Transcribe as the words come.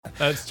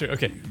That's true.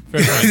 Okay,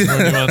 fair point.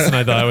 More nuance than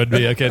I thought it would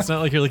be. Okay, it's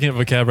not like you're looking at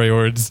vocabulary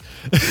words.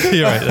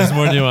 You're right. There's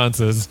more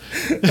nuances.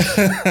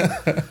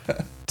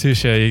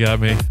 Touche, you got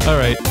me. All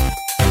right.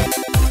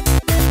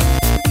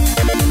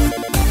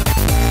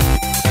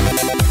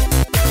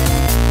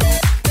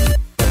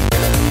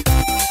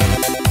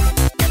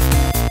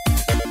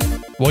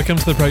 Welcome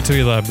to the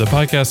Productivity Lab, the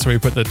podcast where we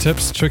put the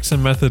tips, tricks,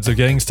 and methods of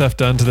getting stuff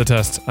done to the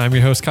test. I'm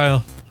your host,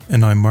 Kyle.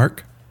 And I'm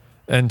Mark.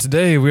 And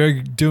today we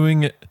are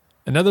doing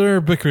another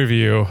book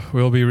review.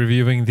 We'll be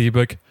reviewing the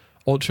book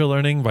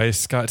Ultralearning by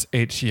Scott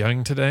H.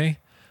 Young today.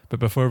 But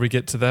before we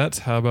get to that,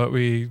 how about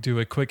we do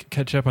a quick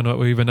catch up on what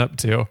we've been up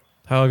to?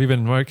 How have you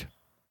been, Mark?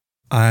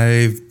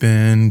 I've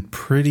been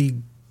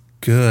pretty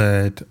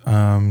good,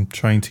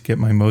 trying to get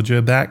my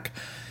mojo back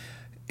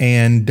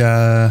and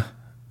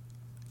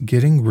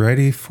getting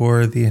ready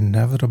for the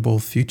inevitable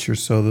future.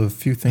 So the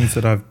few things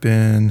that I've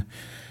been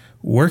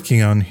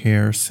working on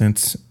here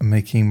since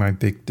making my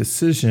big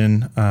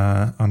decision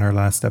on our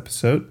last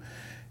episode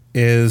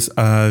is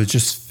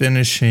just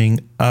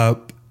finishing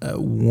up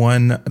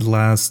one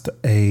last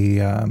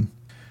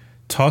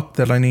talk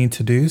that I need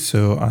to do.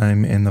 So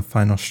I'm in the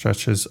final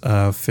stretches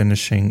of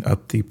finishing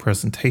up the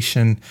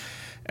presentation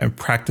and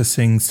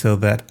practicing so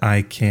that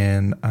I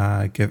can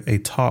give a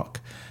talk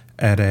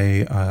at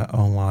a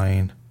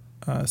online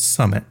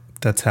summit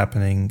that's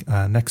happening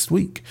next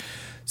week.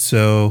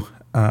 So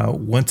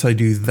once I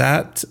do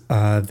that,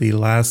 the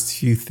last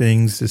few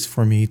things is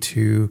for me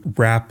to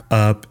wrap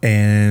up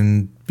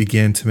and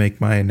begin to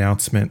make my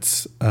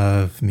announcements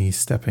of me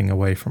stepping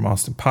away from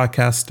Austin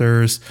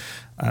Podcasters,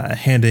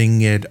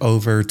 handing it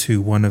over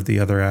to one of the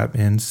other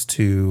admins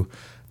to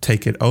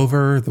take it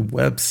over, the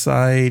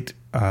website,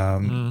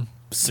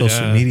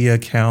 social media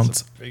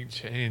accounts. It's a big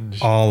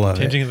change. All of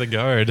Changing it. the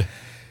guard.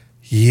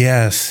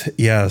 Yes.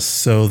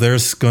 So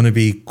there's going to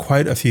be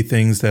quite a few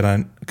things that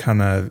I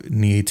kind of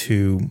need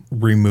to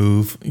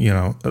remove,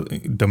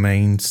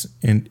 domains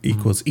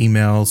equals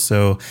emails.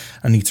 So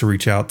I need to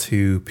reach out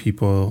to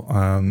people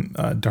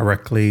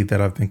directly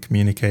that I've been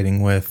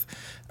communicating with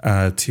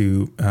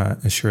to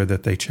ensure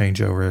that they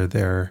change over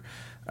their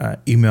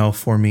email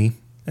for me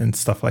and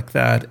stuff like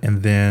that.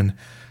 And then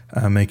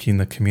making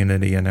the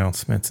community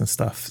announcements and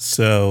stuff.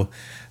 So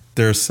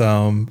there's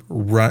some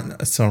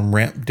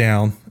ramp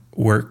down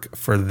work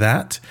for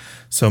that.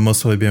 So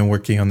mostly been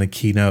working on the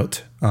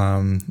keynote,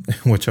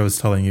 which I was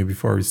telling you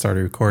before we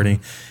started recording.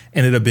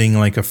 Ended up being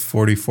like a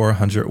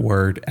 4,400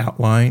 word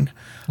outline.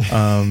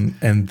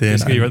 And then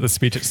you wrote the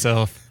speech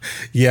itself.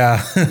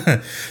 Yeah.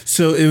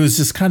 So it was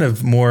just kind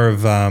of more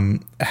of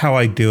how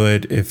I do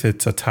it. If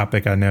it's a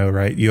topic I know,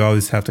 right? You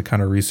always have to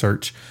kind of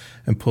research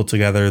and pull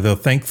together. Though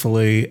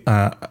thankfully,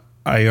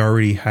 I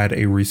already had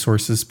a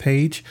resources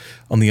page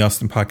on the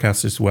Austin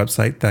Podcasters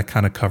website that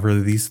kind of cover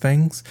these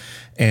things.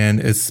 And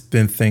it's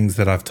been things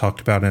that I've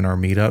talked about in our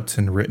meetups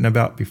and written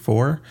about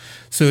before.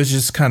 So it's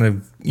just kind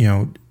of,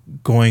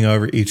 going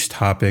over each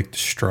topic,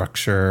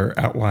 structure,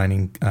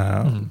 outlining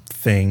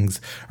things.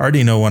 I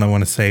already know what I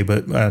want to say,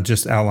 but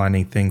just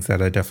outlining things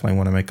that I definitely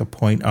want to make a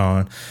point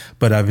on.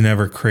 But I've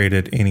never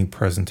created any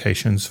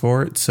presentations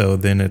for it. So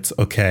then it's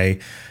okay.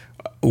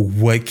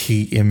 What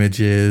key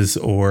images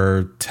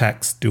or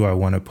text do I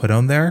want to put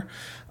on there,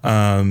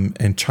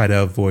 and try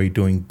to avoid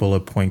doing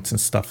bullet points and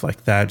stuff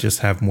like that. Just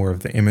have more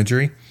of the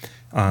imagery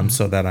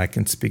so that I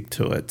can speak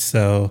to it.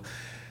 So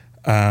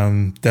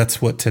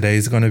that's what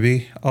today's going to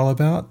be all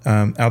about.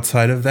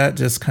 Outside of that,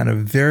 just kind of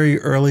very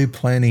early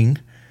planning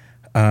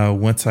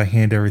once I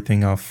hand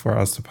everything off for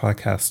us to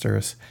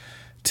podcasters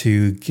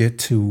to get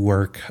to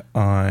work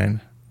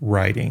on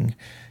writing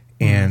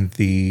and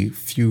the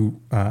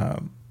few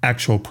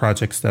actual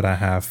projects that I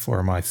have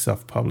for my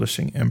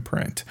self-publishing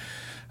imprint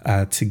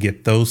to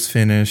get those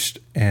finished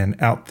and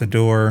out the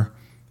door,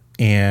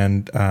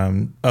 and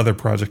other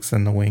projects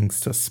in the wings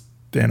to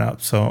spin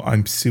up. So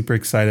I'm super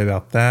excited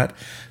about that.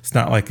 It's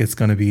not like it's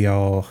going to be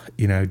all,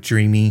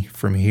 dreamy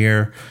from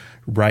here.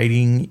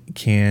 Writing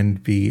can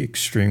be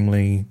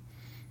extremely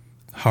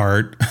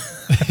hard.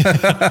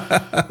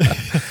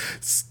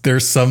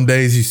 There's some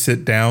days you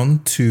sit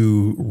down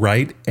to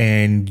write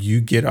and you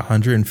get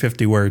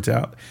 150 words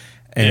out.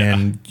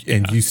 And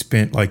you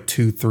spent like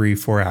 2, 3,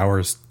 4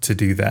 hours to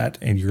do that.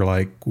 And you're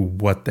like,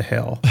 what the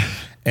hell?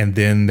 And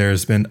then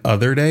there's been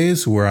other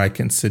days where I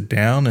can sit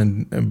down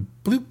and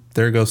bloop,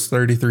 there goes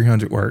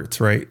 3,300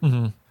 words, right?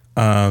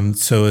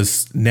 So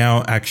it's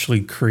now actually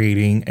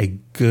creating a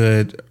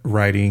good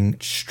writing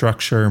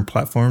structure and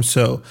platform.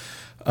 So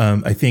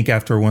I think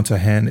once I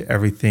hand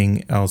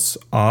everything else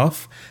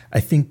off, I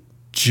think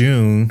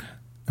June,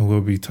 and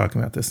we'll be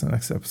talking about this in the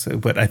next episode,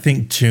 but I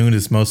think June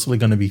is mostly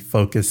going to be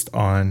focused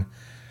on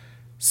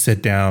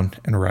sit down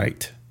and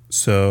write.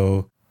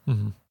 So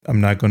I'm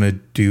not going to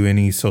do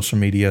any social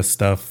media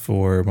stuff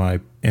for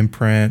my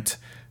imprint,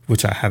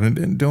 which I haven't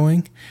been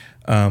doing.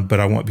 But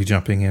I won't be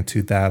jumping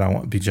into that. I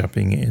won't be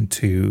jumping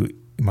into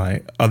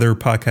my other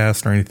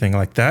podcast or anything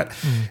like that.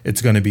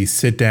 It's going to be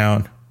sit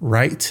down,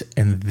 write,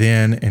 and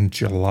then in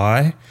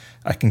July,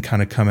 I can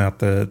kind of come out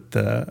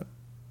the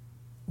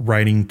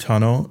writing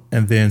tunnel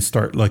and then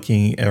start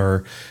looking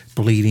or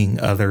bleeding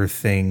other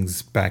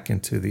things back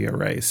into the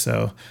array.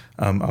 So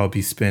I'll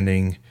be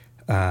spending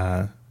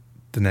the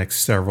next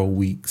several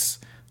weeks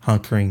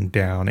hunkering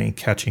down and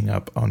catching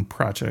up on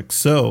projects.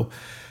 So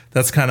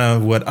that's kind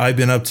of what I've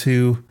been up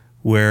to,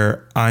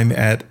 where I'm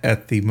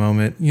at the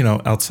moment,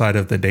 outside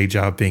of the day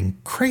job being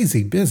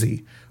crazy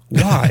busy.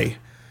 Why?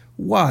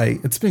 Why?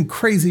 It's been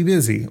crazy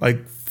busy,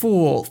 like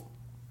full.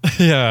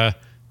 Yeah.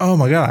 Oh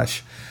my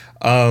gosh.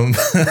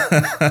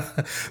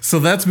 So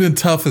that's been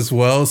tough as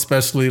well,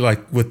 especially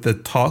like with the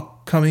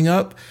talk coming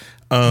up,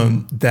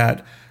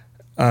 that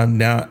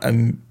now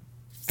I'm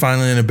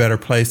finally in a better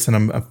place and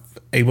I'm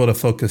able to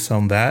focus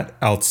on that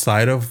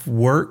outside of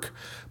work.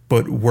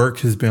 But work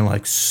has been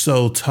like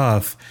so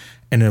tough.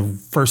 And the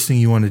first thing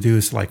you want to do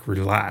is like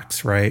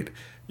relax, right?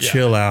 Yeah.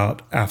 Chill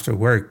out after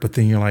work. But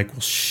then you're like, well,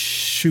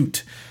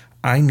 shoot,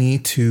 I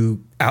need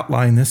to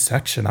outline this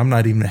section. I'm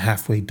not even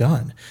halfway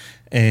done.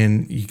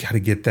 And you got to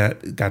get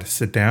that, got to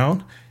sit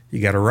down,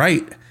 you got to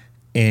write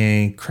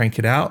and crank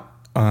it out.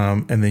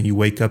 And then you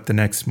wake up the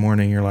next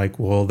morning, you're like,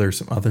 well, there's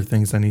some other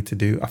things I need to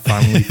do. I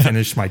finally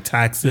finished my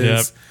taxes.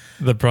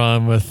 Yep. The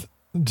problem with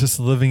just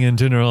living in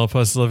general,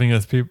 plus living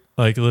with people,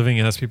 like living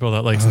as people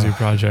that like to do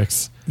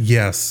projects.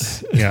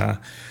 Yes. Yeah.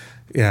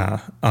 Yeah.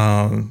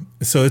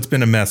 So it's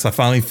been a mess. I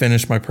finally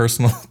finished my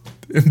personal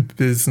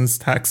business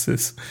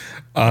taxes.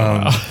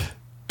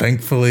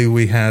 Thankfully,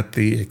 we had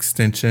the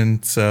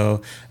extension.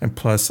 So, and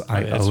plus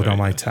I owed on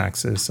my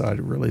taxes. So I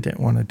really didn't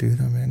want to do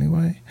them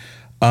anyway.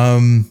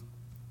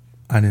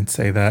 I didn't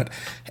say that.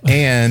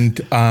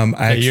 And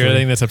actually, you're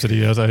editing this up to the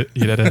videos.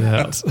 You'd edit it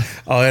out.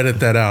 I'll edit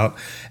that out.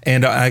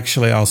 And I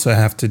actually also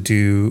have to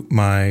do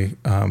my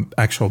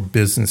actual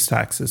business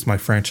taxes, my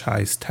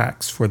franchise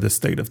tax for the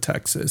state of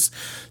Texas.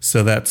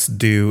 So that's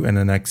due in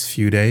the next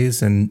few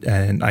days.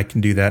 And I can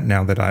do that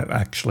now that I've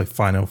actually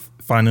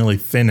finally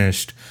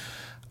finished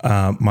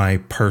my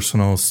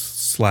personal /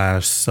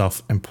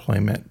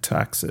 self-employment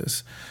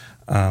taxes.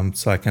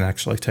 So I can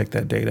actually take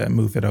that data and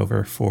move it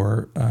over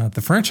for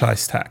the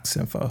franchise tax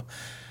info.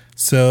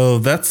 So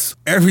that's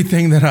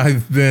everything that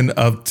I've been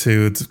up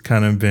to. It's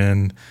kind of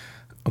been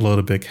a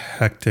little bit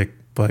hectic,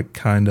 but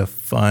kind of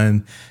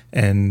fun.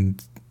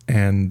 And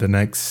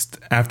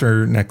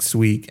after next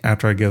week,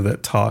 after I give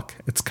that talk,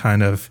 it's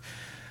kind of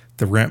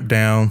the ramp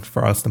down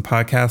for us and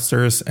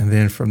podcasters. And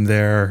then from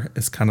there,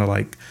 it's kind of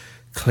like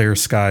clear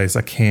skies.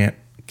 I can't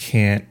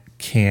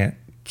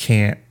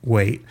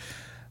wait.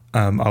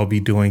 I'll be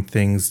doing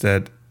things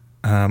that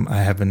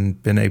I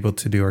haven't been able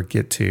to do or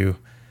get to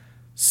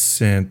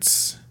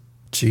since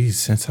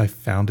I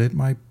founded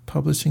my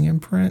publishing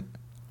imprint.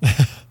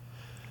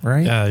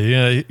 Right? Yeah,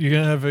 you're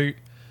going to have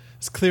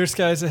it's clear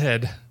skies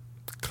ahead.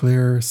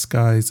 Clear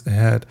skies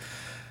ahead.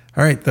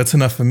 All right, that's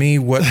enough of me.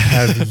 What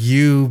have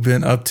you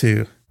been up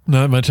to?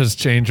 Not much has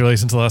changed really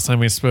since the last time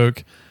we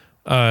spoke.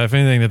 If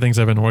anything, the things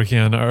I've been working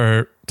on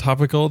are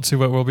topical to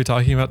what we'll be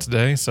talking about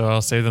today, so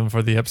I'll save them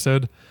for the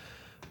episode.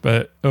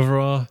 But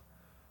overall,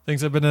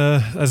 things have been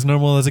as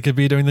normal as it could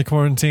be during the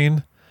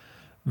quarantine.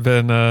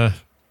 Been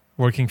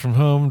working from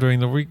home during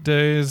the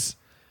weekdays.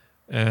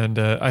 And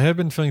I have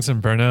been feeling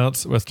some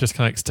burnouts with just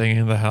kind of like staying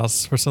in the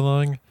house for so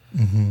long.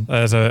 Mm-hmm.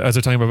 As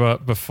we're talking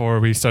about before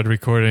we started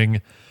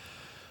recording,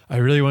 I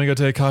really want to go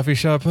to a coffee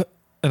shop.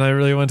 And I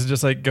really want to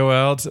just like go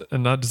out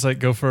and not just like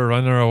go for a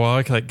run or a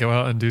walk, like go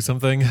out and do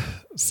something.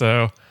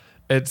 So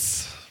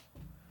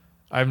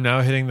I'm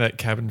now hitting that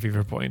cabin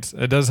fever point.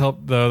 It does help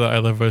though that I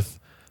live with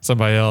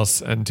somebody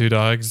else and 2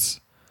 dogs,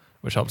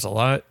 which helps a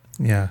lot.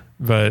 Yeah.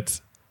 But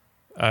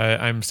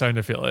I'm starting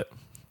to feel it.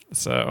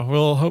 So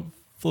we'll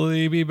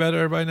hopefully be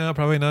better by now.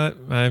 Probably not.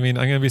 I mean,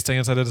 I'm going to be staying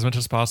inside as much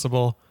as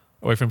possible,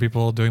 away from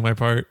people, doing my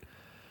part.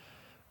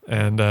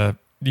 And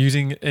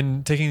using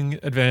and taking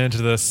advantage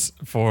of this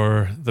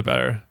for the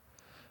better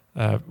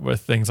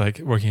with things like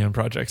working on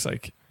projects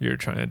like you're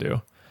trying to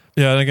do.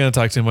 Yeah, I'm not going to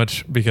talk too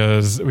much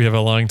because we have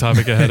a long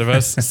topic ahead of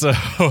us. So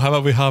how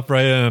about we hop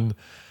right in?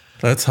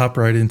 Let's hop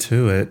right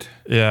into it.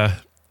 Yeah.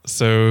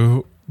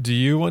 So do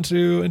you want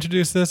to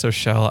introduce this or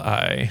shall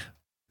I?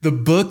 The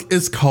book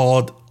is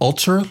called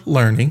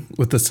Ultralearning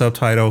with the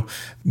subtitle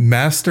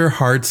Master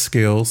Hard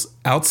Skills,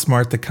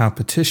 Outsmart the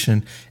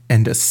Competition,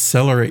 and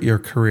Accelerate Your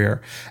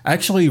Career.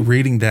 Actually,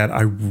 reading that,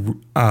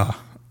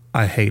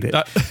 I hate it.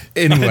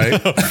 Anyway.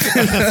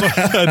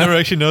 I never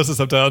actually noticed the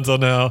subtitle until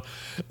now.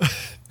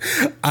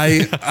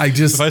 I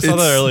just... If I saw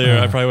that earlier,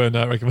 I probably would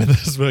not recommend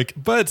this book.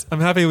 But I'm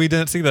happy we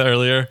didn't see that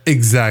earlier.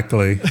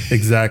 Exactly.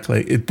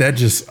 That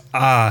just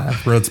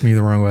rubs me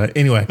the wrong way.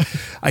 Anyway,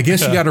 I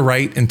guess you got to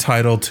write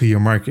entitled to your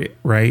market,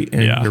 right?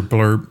 And your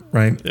blurb,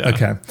 right? Yeah.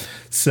 Okay.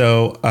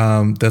 So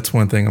that's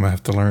one thing I'm going to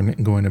have to learn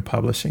in going into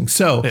publishing.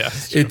 So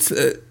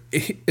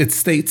it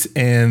states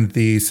in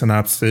the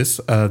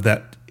synopsis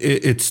that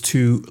It's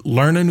to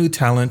learn a new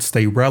talent,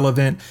 stay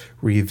relevant,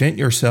 reinvent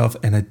yourself,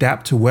 and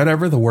adapt to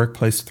whatever the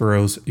workplace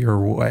throws your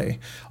way.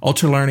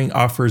 Ultralearning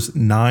offers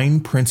 9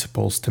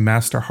 principles to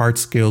master hard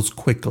skills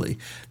quickly.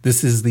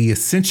 This is the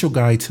essential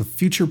guide to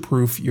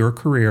future-proof your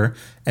career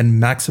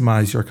and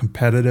maximize your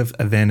competitive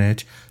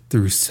advantage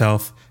through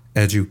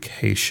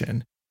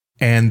self-education.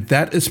 And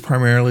that is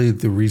primarily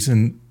the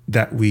reason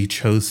that we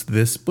chose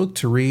this book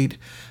to read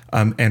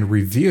and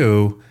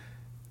review,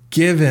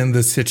 given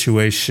the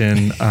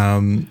situation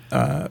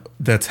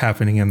that's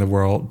happening in the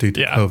world due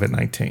to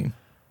COVID-19.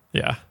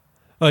 Yeah.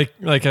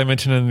 Like I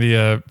mentioned in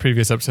the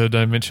previous episode,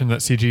 I mentioned that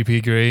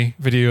CGP Grey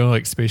video,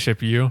 like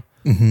Spaceship U.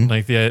 Mm-hmm.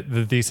 Like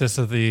the thesis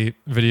of the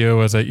video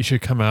was that you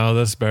should come out of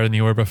this better than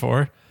you were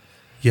before.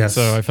 Yes.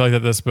 So I feel like that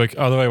this book,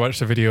 although I watched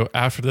the video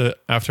after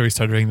we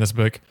started reading this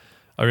book,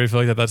 I really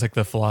feel like that's like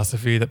the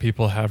philosophy that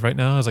people have right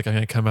now is like, I'm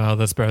going to come out of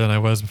this better than I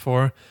was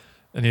before,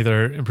 and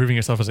either improving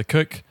yourself as a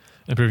cook,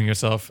 improving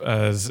yourself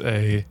as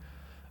a,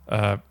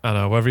 I don't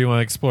know, whatever you want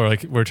to explore.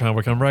 Like we're trying to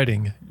work on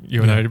writing.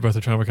 You and I both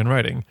are trying to work on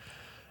writing.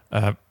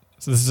 So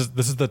this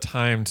is the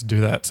time to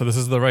do that. So this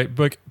is the right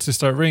book to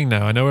start reading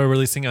now. I know we're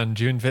releasing on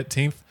June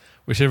 15th.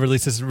 We should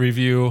release this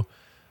review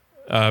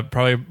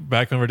probably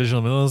back when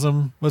digital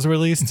minimalism was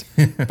released.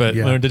 But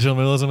when digital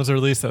minimalism was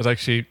released, that was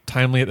actually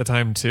timely at the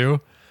time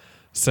too,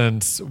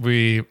 since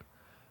we,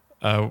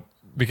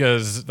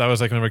 because that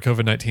was like whenever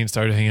COVID-19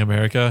 started hitting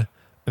America.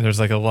 And there's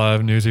like a lot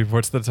of news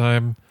reports at the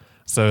time.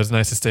 So it's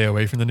nice to stay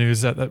away from the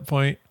news at that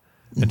point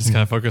and just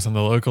kind of focus on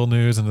the local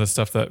news and the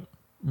stuff that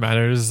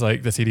matters,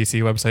 like the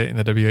CDC website and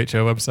the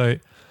WHO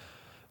website.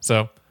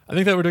 So I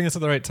think that we're doing this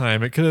at the right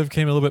time. It could have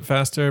came a little bit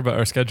faster, but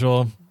our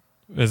schedule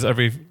is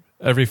every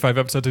 5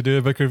 episodes to do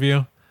a book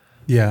review.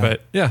 Yeah.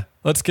 But yeah,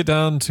 let's get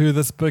down to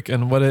this book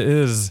and what it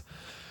is.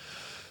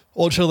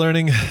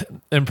 Ultralearning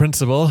in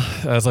principle,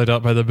 as laid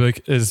out by the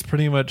book, is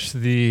pretty much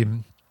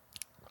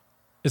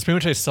it's pretty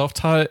much a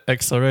self-taught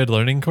accelerated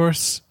learning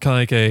course, kind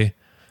of like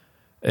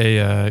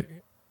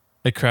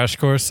a crash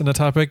course in a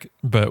topic,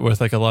 but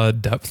with like a lot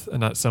of depth and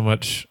not so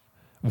much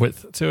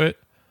width to it.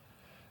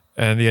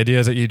 And the idea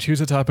is that you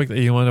choose a topic that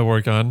you want to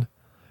work on,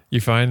 you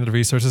find the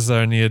resources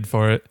that are needed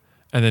for it,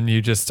 and then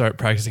you just start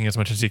practicing as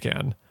much as you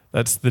can.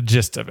 That's the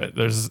gist of it.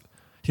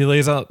 He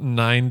lays out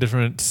 9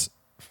 different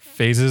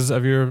phases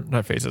of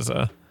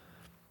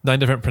 9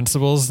 different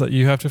principles that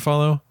you have to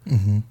follow.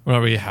 Mm-hmm. Well,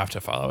 not really have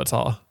to follow, it's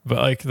all, but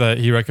like that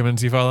he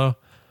recommends you follow,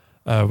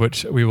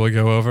 which we will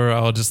go over.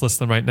 I'll just list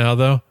them right now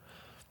though.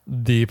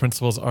 The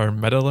principles are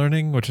meta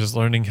learning, which is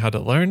learning how to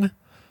learn,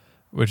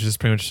 which is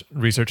pretty much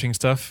researching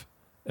stuff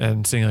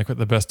and seeing like what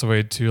the best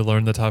way to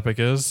learn the topic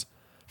is.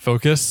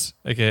 Focus,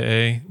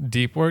 aka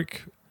deep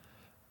work,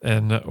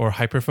 or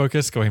hyper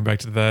focus, going back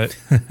to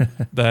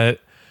that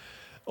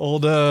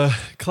old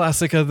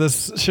classic of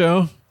this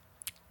show.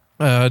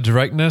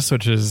 Directness,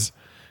 which is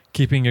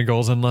keeping your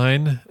goals in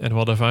line and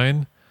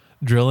well-defined.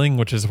 Drilling,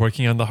 which is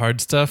working on the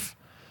hard stuff.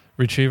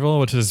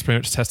 Retrieval, which is pretty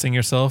much testing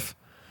yourself.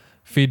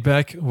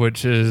 Feedback,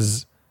 which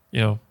is,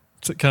 kind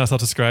of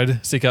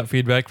self-described. Seek out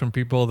feedback from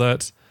people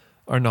that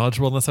are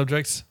knowledgeable in the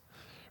subject.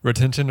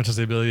 Retention, which is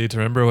the ability to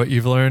remember what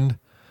you've learned.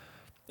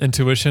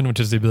 Intuition, which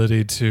is the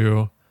ability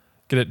to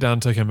get it down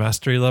to like a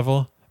mastery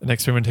level. And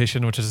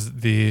experimentation, which is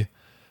the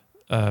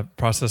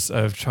process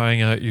of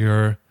trying out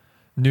your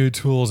new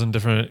tools in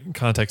different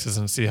contexts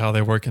and see how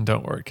they work and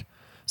don't work.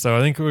 So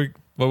I think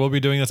what we'll be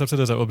doing this episode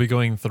is that we'll be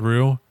going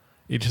through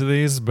each of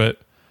these.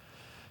 But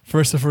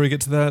first, before we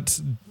get to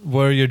that,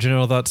 what are your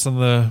general thoughts on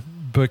the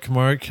book,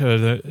 Mark?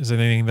 Is there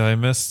anything that I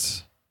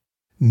missed?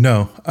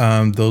 No,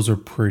 those are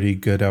pretty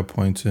good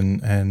outpoints,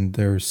 and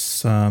there's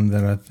some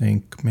that I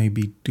think may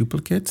be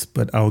duplicates,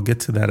 but I'll get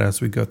to that as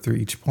we go through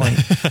each point.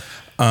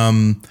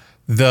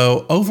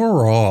 Though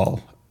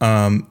overall,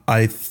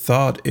 I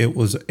thought it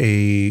was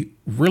a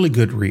really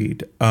good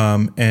read.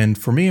 And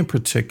for me in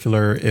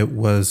particular, it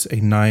was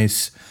a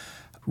nice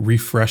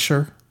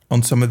refresher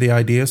on some of the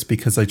ideas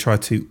because I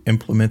tried to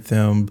implement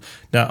them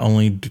not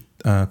only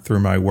through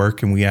my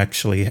work, and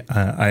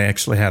I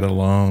actually had a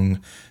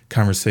long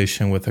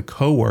conversation with a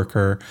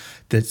coworker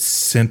that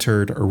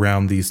centered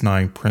around these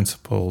 9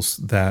 principles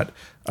that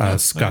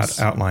Scott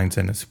outlines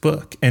in his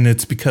book. And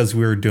it's because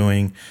we were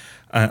doing,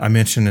 I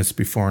mentioned this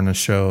before on the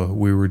show,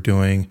 we were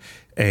doing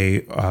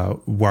a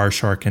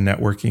Wireshark and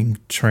networking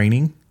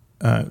training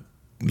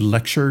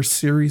lecture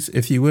series,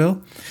 if you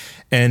will.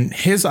 And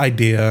his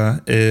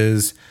idea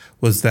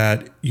was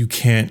that you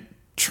can't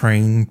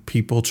train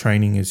people.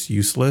 Training is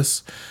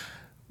useless.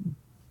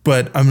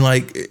 But I'm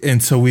like,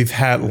 and so we've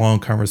had long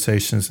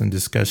conversations and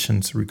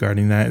discussions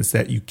regarding that, is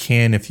that you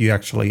can if you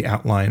actually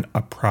outline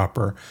a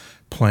proper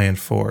plan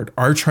forward.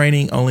 Our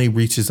training only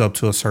reaches up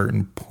to a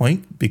certain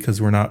point because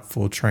we're not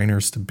full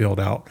trainers to build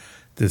out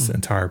this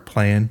entire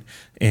plan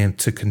and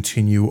to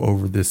continue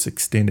over this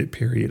extended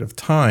period of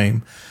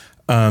time.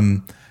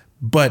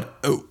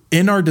 But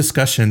in our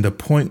discussion, the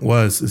point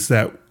is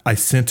that I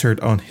centered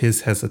on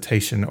his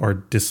hesitation or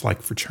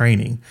dislike for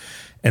training.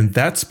 And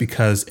that's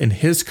because in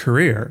his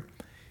career,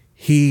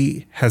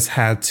 he has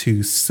had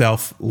to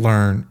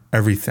self-learn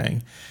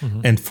everything.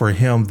 And for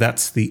him,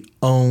 that's the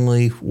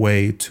only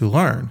way to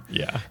learn.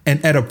 Yeah.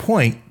 And at a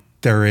point,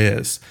 there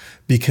is,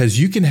 because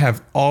you can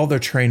have all the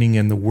training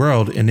in the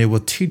world and it will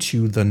teach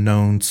you the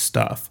known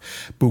stuff.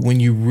 But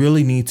when you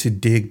really need to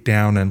dig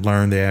down and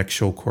learn the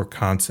actual core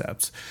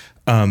concepts,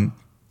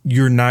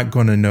 you're not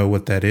going to know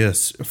what that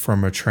is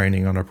from a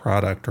training on a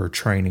product or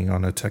training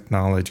on a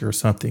technology or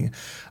something,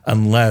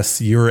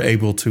 unless you're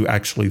able to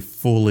actually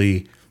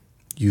fully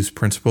use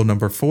principle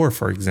number 4,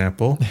 for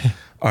example,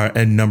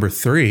 and number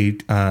 3,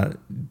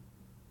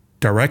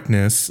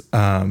 directness,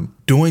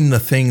 doing the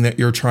thing that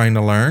you're trying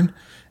to learn,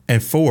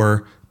 and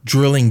 4,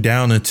 drilling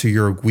down into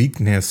your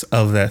weakness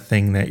of that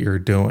thing that you're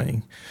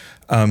doing.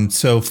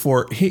 So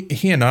for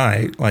he and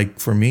I, like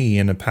for me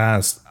in the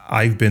past,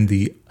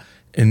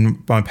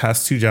 in my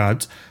past 2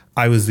 jobs,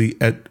 I was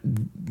at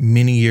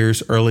many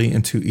years early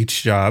into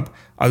each job,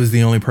 I was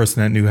the only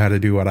person that knew how to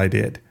do what I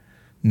did.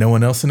 No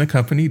one else in the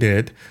company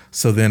did.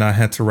 So then I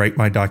had to write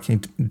my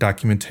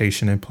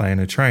documentation and plan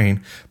and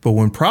train. But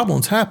when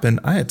problems happened,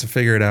 I had to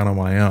figure it out on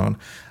my own.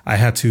 I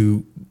had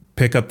to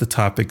pick up the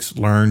topics,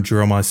 learn,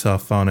 drill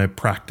myself on it,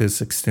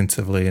 practice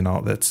extensively and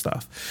all that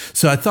stuff.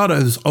 So I thought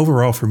it was,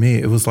 overall for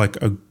me, it was like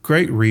a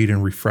great read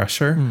and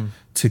refresher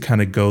to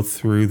kind of go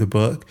through the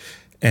book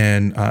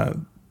and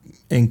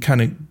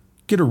kind of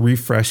get a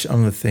refresh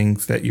on the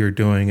things that you're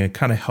doing and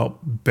kind of help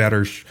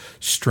better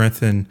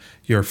strengthen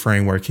your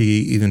framework. He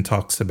even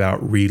talks about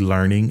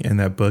relearning in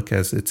that book,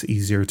 as it's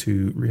easier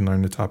to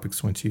relearn the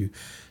topics once you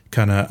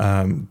kind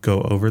of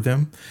go over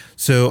them.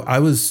 So I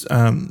was,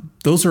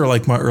 those are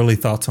like my early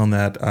thoughts on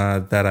that,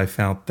 that I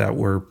found that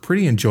were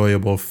pretty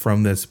enjoyable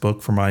from this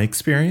book, from my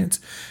experience.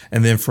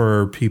 And then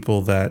for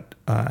people that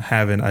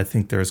haven't, I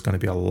think there's going to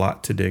be a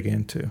lot to dig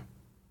into.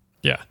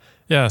 Yeah.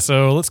 Yeah.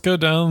 So let's go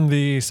down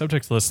the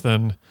subject list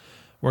then.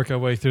 Work our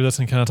way through this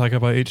and kind of talk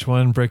about each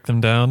one, break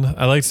them down.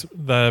 I liked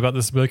that about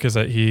this book is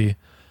that the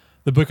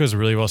book was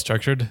really well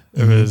structured.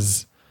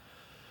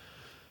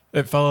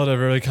 It followed a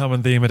very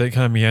common theme. It didn't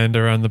kind of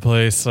meander around the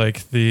place.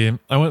 Like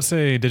I won't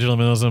say digital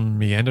minimalism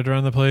meandered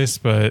around the place,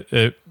 but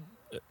it,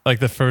 like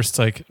the first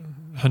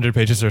 100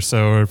 pages or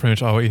so are pretty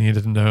much all what you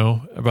needed to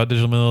know about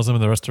digital minimalism,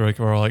 and the rest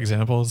are all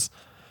examples.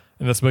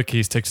 In this book,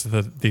 he sticks to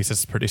the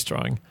thesis pretty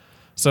strong.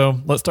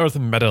 So let's start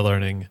with meta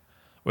learning,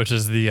 which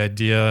is the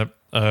idea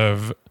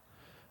of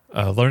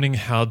learning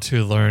how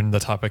to learn the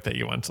topic that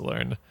you want to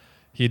learn.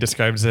 He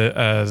describes it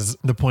as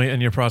the point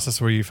in your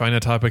process where you find a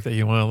topic that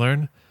you want to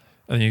learn,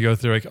 and you go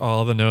through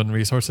all the known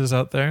resources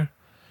out there.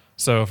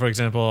 So, for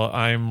example,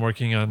 I'm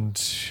working on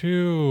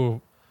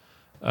 2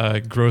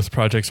 growth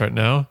projects right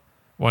now.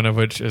 One of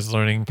which is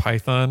learning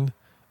Python,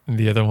 and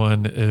the other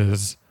one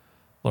is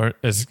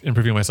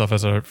improving myself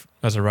as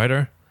a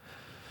writer.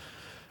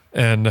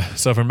 And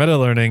so for meta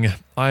learning,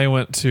 I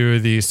went to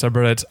the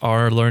subreddit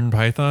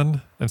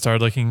r/learn_python and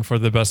started looking for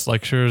the best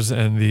lectures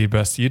and the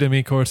best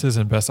Udemy courses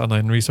and best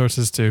online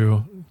resources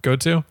to go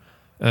to.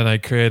 And I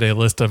created a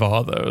list of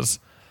all of those.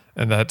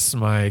 And that's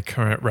my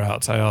current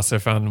route. I also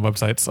found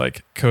websites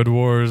like Code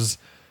Wars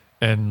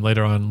and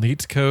later on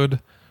Leet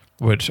Code,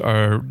 which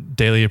are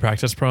daily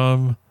practice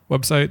problem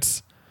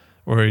websites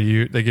where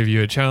they give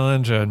you a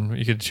challenge and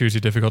you could choose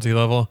your difficulty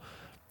level.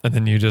 And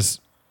then you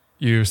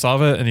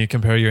solve it and you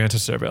compare your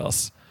answers to everybody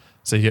else.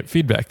 So you get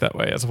feedback that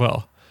way as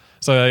well.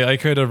 So I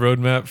created a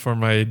roadmap for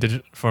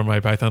my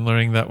Python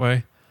learning that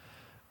way.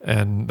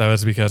 And that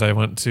was because I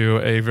went to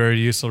a very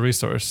useful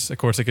resource. Of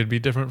course, it could be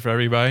different for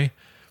everybody.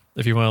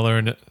 If you want to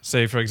learn,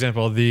 say, for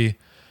example, the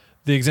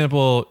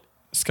example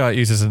Scott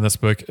uses in this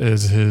book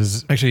is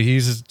he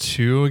uses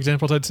 2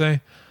 examples, I'd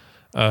say.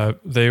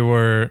 They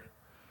were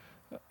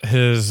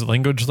his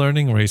language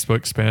learning, where he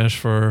spoke Spanish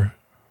for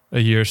a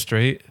year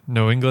straight,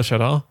 no English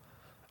at all.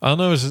 I don't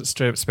know if it was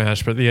straight up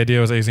Spanish, but the idea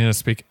was that he's going to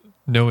speak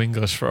no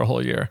English for a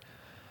whole year.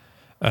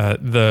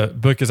 The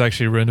book is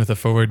actually written with a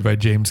foreword by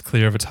James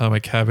Clear of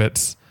Atomic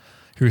Habits,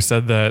 who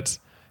said that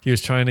he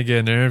was trying to get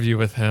an interview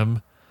with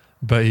him,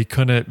 but he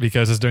couldn't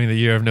because it's during the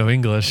year of no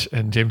English,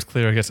 and James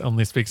Clear, I guess,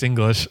 only speaks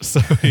English.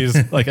 So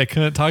he's like, I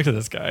couldn't talk to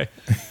this guy.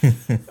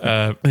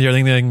 The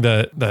other thing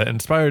that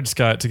inspired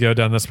Scott to go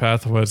down this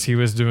path was he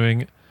was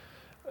doing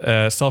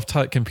a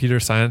self-taught computer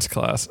science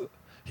class.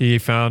 He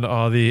found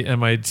all the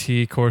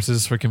MIT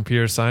courses for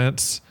computer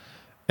science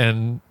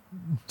and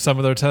some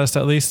of their tests,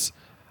 at least,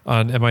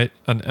 on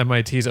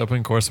MIT's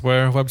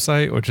OpenCourseWare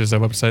website, which is a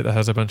website that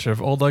has a bunch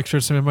of old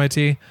lectures from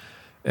MIT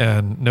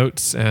and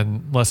notes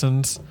and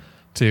lessons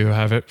to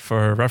have it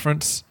for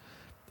reference.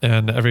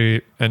 And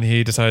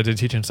he decided to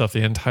teach himself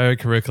the entire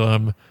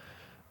curriculum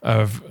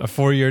of a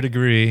 4-year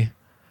degree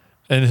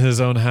in his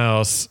own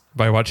house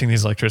by watching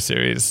these lecture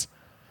series.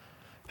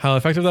 How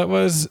effective that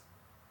was,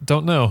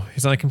 don't know.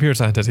 He's not a computer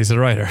scientist. He's a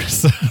writer.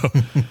 So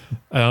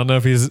I don't know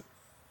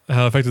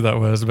how effective that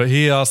was. But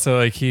he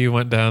also, he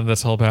went down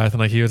this whole path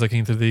and he was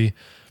looking through the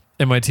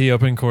MIT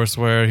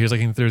OpenCourseWare. He was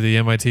looking through the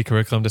MIT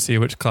curriculum to see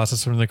which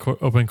classes from the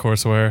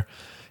OpenCourseWare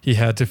he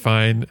had to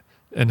find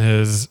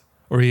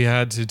he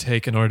had to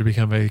take in order to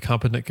become a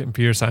competent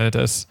computer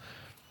scientist.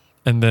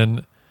 And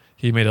then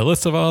he made a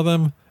list of all of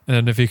them. And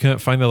then if he couldn't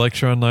find the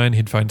lecture online,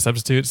 he'd find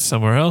substitutes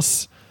somewhere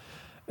else.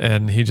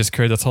 And he just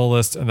created this whole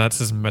list. And that's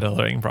his meta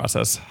learning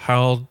process.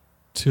 How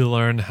to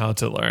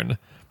learn.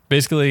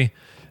 Basically,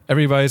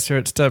 everybody's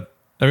favorite step,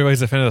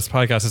 everybody's a fan of this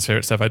podcast's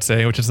favorite step, I'd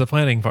say, which is the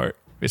planning part.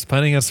 Because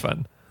planning is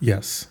fun.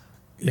 Yes.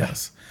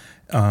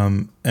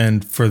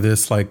 And for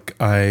this, like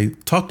I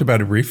talked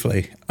about it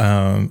briefly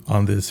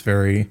on this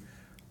very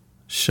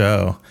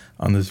show,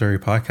 on this very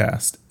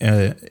podcast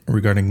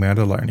regarding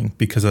meta learning,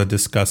 because I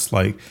discussed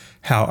like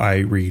how I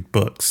read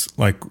books,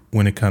 like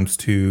when it comes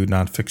to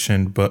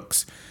nonfiction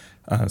books,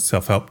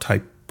 self-help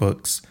type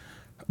books.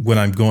 When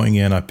I'm going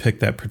in, I pick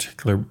that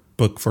particular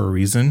book for a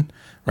reason,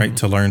 right?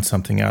 To learn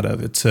something out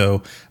of it.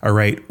 So, all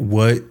right,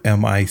 what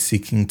am I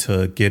seeking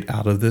to get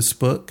out of this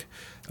book?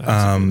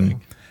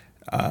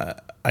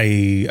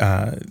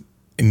 I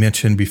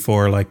mentioned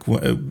before, like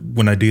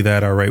when I do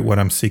that, all right, what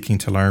I'm seeking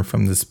to learn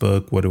from this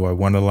book, what do I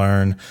want to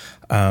learn?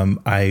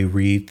 I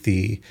read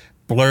the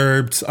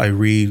blurbs, I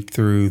read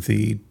through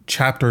the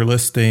chapter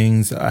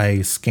listings,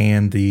 I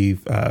scan the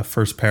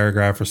first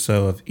paragraph or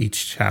so of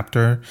each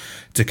chapter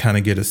to kind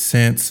of get a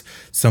sense.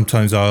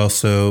 Sometimes I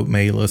also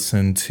may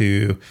listen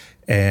to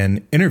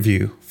an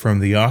interview from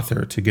the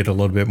author to get a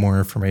little bit more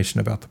information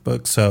about the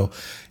book. So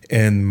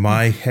in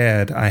my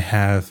head, I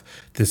have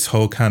this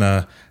whole kind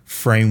of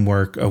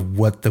framework of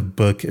what the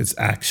book is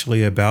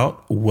actually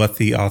about, what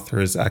the author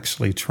is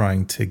actually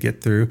trying to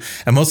get through.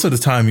 And most of the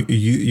time,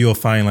 you'll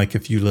find, like,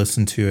 if you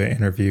listen to an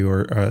interview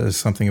or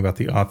something about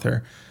the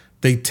author,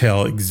 they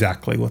tell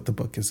exactly what the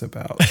book is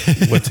about,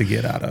 what to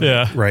get out of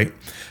it, right?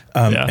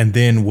 And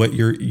then what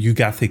you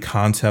got the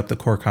concept, the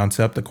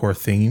core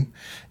theme.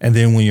 And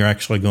then when you're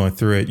actually going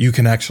through it, you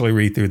can actually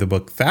read through the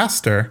book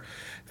faster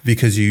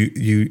because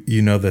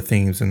you know the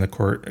themes and the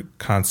core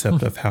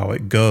concept of how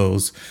it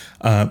goes,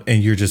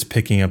 and you're just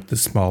picking up the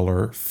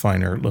smaller,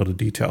 finer little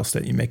details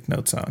that you make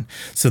notes on.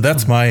 So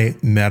that's my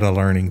meta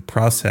learning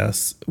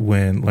process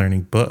when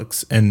learning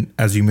books. And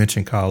as you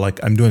mentioned, Kyle,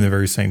 like I'm doing the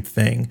very same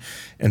thing,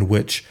 in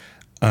which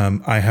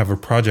I have a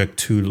project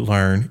to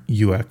learn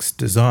UX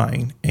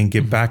design and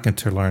get back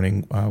into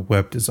learning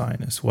web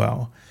design as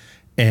well.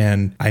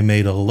 And I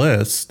made a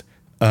list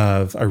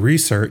of a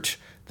research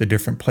the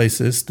different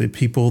places, the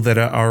people that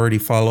I already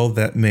follow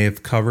that may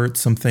have covered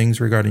some things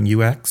regarding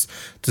UX,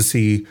 to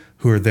see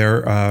who are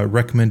their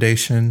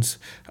recommendations,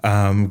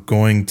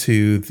 going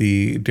to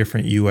the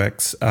different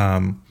UX.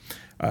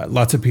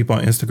 Lots of people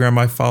on Instagram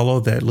I follow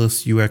that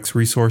list UX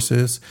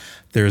resources.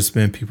 There's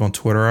been people on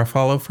Twitter I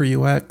follow for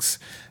UX,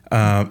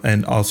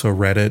 and also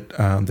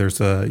Reddit.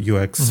 There's a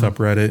UX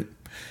subreddit.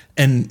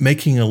 And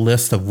making a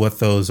list of what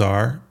those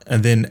are,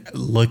 and then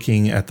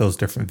looking at those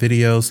different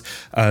videos.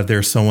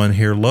 There's someone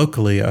here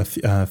locally, a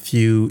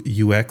few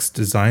UX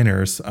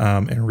designers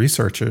and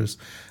researchers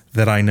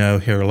that I know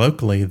here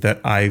locally that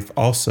I've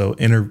also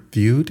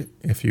interviewed,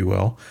 if you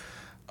will,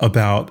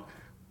 about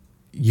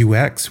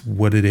UX,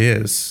 what it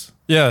is.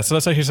 Yeah, so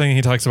that's actually something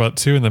he talks about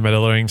too in the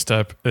meta learning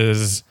step,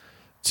 is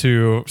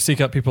to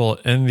seek out people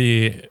in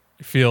the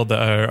field that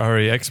are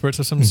already experts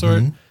of some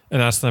sort,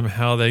 and ask them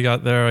how they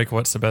got there, like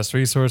what's the best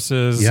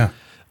resources.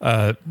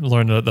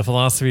 Learn the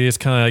philosophy. Is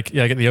kind of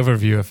like, get the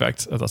overview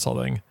effect of this whole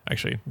thing.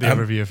 Actually, the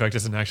overview effect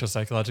is an actual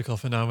psychological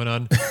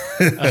phenomenon.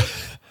 But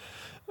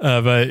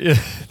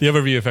the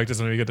overview effect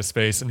is when we get to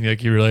space and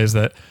like you realize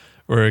that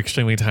we're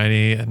extremely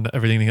tiny and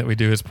everything that we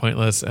do is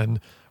pointless, and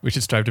we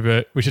should strive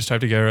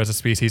together as a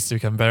species to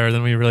become better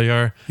than we really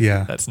are.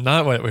 Yeah, that's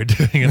not what we're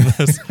doing in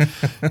this.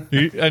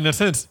 In a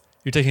sense,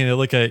 you're taking a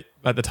look at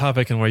the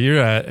topic and where you're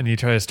at, and you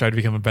try to strive to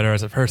become better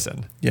as a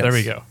person. Yes. There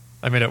we go.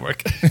 I made it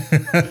work.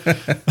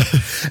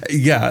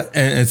 Yeah.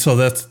 And so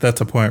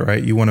that's a point,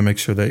 right? You want to make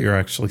sure that you're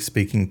actually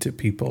speaking to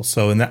people.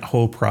 So in that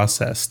whole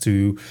process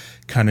to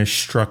kind of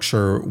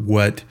structure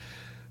what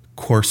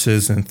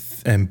courses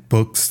and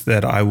books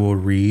that I will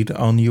read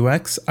on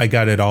UX, I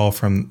got it all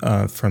from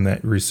that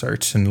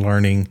research and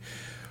learning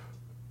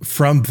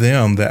from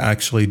them that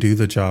actually do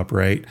the job,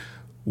 right?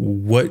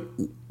 What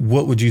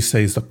would you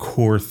say is the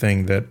core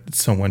thing that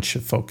someone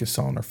should focus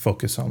on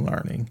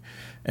learning,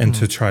 and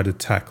to try to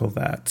tackle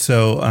that?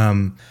 So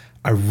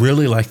I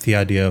really like the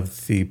idea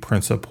of the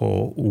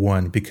principle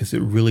one, because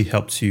it really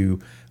helps you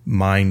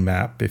mind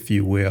map, if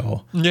you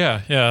will.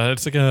 Yeah,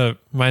 it's like a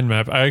mind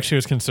map. I actually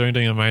was considering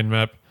doing a mind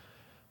map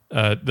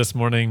this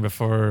morning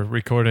before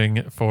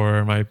recording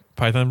for my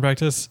Python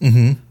practice.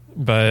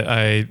 But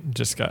I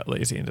just got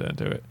lazy and didn't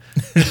do it.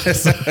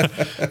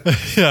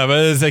 But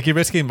it's like you're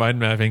basically mind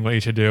mapping what you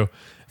should do.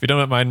 If you don't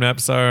know what mind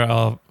maps are,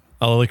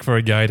 I'll look for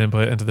a guide and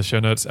put it into the show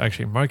notes.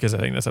 Actually, Mark is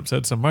editing this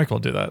episode, so Mark will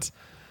do that.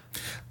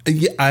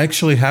 Yeah, I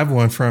actually have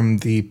one from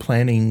the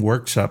planning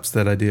workshops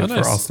that I did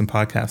for Austin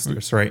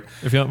Podcasters, right?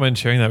 If you don't mind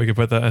sharing that, we could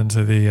put that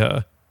into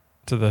the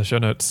to the show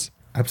notes.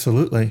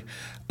 Absolutely.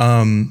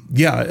 I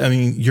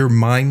mean, you're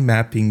mind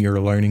mapping your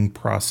learning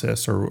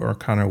process, or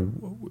kind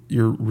of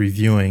you're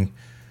reviewing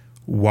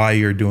why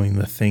you're doing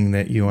the thing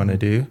that you want to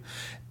do.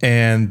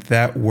 And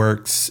that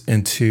works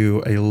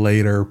into a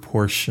later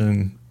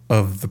portion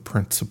of the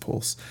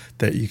principles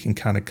that you can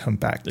kind of come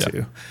back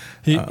to.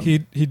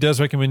 He does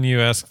recommend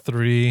you ask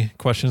 3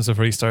 questions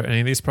before you start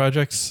any of these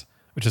projects,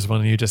 which is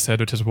one you just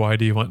said, which is why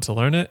do you want to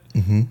learn it?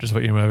 Which is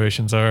what your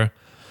motivations are.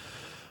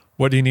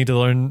 What do you need to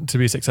learn to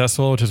be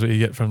successful, which is what you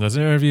get from those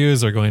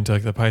interviews or going to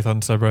like the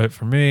Python subreddit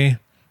for me.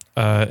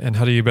 And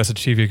how do you best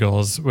achieve your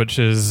goals, which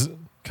is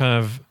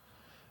kind of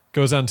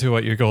goes down to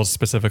what your goals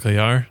specifically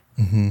are.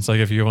 So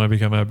like if you want to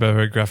become a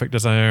better graphic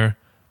designer,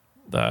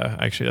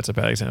 actually that's a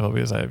bad example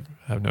because I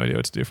have no idea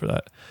what to do for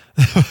that.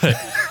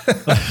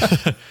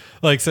 But,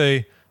 like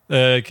say,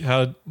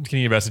 how can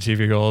you best achieve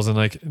your goals? And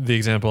like the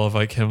example of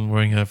like him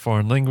learning a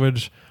foreign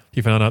language,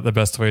 he found out the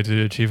best way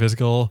to achieve his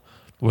goal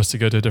was to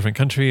go to a different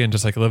country and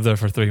just like live there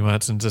for 3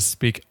 months and just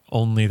speak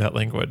only that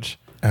language.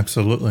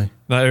 Absolutely.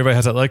 Not everybody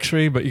has that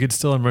luxury, but you could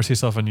still immerse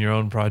yourself in your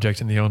own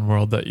project in the own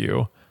world that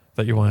you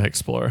want to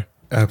explore.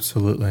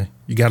 Absolutely.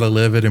 You got to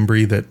live it and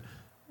breathe it.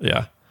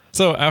 Yeah.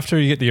 So after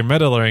you get to your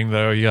meta learning,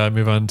 though, you got to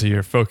move on to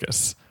your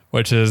focus,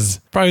 which is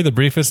probably the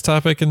briefest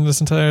topic in this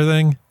entire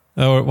thing.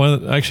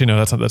 Actually, no,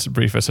 that's not the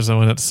briefest. There's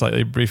one that's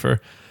slightly briefer.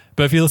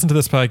 But if you listen to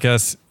this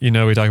podcast, you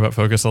know we talk about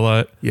focus a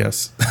lot.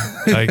 Yes.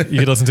 Like you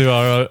can listen to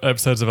our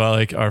episodes about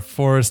like our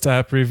Forest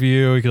app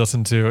review. You can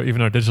listen to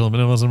even our digital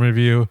minimalism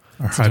review.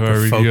 Our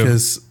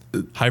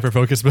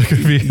hyper-focus book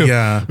review.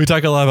 Yeah. We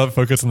talk a lot about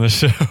focus on this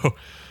show.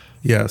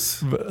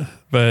 Yes.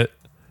 But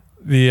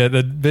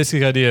the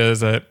basic idea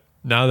is that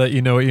now that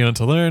you know what you want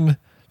to learn,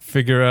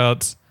 figure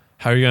out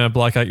how you're going to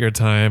block out your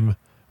time,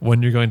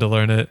 when you're going to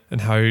learn it,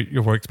 and how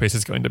your workspace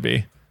is going to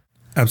be.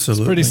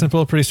 Absolutely. It's pretty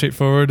simple, pretty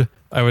straightforward.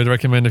 I would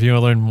recommend if you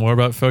want to learn more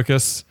about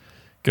focus,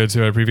 go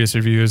to our previous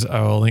reviews.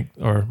 I will link,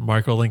 or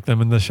Mark will link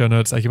them in the show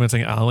notes. I keep on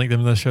saying I'll link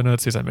them in the show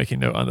notes because I'm making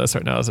note on this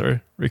right now as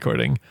we're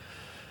recording.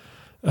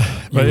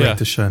 But you write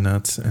the show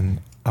notes and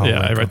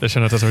I write the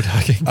show notes as we're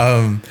talking.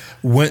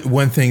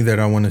 One thing that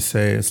I want to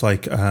say is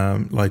like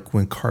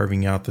when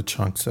carving out the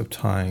chunks of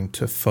time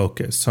to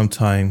focus.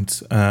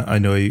 Sometimes I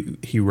know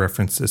he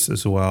referenced this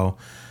as well.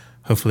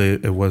 Hopefully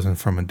it wasn't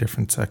from a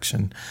different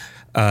section,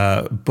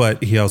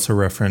 but he also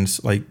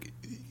referenced like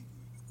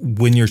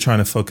when you're trying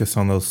to focus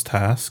on those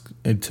tasks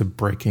into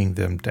breaking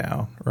them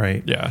down,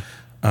 right? Yeah.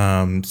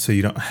 So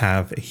you don't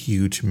have a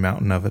huge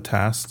mountain of a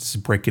task.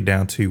 Just break it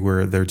down to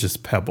where they're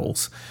just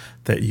pebbles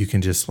that you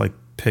can just like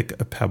pick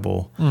a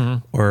pebble.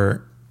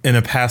 Or in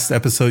a past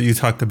episode, you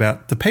talked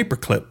about the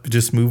paperclip.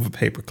 Just move a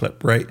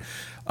paperclip, right?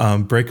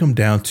 Break them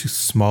down to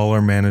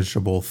smaller,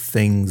 manageable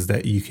things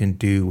that you can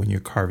do when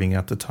you're carving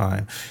out the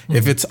time.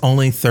 If it's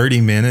only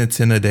 30 minutes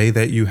in a day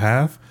that you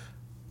have,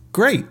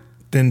 great.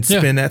 Then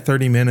spend that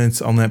 30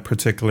 minutes on that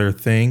particular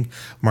thing,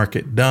 mark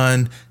it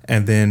done,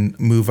 and then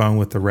move on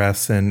with the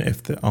rest. And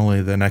if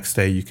only the next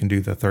day you can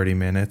do the 30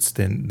 minutes,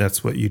 then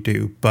that's what you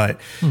do.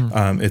 But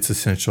it's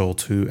essential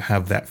to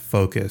have that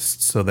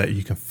focused so that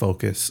you can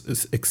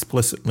focus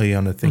explicitly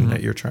on the thing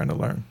that you're trying to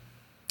learn.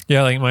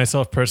 Yeah, like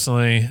myself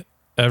personally,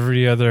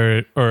 every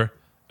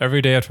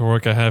day after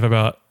work, I have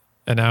about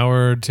an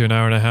hour to an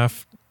hour and a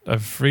half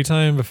of free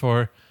time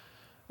before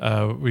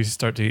we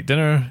start to eat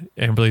dinner.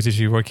 Amberly's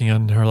usually working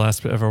on her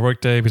last bit of her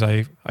workday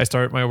because I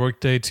start my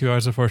workday 2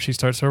 hours before she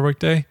starts her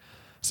workday.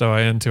 So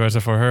I end 2 hours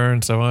before her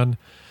and so on.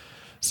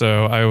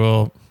 So I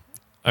will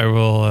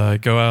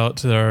go out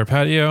to our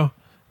patio,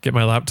 get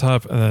my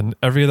laptop, and then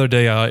every other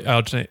day I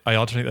alternate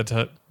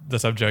the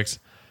subjects.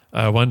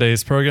 One day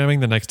is programming,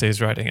 the next day is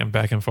writing, and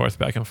back and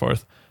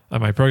forth. On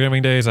my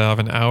programming days, I have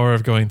an hour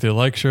of going through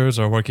lectures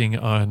or working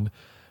on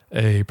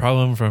a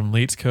problem from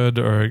Leets Code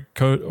or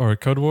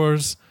Code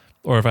Wars.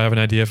 Or if I have an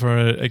idea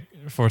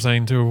for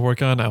something to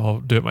work on, I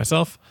will do it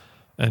myself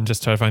and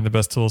just try to find the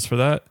best tools for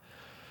that.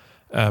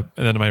 And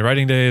then on my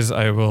writing days,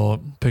 I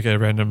will pick a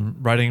random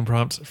writing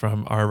prompt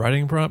from our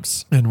writing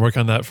prompts and work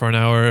on that for an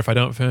hour. If I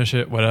don't finish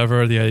it,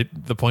 whatever,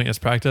 the point is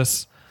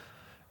practice.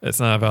 It's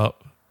not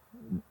about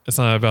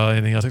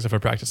anything else except for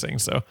practicing.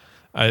 So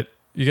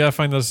you gotta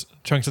find those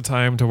chunks of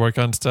time to work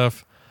on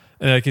stuff.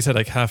 And like you said,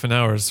 like half an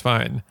hour is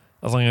fine,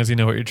 as long as you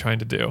know what you're trying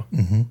to do.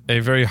 A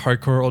very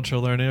hardcore ultra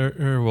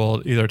learner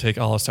will either take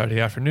all of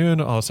Saturday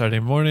afternoon, all of Saturday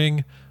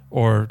morning,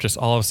 or just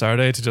all of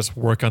Saturday to just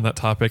work on that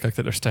topic like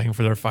that they're studying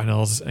for their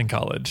finals in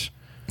college.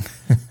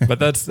 But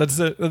that's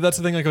the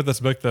thing like with this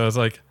book though, is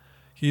like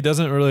he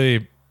doesn't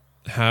really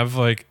have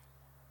like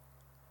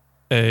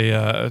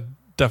a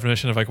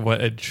definition of like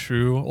what a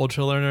true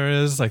ultra learner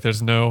is. Like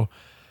there's no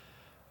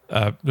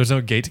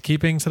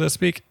gatekeeping, so to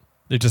speak.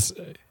 You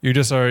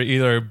just are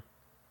either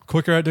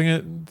quicker at doing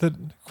it,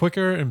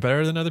 quicker and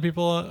better than other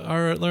people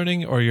are at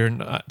learning, or you're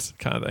not,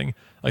 kind of thing.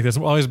 Like there's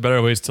always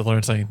better ways to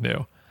learn something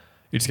new.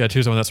 You just got to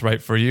choose one that's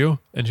right for you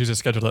and choose a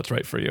schedule that's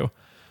right for you.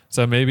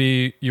 So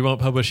maybe you won't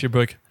publish your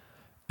book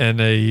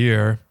in a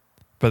year,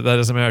 but that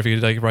doesn't matter if you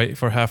like write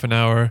for half an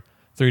hour,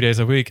 3 days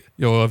a week.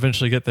 You'll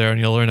eventually get there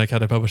and you'll learn like how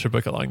to publish a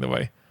book along the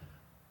way.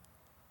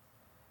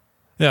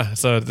 Yeah,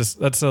 so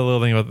that's a little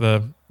thing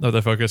about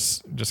the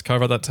focus. Just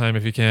carve out that time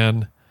if you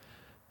can,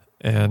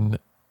 and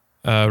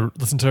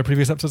listen to our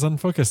previous episodes on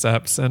focus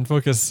apps and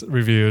focus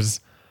reviews.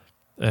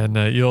 and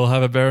you'll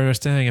have a better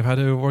understanding of how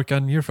to work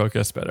on your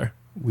focus better.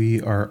 We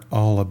are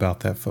all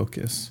about that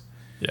focus.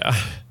 Yeah.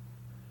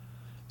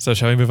 So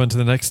shall we move on to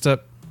the next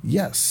step?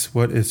 Yes.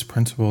 What is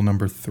principle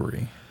number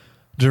 3?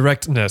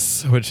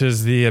 Directness, which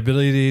is the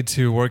ability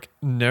to work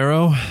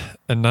narrow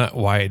and not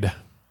wide.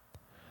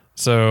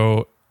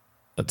 So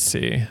let's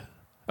see.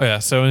 Oh yeah.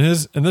 So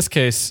in this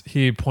case,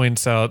 he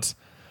points out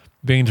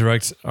being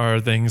direct are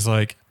things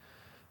like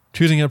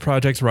choosing a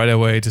project right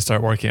away to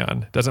start working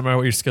on. Doesn't matter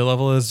what your skill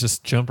level is,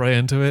 just jump right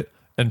into it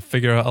and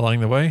figure out along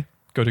the way.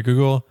 Go to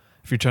Google.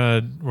 If you're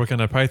trying to work on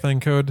a Python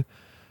code,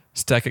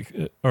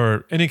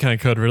 or any kind of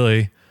code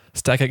really,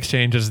 Stack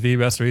Exchange is the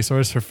best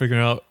resource for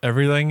figuring out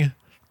everything.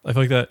 I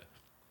feel like that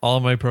all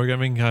of my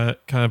programming kind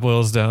of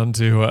boils down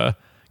to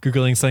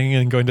Googling something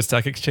and going to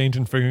Stack Exchange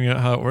and figuring out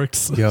how it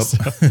works. Yep.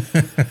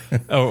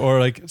 or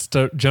like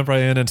jump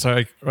right in and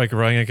start like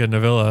writing like a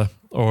novella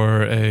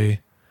or a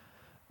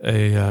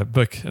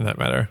book in that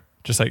matter.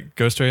 Just like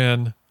go straight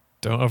in,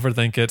 don't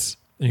overthink it,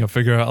 and you'll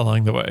figure out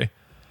along the way.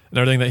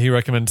 Another thing that he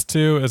recommends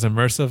too is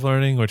immersive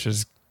learning, which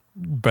is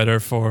better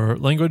for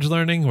language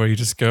learning, where you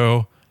just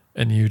go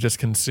and you just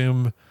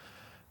consume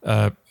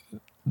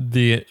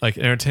the like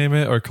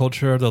entertainment or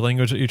culture of the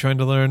language that you're trying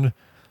to learn.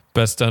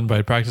 Best done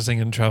by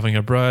practicing and traveling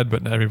abroad,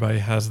 but not everybody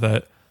has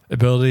that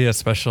ability,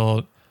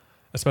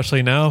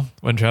 especially now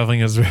when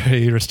traveling is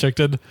very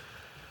restricted.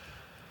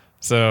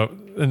 So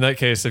in that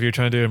case, if you're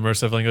trying to do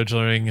immersive language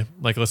learning,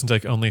 like listen to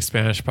like only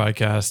Spanish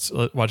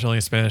podcasts, watch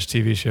only Spanish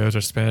TV shows or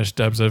Spanish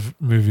dubs of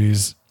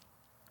movies,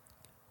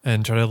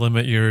 and try to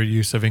limit your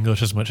use of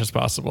English as much as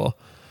possible.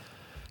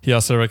 He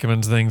also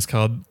recommends things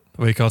called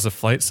what he calls a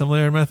flight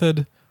simulator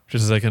method, which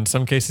is like in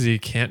some cases you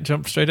can't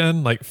jump straight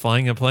in, like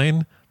flying a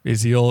plane,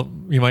 because you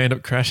might end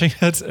up crashing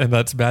it, and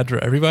that's bad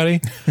for everybody.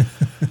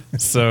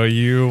 So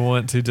you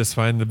want to just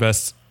find the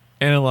best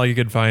analog you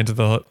could find to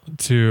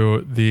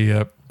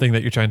the thing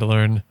that you're trying to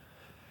learn,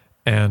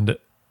 and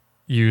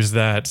use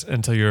that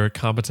until you're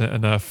competent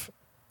enough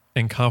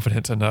and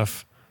confident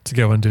enough to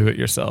go and do it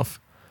yourself.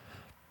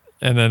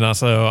 And then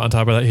also on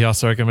top of that, he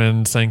also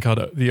recommends something called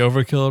the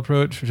overkill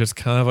approach, which is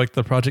kind of like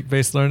the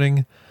project-based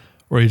learning,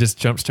 where you just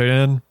jump straight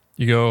in.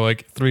 You go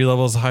like 3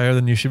 levels higher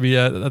than you should be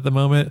at the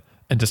moment,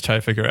 and just try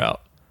to figure it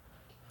out.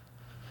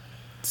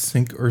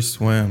 Sink or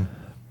swim.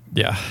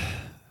 Yeah.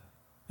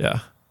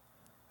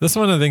 This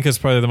one I think is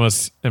probably the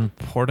most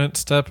important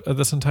step of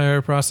this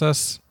entire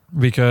process,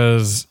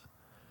 because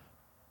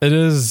it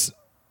is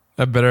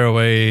a better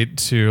way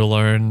to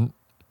learn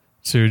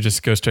to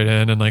just go straight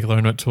in and like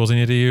learn what tools you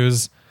need to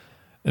use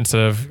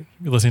instead of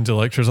listening to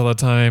lectures all the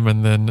time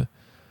and then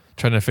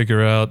trying to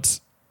figure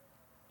out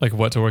like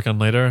what to work on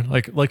later.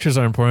 Like lectures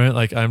are important.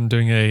 Like I'm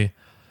doing a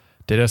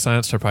data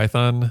science for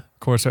Python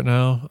course right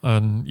now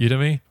on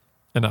Udemy,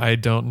 and I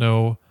don't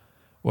know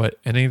what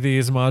any of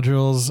these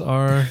modules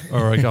are,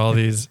 or like all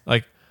these,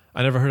 like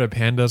I never heard of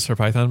pandas for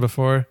Python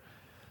before.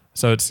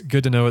 So it's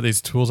good to know what these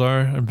tools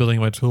are. I'm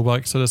building my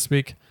toolbox, so to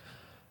speak.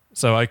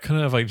 So I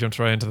couldn't have like jumped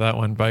right into that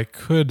one, but I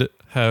could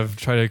have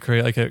tried to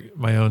create like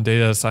my own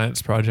data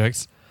science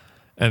projects.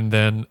 And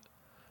then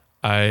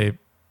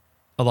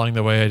along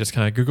the way, I just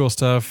kind of Google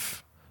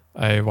stuff.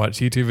 I watch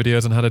YouTube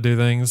videos on how to do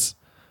things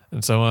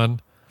and so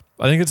on.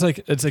 I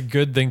think it's a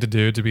good thing to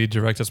do, to be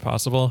direct as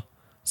possible.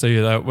 So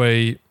that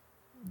way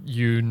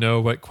you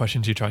know what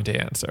questions you're trying to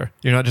answer.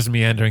 You're not just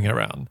meandering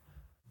around.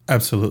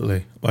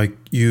 Absolutely. Like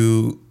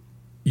you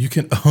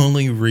can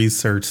only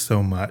research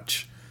so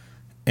much,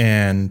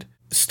 and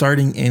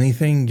starting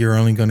anything, you're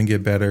only going to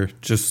get better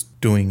just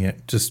doing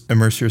it. Just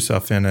immerse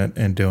yourself in it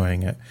and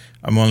doing it.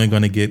 I'm only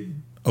going to get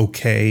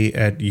okay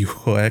at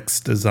UX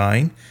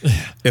design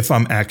if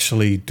I'm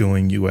actually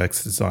doing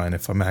UX design,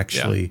 if I'm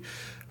actually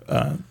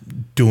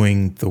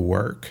doing the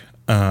work.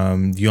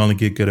 You only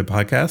get good at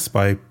podcasts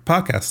by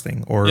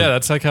podcasting.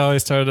 That's like how I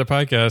started a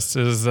podcast,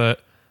 is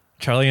that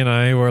Charlie and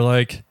I were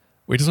like,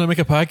 we just want to make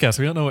a podcast.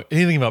 We don't know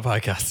anything about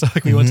podcasts.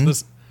 Like we went to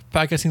this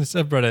podcasting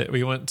subreddit.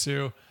 We went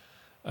to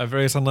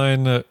various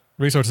online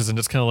resources and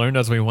just kind of learned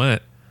as we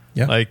went.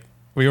 Yeah. Like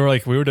we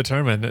were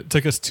determined. It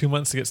took us 2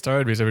 months to get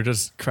started because we were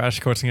just crash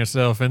coursing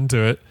ourselves into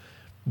it,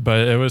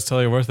 but it was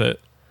totally worth it.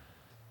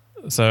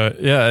 So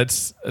yeah,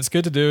 it's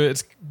good to do it.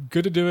 It's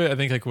good to do it, I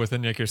think, like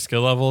within like your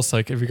skill levels.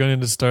 Like if you're going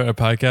to start a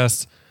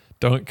podcast,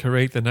 don't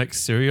create the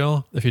next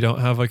serial if you don't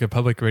have like a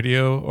public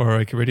radio or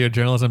like a radio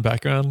journalism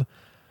background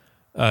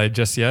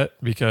just yet,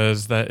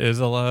 because that is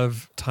a lot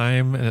of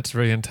time and it's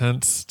very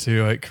intense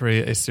to like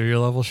create a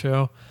serial level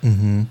show.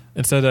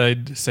 Instead,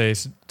 I'd say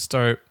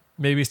start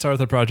with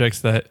the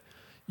projects that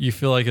you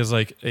feel like is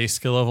like a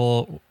skill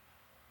level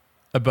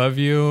above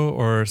you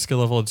or skill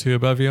level 2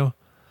 above you.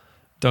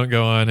 Don't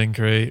go on and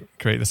create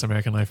This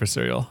American Life or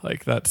serial.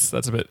 Like that's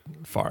a bit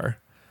far.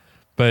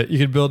 But you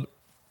could build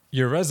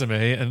your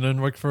resume and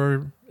then work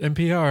for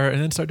NPR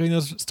and then start doing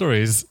those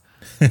stories.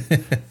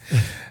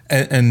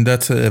 and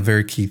that's a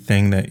very key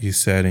thing that you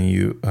said, and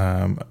you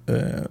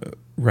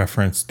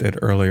referenced it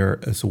earlier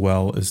as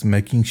well, is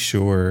making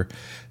sure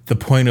the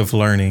point of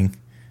learning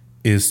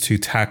is to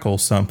tackle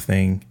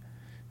something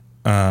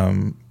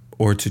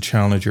or to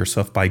challenge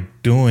yourself by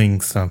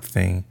doing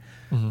something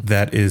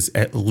that is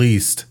at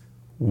least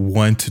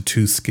 1 to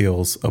 2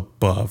 skills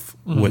above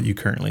what you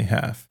currently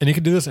have. And you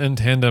could do this in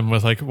tandem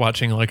with like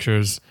watching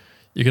lectures.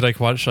 You could like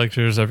watch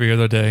lectures every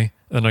other day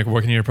and like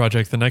working on your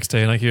project the next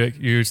day. And like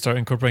you start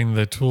incorporating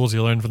the tools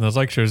you learned from those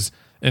lectures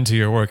into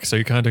your work. So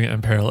you're kind of doing it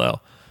in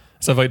parallel.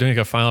 So if like doing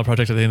like a final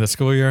project at the end of the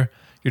school year,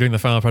 you're doing the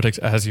final project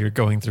as you're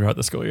going throughout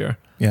the school year.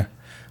 Yeah.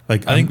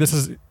 Like I think this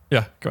is,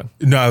 yeah, go on.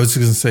 No, I was just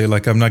going to say,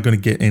 like, I'm not going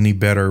to get any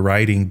better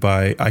writing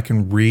by, I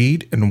can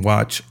read and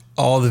watch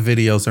all the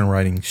videos on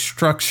writing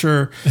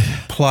structure,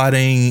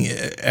 plotting,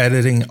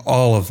 editing,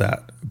 all of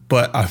that.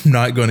 But I'm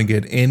not going to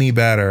get any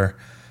better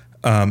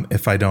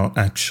if I don't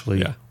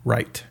actually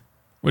write.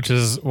 Which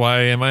is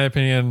why, in my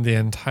opinion, the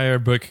entire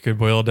book could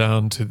boil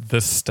down to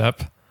this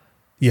step.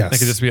 Yes. It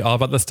could just be all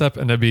about the step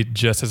and it'd be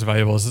just as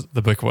valuable as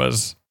the book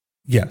was.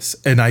 Yes.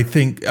 And I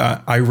think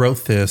I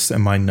wrote this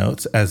in my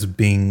notes as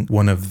being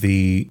one of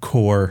the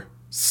core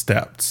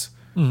steps,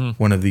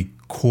 one of the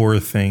core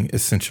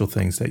essential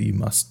things that you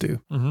must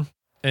do.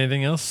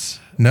 Anything else?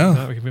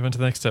 No. We can move on to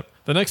the next step.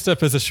 The next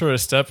step is the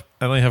shortest step.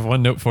 I only have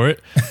one note for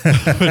it,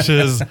 which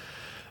is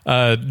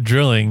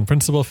drilling.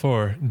 Principle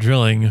 4,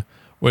 drilling,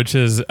 which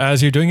is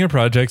as you're doing your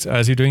projects,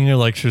 as you're doing your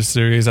lecture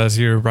series, as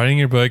you're writing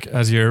your book,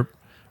 as you're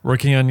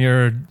working on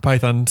your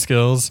Python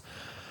skills,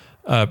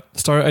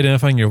 start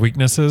identifying your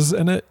weaknesses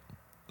in it.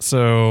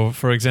 So,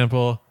 for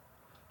example,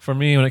 for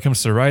me, when it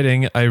comes to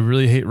writing, I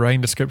really hate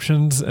writing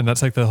descriptions, and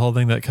that's like the whole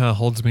thing that kind of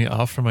holds me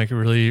off from like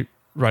really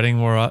writing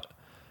more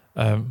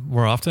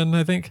often.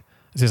 I think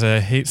it's just I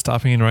hate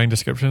stopping and writing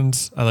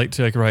descriptions. I like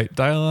to like write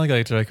dialogue. I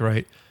like to like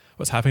write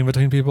what's happening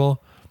between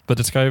people. But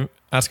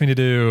ask me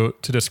to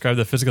describe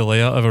the physical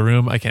layout of a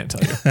room, I can't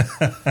tell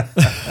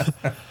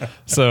you.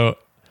 So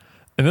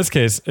in this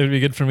case, it would be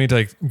good for me to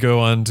like go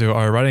on to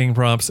our writing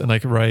prompts and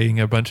like writing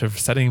a bunch of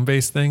setting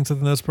based things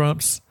within those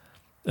prompts.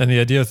 And the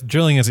idea with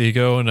drilling is that you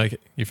go and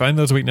like you find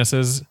those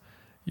weaknesses,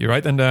 you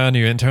write them down,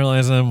 you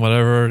internalize them,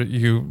 whatever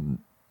you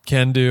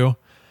can do,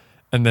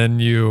 and then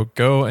you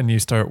go and you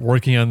start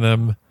working on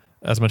them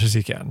as much as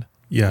you can.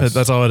 Yes.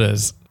 That's all it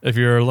is. If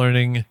you're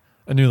learning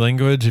a new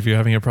language, if you're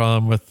having a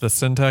problem with the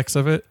syntax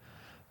of it,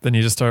 then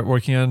you just start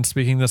working on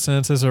speaking the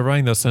sentences or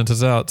writing those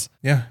sentences out.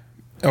 Yeah.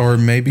 Or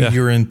maybe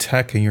you're in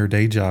tech in your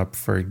day job,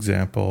 for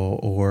example,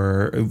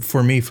 or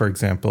for me, for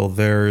example,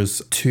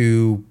 there's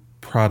 2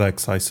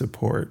 products I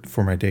support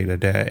for my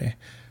day-to-day.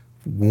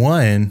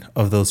 One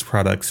of those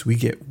products we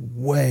get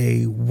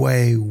way,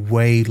 way,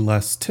 way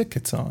less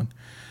tickets on.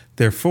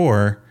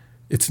 Therefore,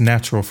 it's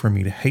natural for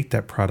me to hate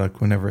that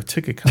product whenever a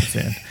ticket comes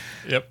in.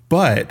 Yep.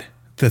 But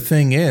the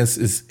thing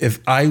is if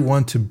I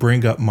want to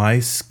bring up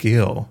my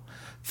skill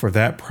for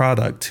that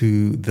product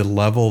to the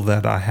level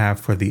that I have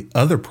for the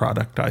other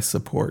product I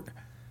support,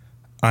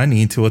 I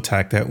need to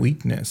attack that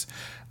weakness.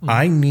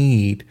 I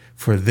need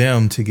for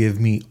them to give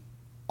me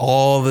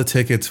all the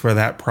tickets for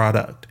that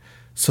product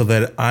so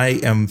that I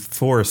am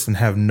forced and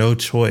have no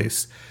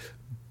choice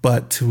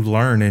but to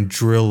learn and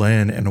drill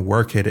in and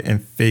work it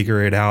and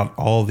figure it out,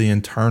 all the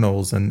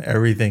internals and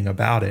everything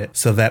about it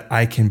so that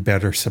I can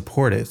better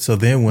support it. So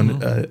then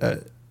when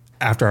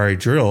after I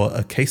drill,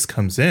 a case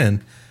comes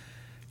in,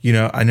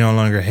 I no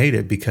longer hate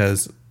it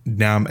because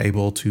now I'm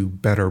able to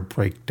better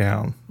break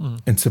down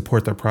and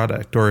support the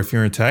product. Or if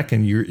you're in tech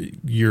and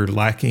you're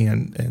lacking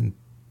in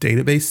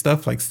database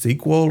stuff like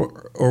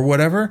SQL or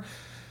whatever,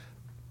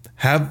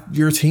 have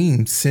your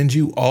team send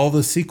you all the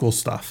SQL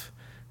stuff,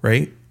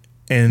 right?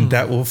 And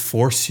that will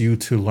force you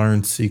to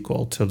learn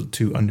SQL,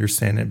 to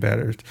understand it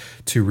better,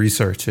 to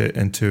research it,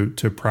 and to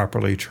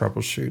properly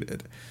troubleshoot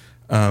it.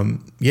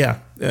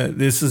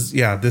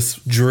 This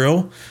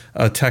drill,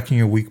 attacking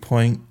your weak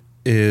point,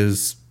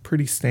 is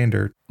pretty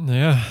standard.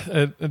 Yeah,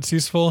 it's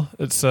useful.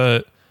 It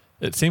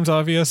seems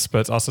obvious, but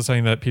it's also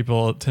something that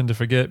people tend to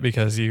forget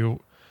because a lot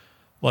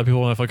of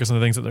people want to focus on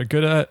the things that they're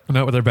good at,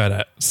 not what they're bad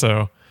at.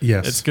 So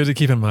yes, it's good to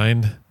keep in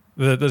mind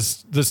that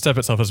this step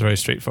itself is very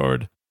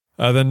straightforward.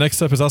 The next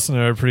step is also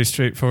a pretty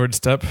straightforward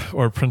step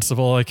or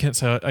principle. I can't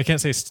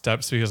say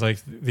steps because like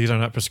these are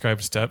not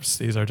prescribed steps.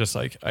 These are just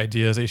like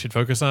ideas that you should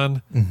focus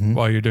on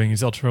while you're doing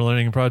these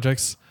ultralearning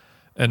projects.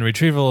 And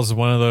retrieval is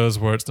one of those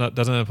where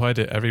doesn't apply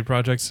to every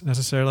project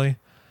necessarily.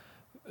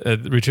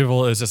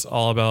 Retrieval is just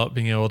all about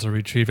being able to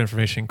retrieve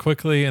information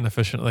quickly and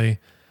efficiently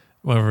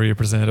whenever you're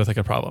presented with like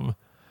a problem.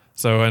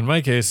 So in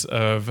my case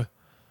of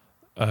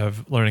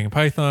learning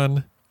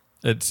Python,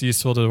 it's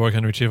useful to work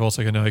on retrieval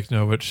so I can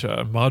know which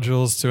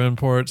modules to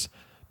import,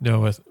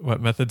 know what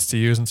methods to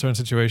use in certain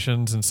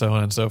situations, and so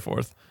on and so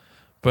forth.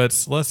 But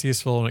it's less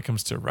useful when it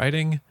comes to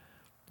writing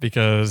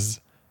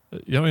because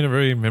you don't need to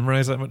really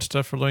memorize that much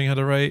stuff for learning how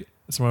to write.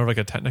 It's more of like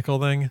a technical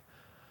thing,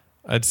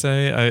 I'd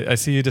say. I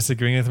see you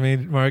disagreeing with me,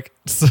 Mark.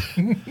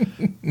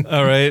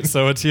 All right,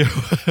 so let's do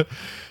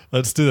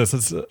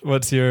this. How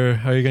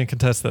are you going to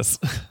contest this?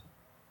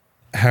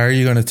 How are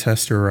you going to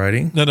test your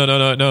writing? No.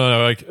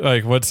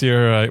 Like, what's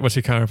your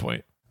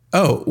counterpoint?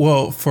 Oh,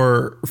 well,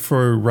 for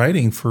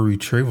writing, for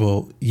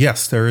retrieval,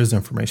 yes, there is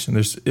information.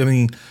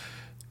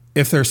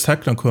 if there's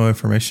technical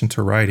information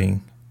to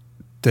writing,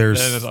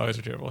 there's always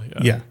retrievable.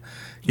 Yeah.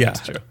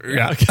 That's true.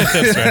 Yeah. Okay,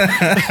 that's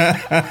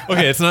true.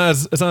 Okay, it's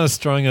not as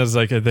strong as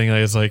like a thing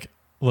as like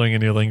learning a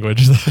new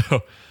language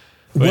though.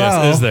 But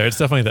yes, it is there. It's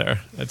definitely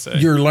there, I'd say.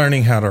 You're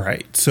learning how to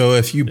write. So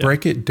if you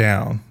break it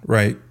down,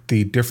 right,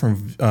 the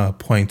different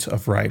points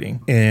of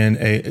writing,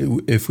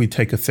 if we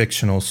take a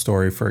fictional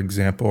story, for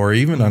example, or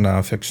even a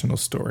non-fictional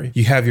story,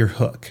 you have your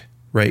hook,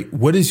 right?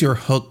 What is your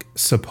hook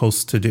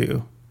supposed to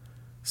do?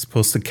 It's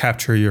supposed to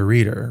capture your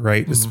reader,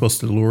 right? It's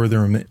supposed to lure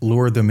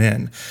them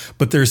in.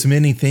 But there's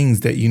many things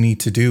that you need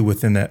to do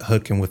within that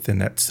hook and within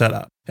that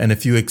setup. And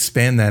if you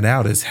expand that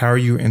out, is how are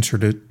you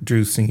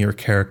introducing your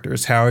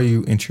characters? How are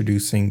you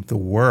introducing the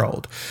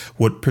world?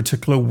 What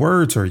particular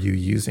words are you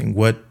using?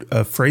 What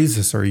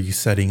phrases are you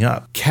setting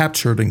up?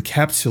 Captured,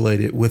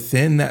 encapsulated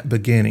within that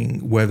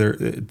beginning, whether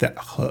that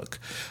hook,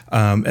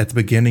 at the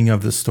beginning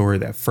of the story,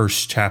 that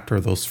first chapter,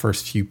 those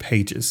first few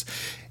pages.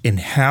 And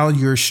how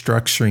you're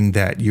structuring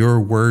that, your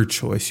word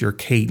choice, your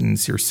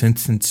cadence, your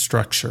sentence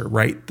structure,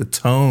 right? The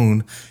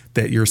tone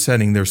that you're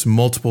setting, there's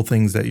multiple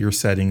things that you're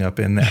setting up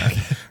in there,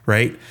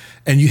 right?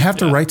 And you have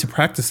to write to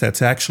practice that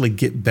to actually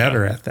get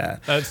better at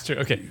that. That's true.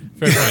 Okay,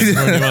 fair point.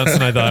 More nuance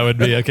than I thought it would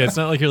be. Okay, it's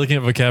not like you're looking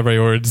at vocabulary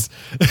words.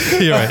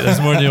 You're right,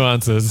 there's more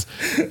nuances.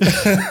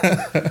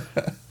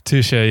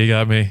 Touche, you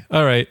got me.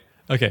 All right.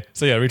 Okay,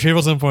 so yeah,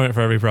 retrieval's important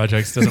for every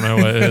project. Doesn't matter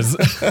what it is.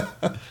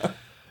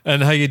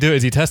 And how you do it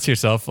is you test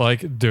yourself,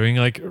 like doing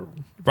like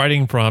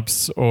writing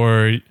prompts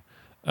or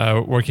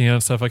working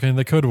on stuff like in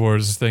the Code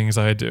Wars things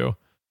I do.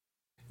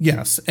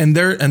 Yes, and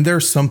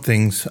there's some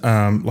things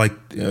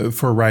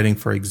for writing,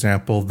 for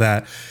example,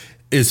 that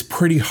is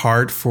pretty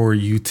hard for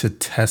you to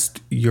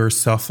test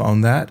yourself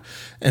on that.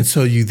 And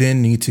so you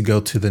then need to go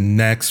to the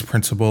next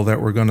principle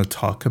that we're going to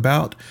talk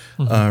about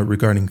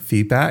regarding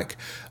feedback.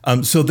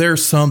 So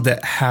there's some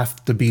that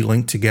have to be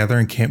linked together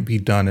and can't be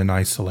done in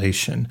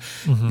isolation.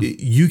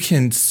 You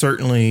can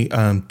certainly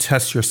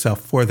test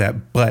yourself for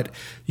that, but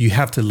you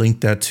have to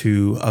link that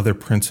to other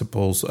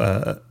principles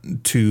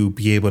to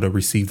be able to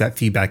receive that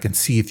feedback and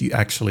see if you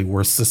actually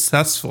were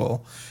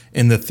successful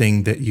in the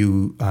thing that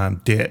you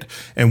did.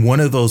 And one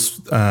of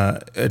those,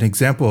 an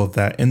example of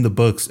that in the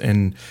books,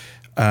 and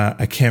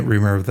I can't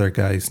remember their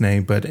guy's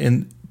name, but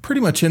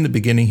pretty much in the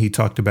beginning, he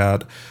talked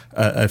about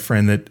a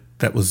friend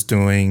that was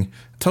doing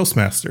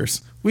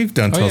Toastmasters. We've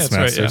done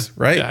Toastmasters,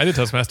 right? Yeah, I did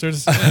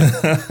Toastmasters.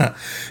 Yeah.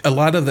 A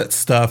lot of that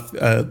stuff,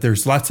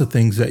 there's lots of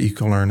things that you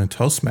can learn in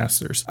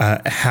Toastmasters.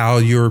 How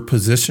you're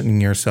positioning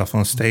yourself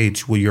on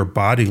stage with your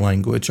body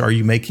language. Are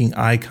you making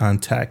eye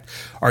contact?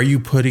 Are you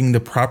putting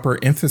the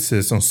proper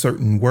emphasis on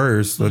certain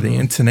words or the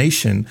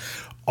intonation?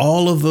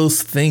 All of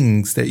those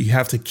things that you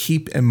have to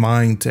keep in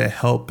mind to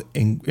help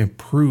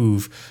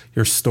improve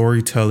your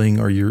storytelling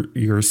or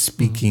your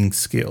speaking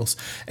skills.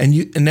 And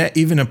that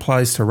even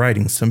applies to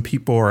writing. Some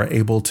people are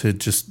able to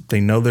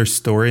they know their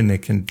story and they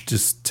can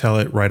just tell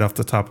it right off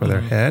the top of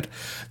their head.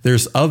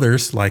 There's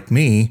others like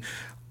me.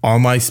 All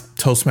my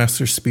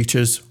Toastmaster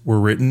speeches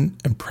were written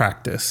in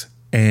practice,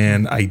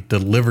 and I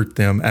delivered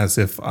them as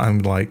if I'm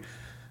like,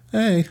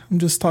 hey, I'm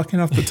just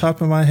talking off the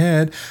top of my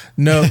head.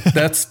 No,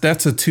 that's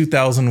a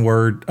 2,000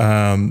 word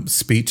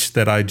speech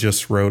that I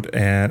just wrote,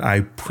 and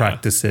I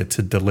practice it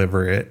to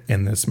deliver it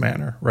in this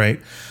manner, right?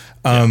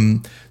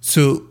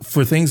 So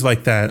for things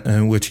like that,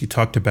 in which he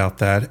talked about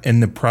that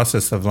in the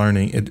process of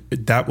learning,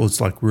 that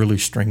was like really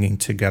stringing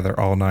together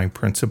all 9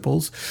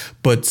 principles,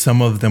 but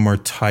some of them are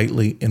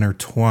tightly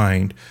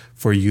intertwined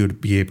for you to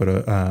be able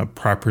to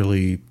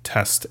properly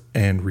test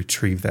and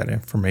retrieve that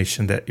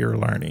information that you're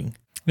learning.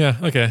 Yeah.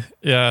 Okay.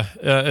 Yeah.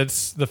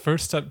 It's the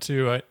first step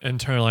to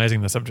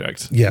internalizing the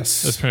subject.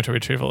 Yes. That's pretty much what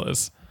retrieval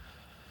is.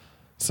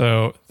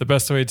 So the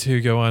best way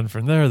to go on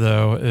from there,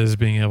 though, is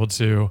being able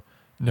to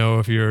know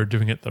if you're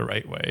doing it the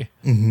right way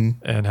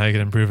and how you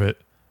can improve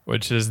it,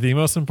 which is the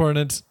most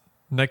important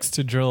next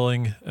to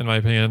drilling. In my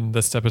opinion,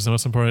 this step is the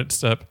most important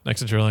step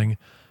next to drilling,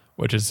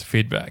 which is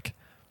feedback.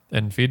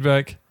 And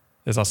feedback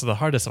is also the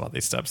hardest of all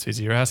these steps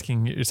because you're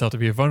asking yourself to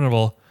be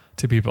vulnerable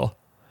to people.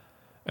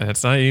 And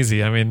it's not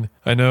easy. I mean,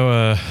 I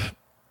know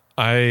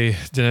I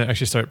didn't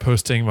actually start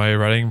posting my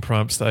writing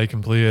prompts that I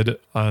completed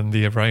on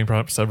the writing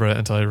prompt subreddit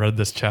until I read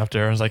this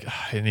chapter. I was like,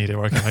 I need to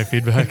work on my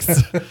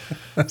feedbacks.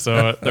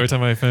 So every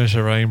time I finish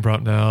a writing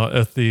prompt now,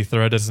 if the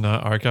thread is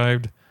not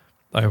archived,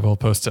 I will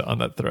post it on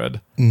that thread.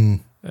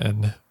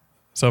 And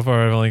so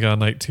far, I've only gotten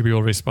like 2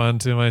 people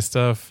respond to my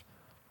stuff,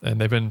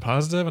 and they've been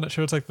positive. And it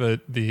shows like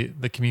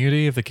the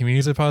community, if the community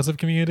is a positive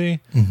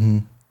community.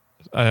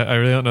 I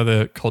really don't know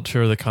the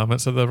culture or the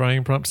comments of the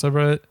writing prompt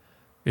subreddit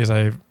because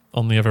I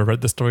only ever read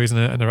the stories in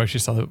it. I never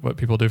actually saw what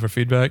people do for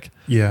feedback.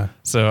 Yeah.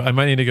 So I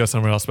might need to go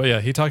somewhere else. But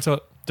yeah, he talks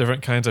about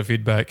different kinds of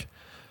feedback,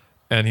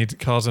 and he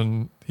gives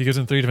in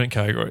 3 different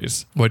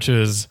categories, which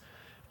is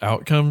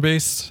outcome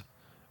based,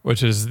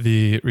 which is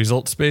the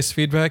results based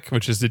feedback,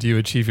 which is did you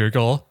achieve your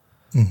goal?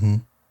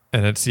 And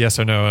it's yes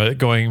or no.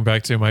 Going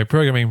back to my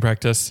programming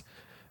practice,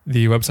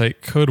 the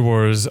website Code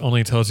Wars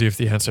only tells you if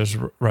the answer is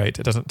right.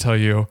 It doesn't tell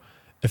you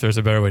if there's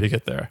a better way to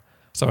get there.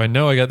 So I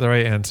know I got the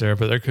right answer,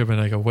 but there could have been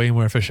like a way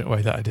more efficient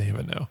way that I didn't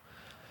even know.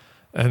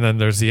 And then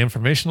there's the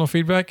informational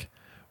feedback,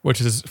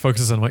 which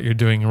focuses on what you're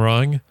doing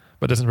wrong,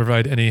 but doesn't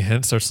provide any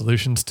hints or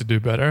solutions to do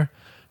better.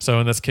 So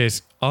in this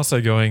case,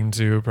 also going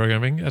to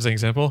programming as an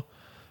example,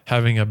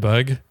 having a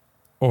bug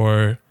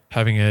or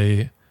having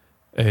an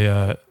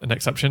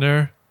exception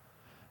error,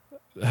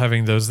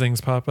 having those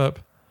things pop up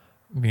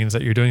means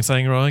that you're doing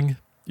something wrong.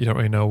 You don't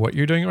really know what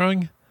you're doing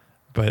wrong,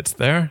 but it's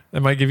there.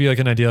 It might give you like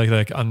an idea,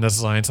 like on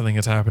this line, something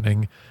is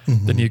happening.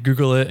 Mm-hmm. Then you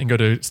Google it and go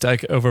to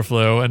Stack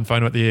Overflow and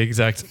find what the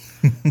exact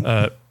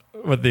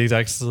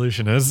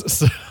solution is.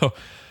 So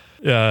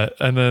yeah.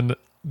 And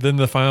then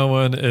the final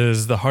one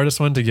is the hardest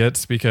one to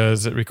get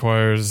because it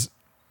requires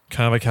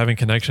kind of like having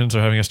connections or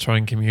having a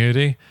strong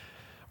community,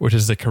 which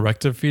is the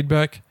corrective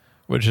feedback,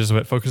 which is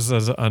what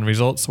focuses on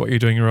results, what you're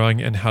doing wrong,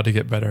 and how to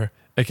get better,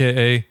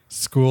 aka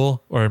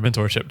school or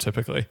mentorship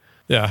typically.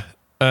 Yeah.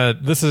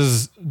 This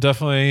is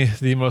definitely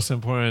the most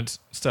important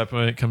step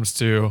when it comes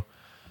to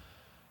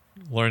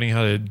learning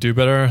how to do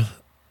better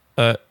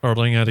or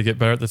learning how to get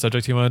better at the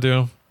subject you want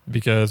to do.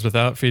 Because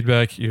without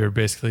feedback, you're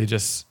basically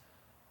just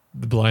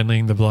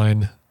leading the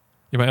blind.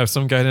 You might have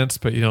some guidance,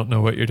 but you don't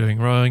know what you're doing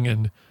wrong.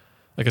 And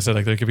like I said,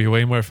 like there could be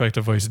way more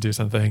effective ways to do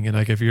something. And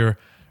like if you're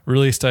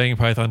really studying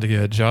Python to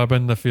get a job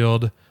in the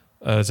field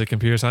as a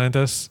computer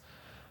scientist,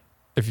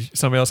 if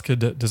somebody else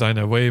could design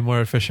a way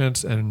more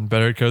efficient and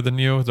better code than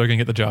you, they're going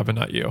to get the job and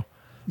not you.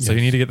 Yes. So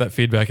you need to get that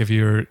feedback if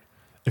you're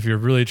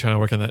really trying to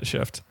work on that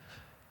shift.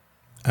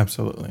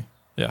 Absolutely.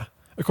 Yeah.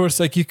 Of course,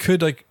 like you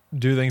could like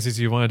do things as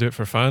you want to do it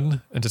for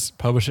fun and just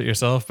publish it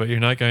yourself, but you're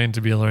not going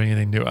to be learning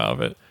anything new out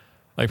of it.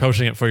 Like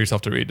publishing it for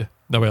yourself to read.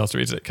 Nobody else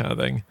reads it kind of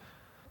thing.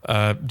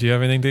 Do you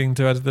have anything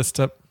to add to this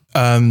step?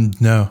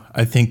 No,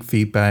 I think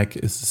feedback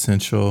is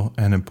essential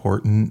and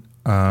important.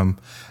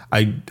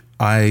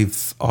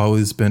 I've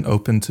always been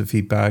open to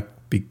feedback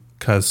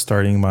because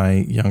starting my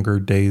younger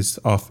days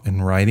off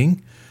in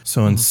writing.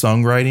 So in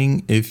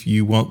songwriting, if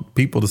you want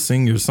people to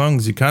sing your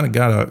songs, you kind of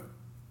got to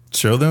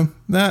show them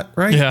that,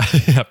 right? Yeah.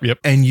 Yep.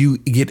 And you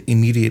get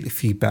immediate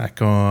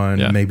feedback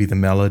on maybe the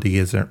melody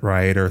isn't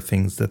right or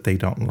things that they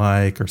don't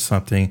like or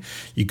something.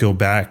 You go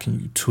back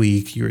and you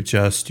tweak, you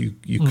adjust,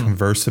 you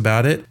converse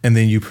about it, and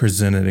then you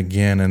present it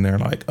again. And they're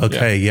like,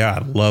 okay, I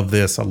love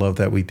this. I love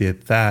that we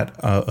did that.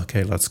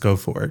 Okay, let's go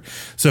for it.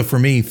 So for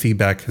me,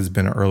 feedback has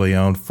been early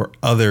on. For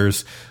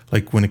others,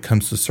 like when it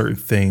comes to certain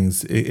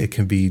things, it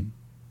can be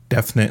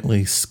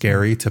definitely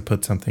scary to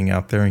put something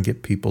out there and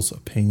get people's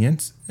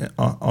opinions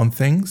on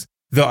things.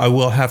 Though I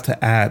will have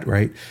to add,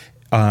 right,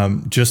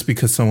 just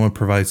because someone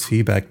provides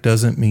feedback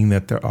doesn't mean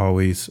that they're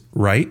always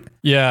right.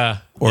 Yeah.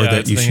 Or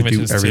that you should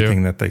do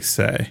everything that they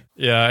say.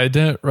 Yeah, I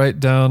didn't write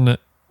down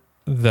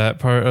that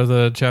part of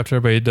the chapter,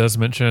 but he does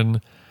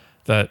mention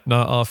that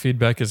not all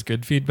feedback is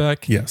good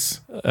feedback. Yes.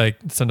 Like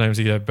sometimes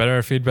you get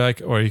better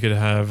feedback or you could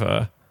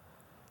have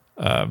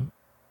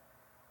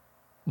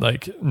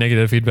like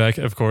negative feedback,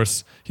 of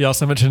course. He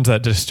also mentions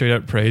that just straight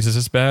up praise is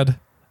just bad.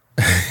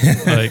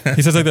 Like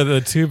he says like that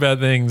the two bad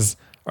things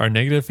are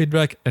negative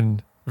feedback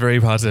and very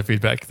positive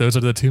feedback. Those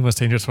are the two most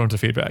dangerous forms of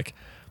feedback.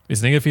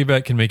 Because negative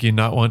feedback can make you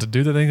not want to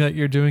do the thing that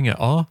you're doing at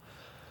all.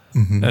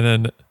 Mm-hmm.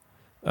 And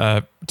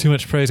then too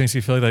much praise makes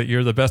you feel like that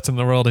you're the best in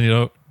the world and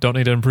you don't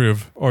need to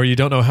improve. Or you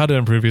don't know how to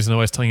improve because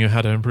nobody's telling you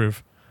how to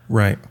improve.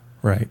 Right.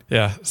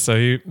 Yeah. So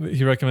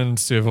he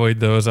recommends to avoid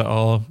those at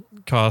all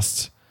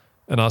costs.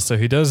 And also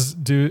he does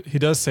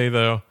say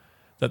though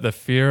that the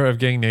fear of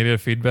getting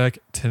negative feedback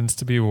tends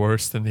to be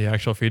worse than the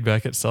actual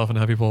feedback itself and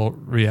how people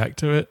react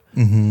to it.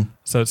 Mm-hmm.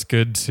 So it's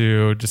good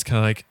to just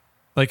kind of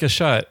like a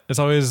shot. It's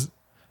always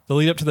the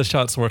lead up to the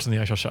shot's worse than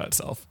the actual shot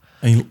itself.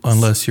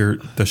 Unless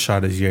the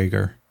shot is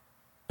Jaeger.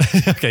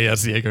 Okay,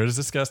 yes, Jaeger is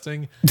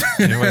disgusting.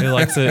 Anyone who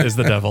likes it is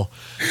the devil.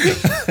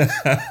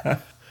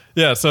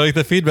 Yeah, so like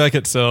the feedback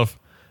itself,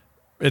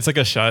 it's like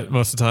a shot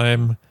most of the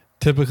time.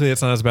 Typically,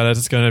 it's not as bad as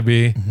it's going to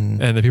be.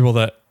 Mm-hmm. And the people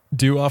that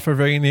do offer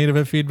very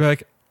negative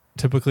feedback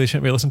typically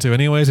shouldn't be listened to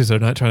anyways because they're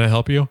not trying to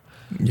help you.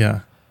 Yeah.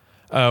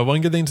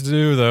 One good thing to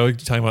do, though,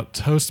 talking about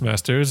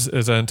Toastmasters,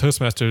 is in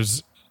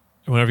Toastmasters,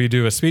 whenever you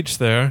do a speech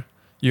there,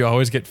 you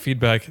always get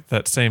feedback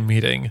that same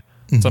meeting.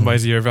 Mm-hmm.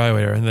 Somebody's your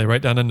evaluator, and they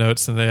write down the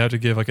notes, and they have to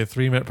give like a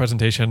 3-minute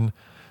presentation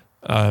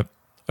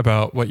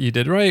about what you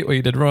did right, what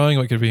you did wrong,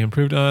 what could be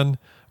improved on,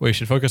 what you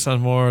should focus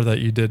on more, that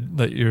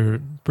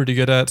you're pretty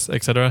good at,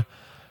 etc.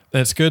 And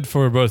it's good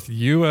for both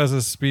you as a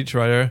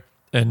speechwriter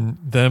and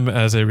them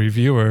as a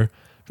reviewer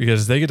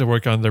because they get to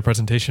work on their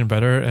presentation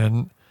better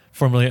and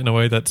formulate it in a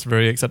way that's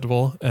very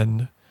acceptable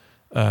and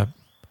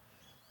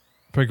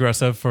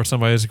progressive for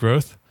somebody's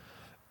growth.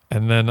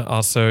 And then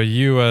also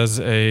you as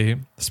a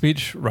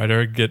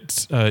speechwriter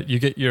you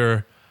get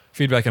your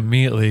feedback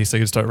immediately so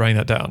you can start writing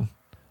that down.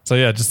 So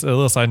yeah, just a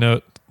little side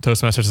note,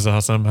 Toastmasters is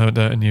awesome. I haven't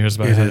done it in years,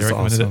 but I highly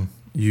recommended it.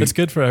 It's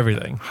good for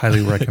everything.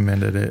 Highly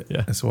recommended it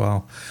as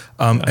well.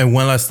 And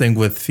one last thing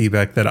with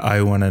feedback that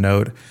I want to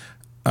note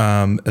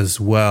as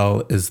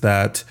well is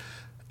that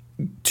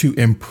to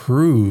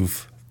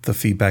improve the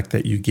feedback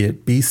that you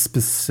get, be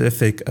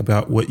specific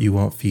about what you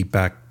want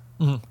feedback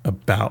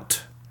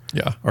about.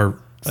 Yeah. Or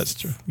That's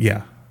true.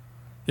 yeah.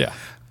 Yeah.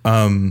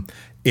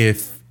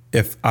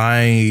 If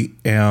I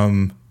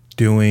am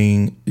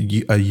doing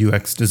a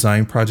UX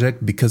design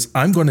project, because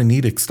I'm going to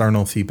need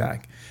external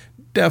feedback.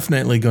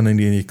 Definitely going to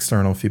need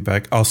external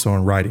feedback also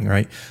in writing,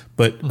 right?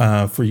 But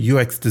for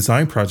UX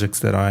design projects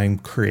that I'm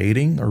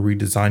creating or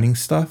redesigning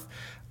stuff,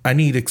 I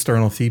need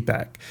external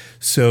feedback.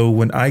 So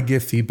when I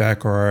give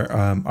feedback or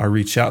I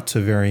reach out to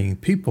varying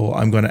people,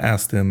 I'm going to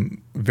ask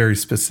them very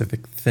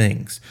specific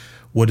things.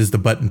 What is the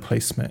button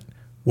placement?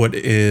 What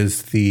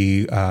is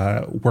the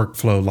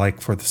workflow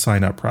like for the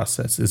sign-up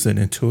process? Is it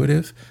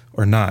intuitive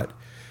or not?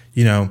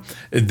 You know,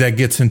 that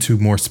gets into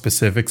more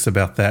specifics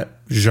about that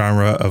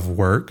genre of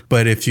work.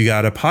 But if you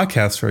got a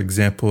podcast, for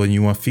example, and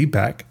you want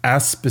feedback,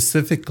 ask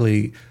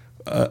specifically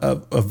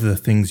of the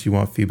things you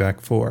want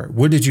feedback for.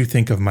 What did you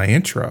think of my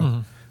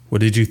intro?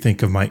 What did you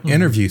think of my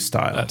interview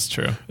style? That's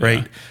true.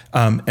 Right.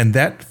 Yeah. And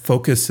that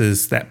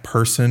focuses that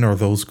person or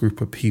those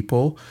group of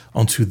people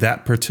onto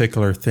that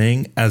particular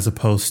thing, as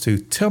opposed to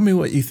tell me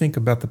what you think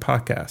about the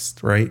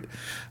podcast. Right.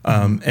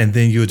 And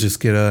then you'll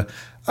just get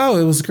oh,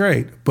 it was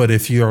great. But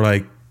if you're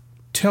like,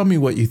 tell me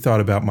what you thought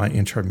about my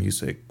intro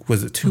music.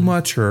 Was it too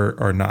much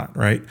or not?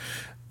 Right.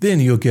 Then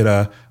you'll get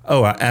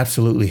oh, I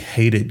absolutely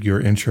hated your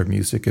intro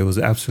music. It was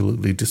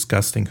absolutely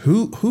disgusting.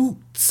 Who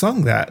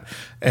sung that?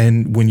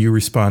 And when you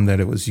respond that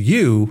it was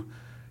you,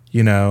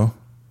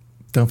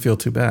 don't feel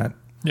too bad.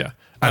 Yeah.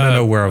 I don't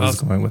know where I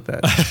was going with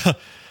that.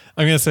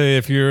 I'm going to say,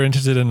 if you're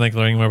interested in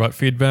learning more about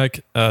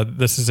feedback,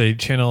 this is a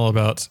channel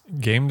about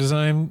game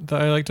design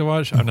that I like to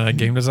watch. I'm not a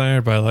game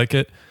designer, but I like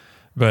it.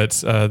 But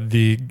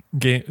the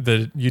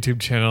YouTube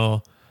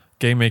channel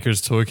Game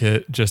Maker's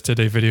Toolkit just did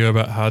a video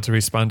about how to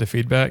respond to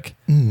feedback.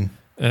 And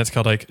it's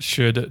called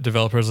Should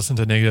Developers Listen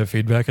to Negative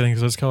Feedback, I think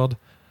is what it's called.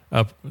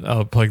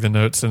 I'll plug the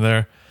notes in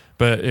there.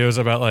 But it was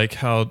about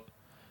how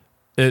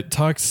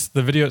the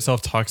video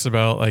itself talks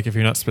about if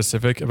you're not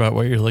specific about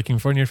what you're looking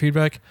for in your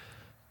feedback,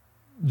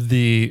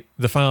 the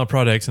final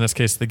product, in this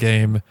case the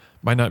game,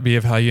 might not be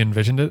of how you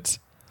envisioned it.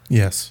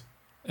 Yes.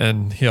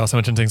 And he also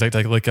mentioned things like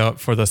look out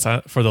for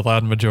the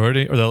loud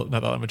majority, or not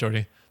the loud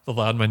majority, the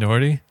loud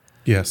minority.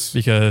 Yes.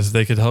 Because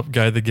they could help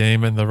guide the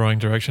game in the wrong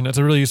direction. It's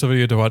a really useful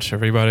video to watch for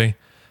everybody.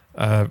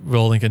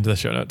 We'll link into the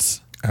show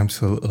notes.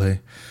 Absolutely.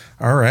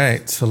 All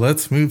right. So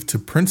let's move to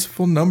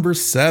principle number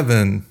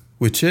 7,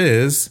 which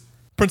is...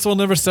 Principle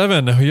number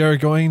 7. We are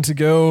going to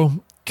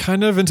go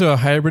kind of into a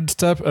hybrid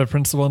step of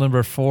principle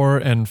number 4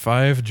 and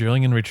 5,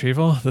 drilling and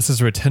retrieval. This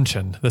is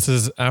retention. This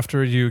is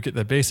after you get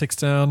the basics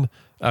down,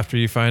 after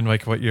you find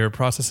what your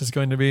process is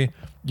going to be.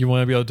 You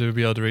want to be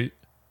able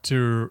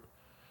to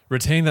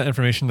retain that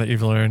information that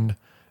you've learned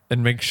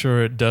and make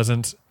sure it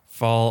doesn't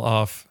fall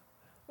off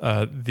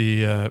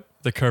the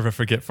curve of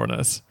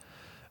forgetfulness.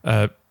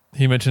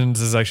 He mentions,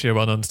 this is actually a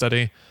well-known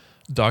study,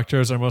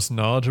 doctors are most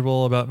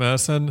knowledgeable about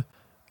medicine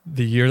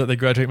the year that they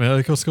graduate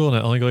medical school, and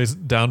it only goes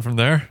down from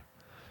there.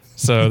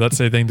 So that's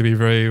a thing to be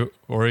very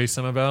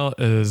worrisome about,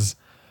 is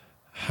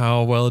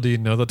how well do you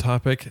know the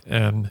topic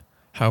and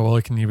how well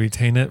can you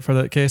retain it for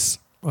that case.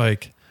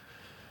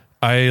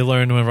 I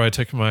learned whenever I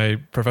took my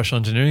professional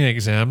engineering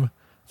exam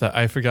that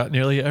I forgot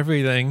nearly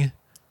everything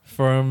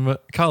from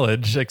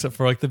college except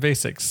for the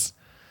basics.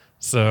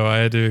 So I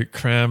had to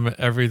cram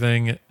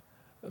everything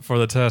for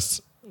the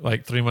test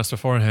 3 months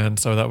beforehand,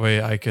 so that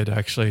way I could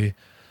actually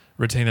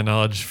retain the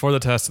knowledge for the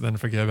test and then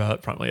forget about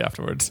it promptly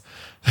afterwards.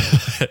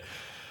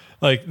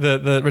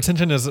 The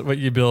retention is what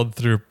you build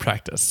through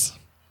practice.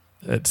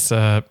 It's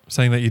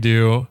something that you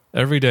do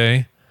every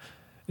day.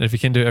 And if you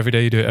can't do it every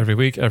day, you do it every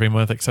week, every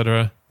month,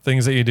 etc.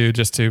 Things that you do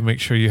just to make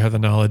sure you have the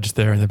knowledge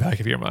there in the back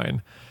of your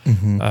mind.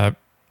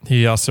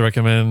 He also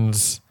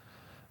recommends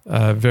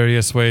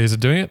various ways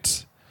of doing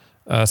it,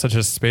 such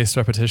as spaced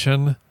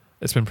repetition.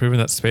 It's been proven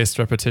that spaced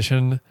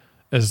repetition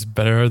is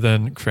better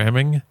than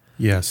cramming.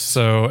 Yes.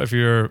 So if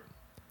you're...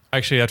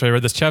 Actually, after I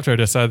read this chapter, I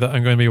decided that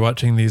I'm going to be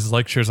watching these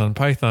lectures on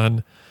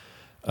Python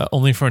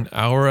only for an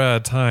hour at a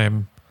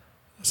time.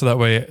 So that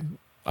way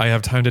I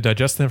have time to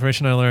digest the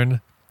information I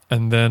learn,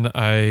 and then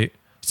I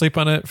sleep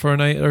on it for a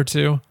night or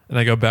two, and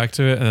I go back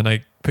to it, and then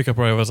I pick up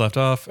where I was left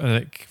off, and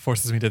it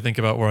forces me to think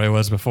about where I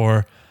was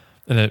before,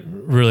 and it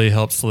really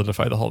helps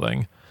solidify the whole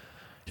thing.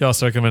 He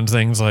also recommends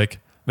things like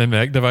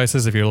mimetic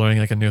devices if you're learning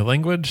a new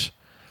language.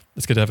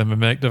 It's good to have a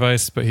mimetic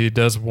device, but he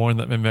does warn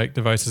that mimetic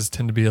devices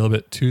tend to be a little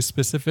bit too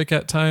specific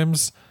at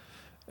times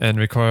and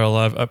require a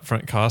lot of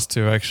upfront cost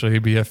to actually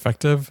be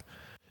effective.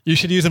 You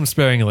should use them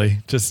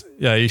sparingly.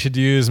 You should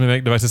use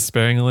mimetic devices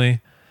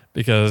sparingly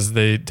because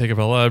they take up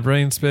a lot of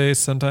brain space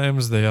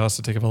sometimes. They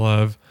also take up a lot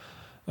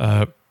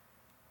of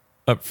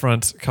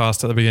upfront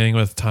cost at the beginning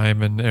with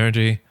time and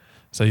energy,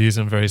 so use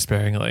them very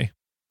sparingly.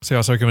 So he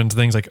also recommends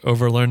things like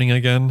overlearning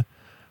again,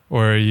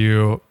 where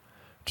you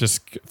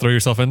just throw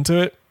yourself into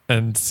it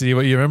and see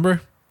what you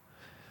remember.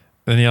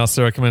 Then he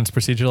also recommends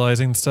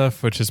proceduralizing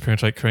stuff, which is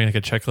pretty much creating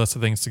a checklist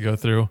of things to go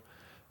through,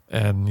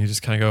 and you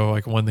just kind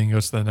of go one thing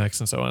goes to the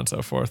next and so on and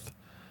so forth.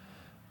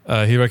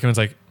 He recommends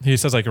he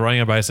says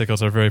riding a bicycle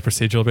is a very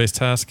procedural based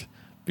task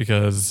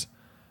because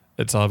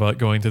It's all about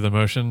going through the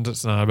motions.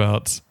 It's not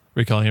about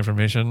recalling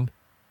information.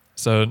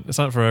 So it's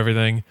not for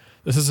everything.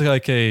 This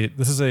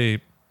is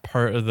a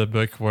part of the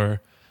book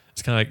where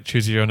it's kind of like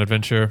choose your own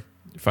adventure.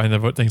 Find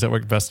the things that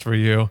work best for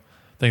you.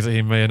 Things that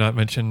he may not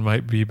mention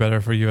might be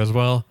better for you as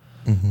well.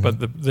 Mm-hmm. But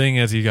the thing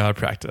is, you gotta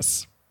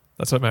practice.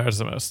 That's what matters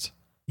the most.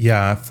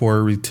 Yeah,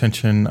 for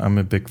retention, I'm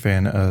a big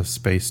fan of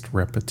spaced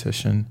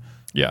repetition.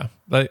 Yeah,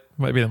 that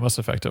might be the most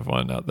effective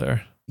one out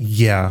there.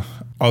 Yeah,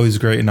 always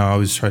great. And I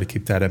always try to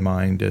keep that in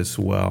mind as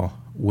well.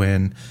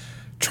 When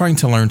trying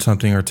to learn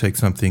something or take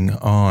something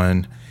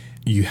on,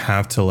 you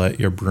have to let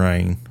your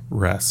brain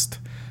rest.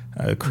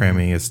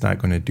 Cramming is not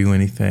going to do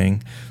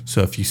anything.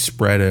 So if you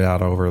spread it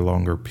out over a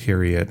longer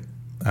period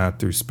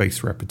through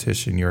spaced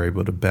repetition, you're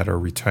able to better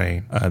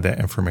retain that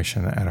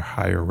information at a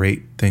higher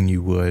rate than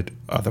you would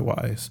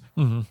otherwise.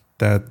 Mm-hmm.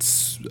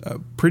 That's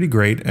pretty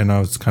great. And I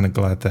was kind of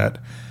glad that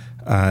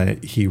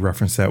he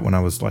referenced that when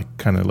I was like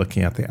kind of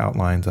looking at the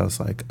outlines. I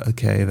was like,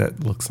 okay,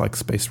 that looks like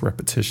spaced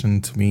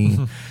repetition to me,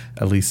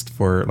 at least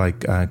for like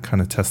kind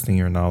of testing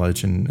your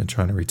knowledge and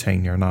trying to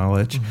retain your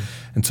knowledge.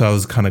 And so I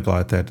was kind of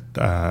glad that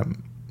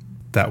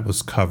that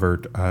was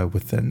covered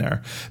within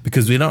there,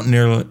 because we don't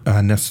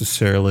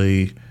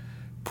necessarily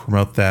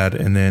promote that.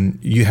 And then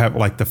you have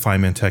like the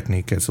Feynman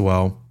technique as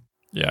well.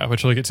 Yeah,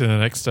 which we'll get to in the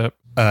next step.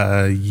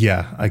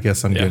 Yeah, I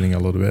guess I'm getting a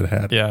little bit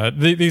ahead. Yeah,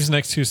 these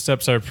next two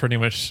steps are pretty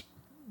much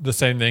the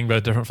same thing,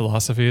 but different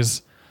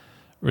philosophies.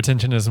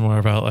 Retention is more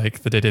about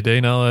like the day-to-day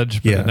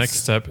knowledge, but the next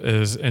step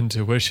is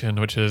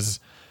intuition, which is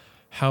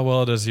how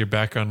well does your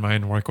background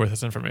mind work with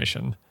this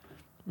information?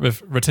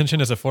 If retention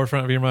is the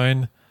forefront of your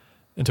mind,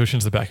 intuition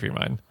is the back of your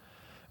mind.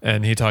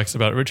 And he talks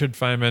about Richard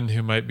Feynman,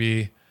 who might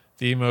be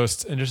the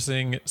most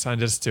interesting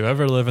scientist to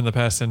ever live in the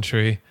past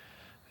century.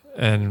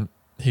 And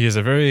he is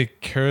a very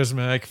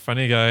charismatic,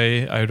 funny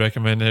guy. I would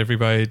recommend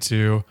everybody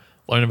to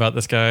learn about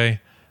this guy.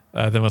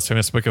 The most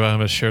famous book about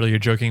him is Surely You're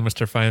Joking,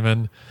 Mr.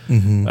 Feynman.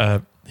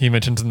 Mm-hmm. He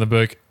mentions in the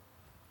book,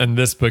 in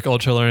this book,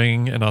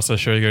 Ultralearning, and also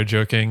Surely You're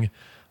Joking,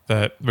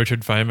 that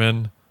Richard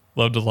Feynman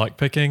loved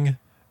lockpicking.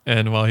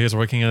 And while he was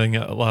working in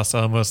Los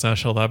Alamos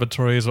National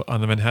Laboratories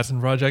on the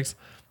Manhattan Project,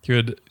 he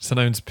would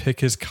sometimes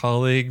pick his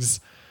colleagues'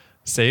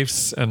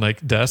 safes and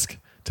like desk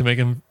to make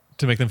them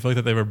feel like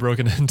that they were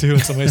broken into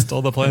and somebody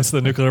stole the plans to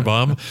the nuclear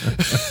bomb.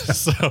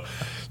 So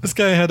this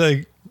guy had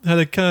a kind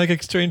of like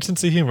a strange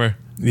sense of humor.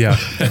 Yeah.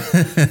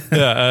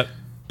 Yeah.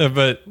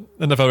 But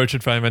enough about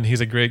Richard Feynman.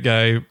 He's a great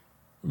guy.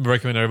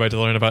 Recommend everybody to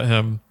learn about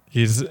him.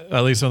 He's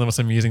at least one of the most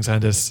amusing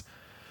scientists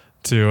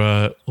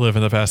to live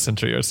in the past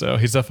century or so.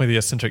 He's definitely the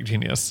eccentric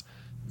genius.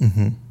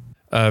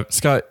 Mm-hmm.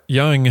 Scott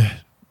Young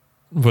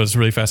was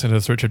really fascinated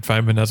with Richard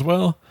Feynman as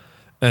well.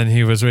 And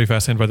he was really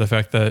fascinated by the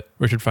fact that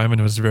Richard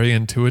Feynman was very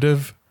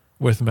intuitive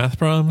with math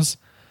problems.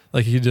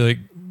 Like he'd like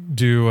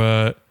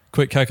do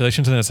quick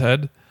calculations in his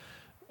head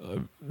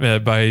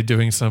by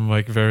doing some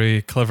like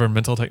very clever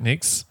mental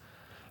techniques.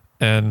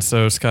 And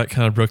so Scott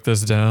kind of broke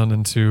this down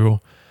into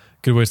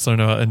good ways to learn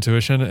about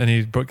intuition. And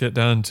he broke it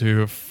down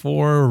to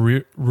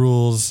 4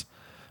 rules,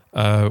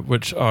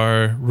 which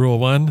are rule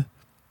 1,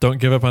 don't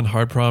give up on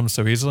hard problems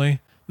so easily.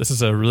 This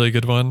is a really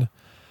good one.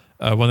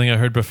 One thing I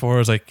heard before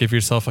is like give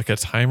yourself like a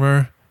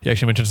timer. He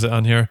actually mentions it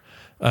on here.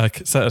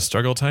 Set a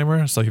struggle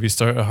timer. So like if you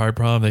start a hard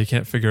problem that you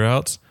can't figure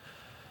out,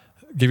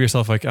 give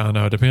yourself like, I don't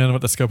know, depending on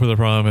what the scope of the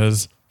problem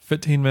is,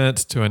 15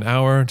 minutes to an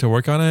hour to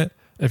work on it.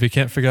 If you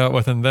can't figure out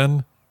within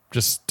then,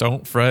 just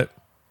don't fret.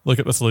 Look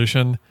at the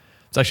solution.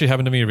 It's actually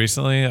happened to me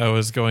recently. I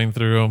was going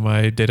through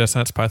my data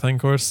science Python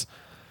course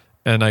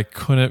and I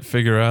couldn't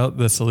figure out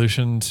the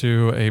solution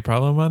to a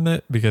problem on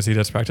it because he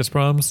does practice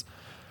problems.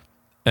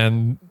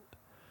 And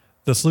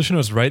the solution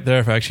was right there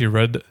if I actually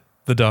read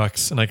the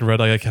docs and I could read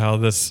like how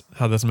this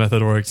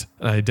method worked.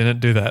 And I didn't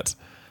do that.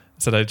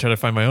 So I tried to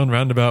find my own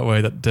roundabout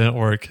way that didn't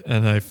work.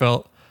 And I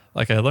felt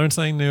like I learned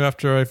something new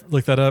after I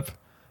looked that up.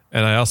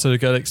 And I also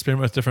got to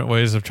experiment with different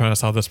ways of trying to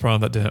solve this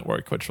problem that didn't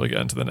work, which we'll get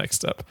into the next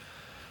step.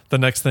 The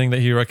next thing that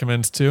he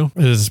recommends too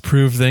is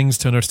prove things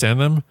to understand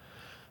them.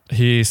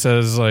 He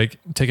says like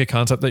take a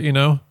concept that you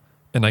know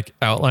and like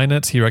outline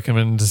it. He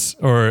recommends,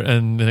 or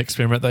in an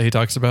experiment that he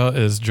talks about,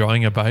 is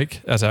drawing a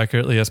bike as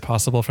accurately as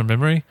possible from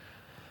memory.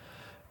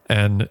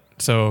 And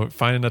so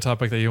finding a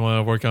topic that you want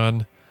to work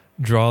on,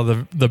 draw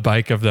the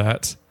bike of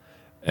that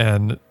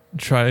and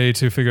try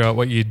to figure out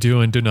what you do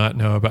and do not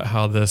know about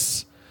how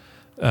this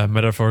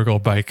metaphorical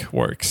bike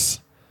works.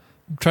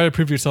 Try to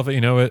prove to yourself that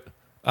you know it,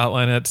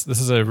 outline it.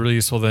 This is a really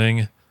useful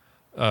thing.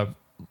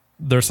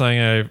 There's something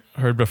I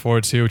heard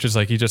before too, which is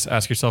like you just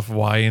ask yourself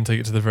why until you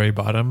get to the very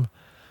bottom.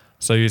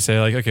 So you say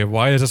like, okay,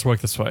 why does this work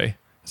this way?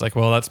 It's like,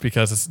 well, that's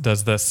because it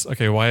does this.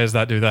 Okay, why does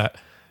that do that?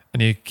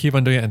 And you keep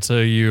on doing it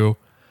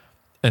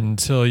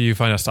until you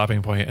find a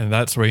stopping point, and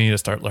that's where you need to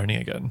start learning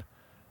again.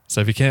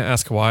 So if you can't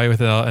ask why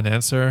without an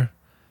answer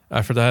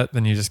after that,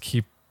 then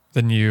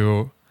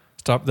you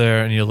stop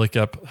there and you look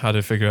up how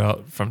to figure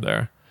out from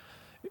there.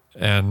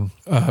 And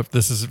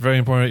this is very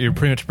important. You're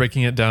pretty much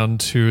breaking it down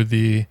to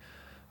the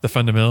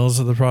fundamentals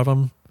of the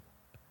problem.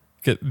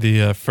 Get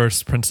the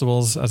first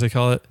principles, as they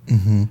call it,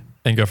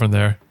 and go from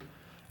there.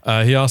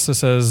 He also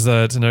says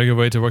that another good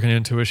way to work on your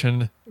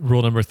intuition,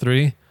 rule number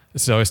 3,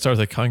 is to always start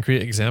with a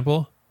concrete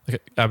example.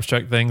 Like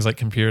abstract things like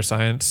computer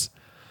science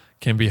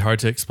can be hard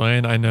to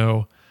explain. I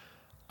know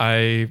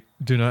I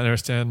do not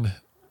understand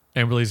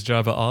Amberly's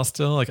job at all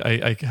still. Like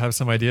I have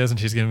some ideas and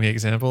she's giving me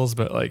examples,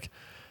 but like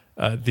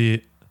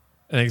an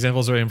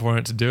example is very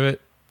important to do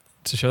it,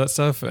 to show that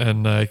stuff.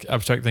 And like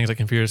abstract things like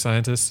computer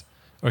science is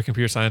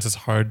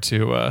hard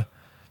to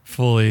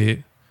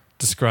fully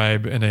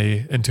describe in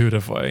a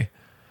intuitive way.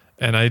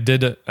 And I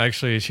did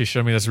actually, she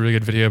showed me this really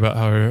good video about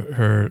how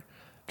her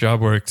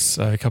job works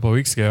a couple of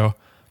weeks ago.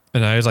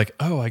 And I was like,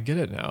 oh, I get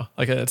it now.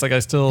 Like, it's like I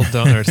still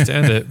don't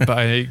understand it, but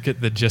I get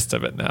the gist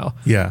of it now.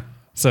 Yeah.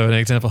 So an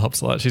example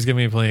helps a lot. She's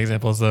giving me plenty of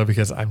examples though,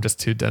 because I'm just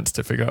too dense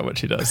to figure out what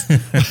she does.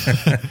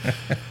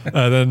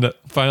 Then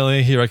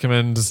finally, he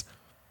recommends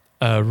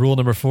rule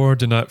number 4,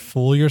 do not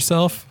fool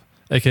yourself,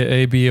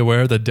 aka be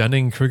aware of the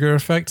Dunning-Kruger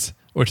effect,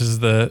 which is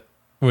the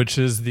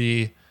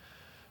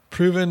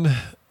proven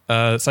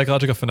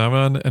psychological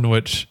phenomenon in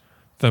which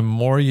the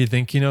more you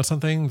think you know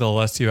something, the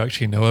less you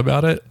actually know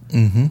about it.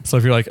 Mm-hmm. So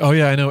if you're like, oh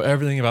yeah, I know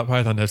everything about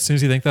Python, as soon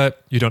as you think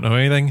that, you don't know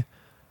anything,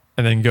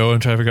 and then go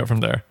and try to figure out from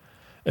there.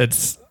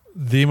 It's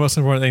the most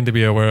important thing to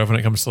be aware of when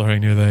it comes to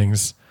learning new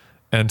things.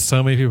 And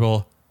so many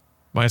people,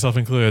 myself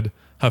included,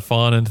 have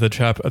fallen into the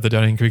trap of the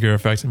Dunning-Kruger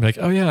effect and be like,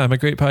 oh yeah, I'm a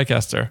great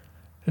podcaster.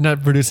 I'm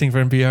not producing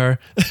for NPR.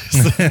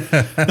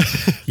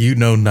 You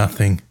know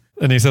nothing.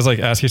 And he says like,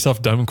 ask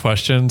yourself dumb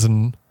questions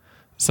and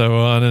so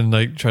on, and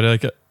like try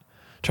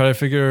to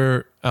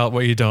figure out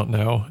what you don't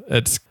know.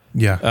 It's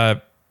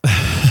like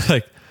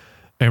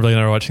Amberly and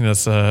I were watching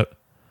this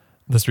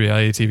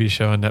reality TV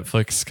show on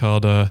Netflix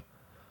called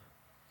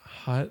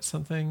Hot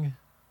something.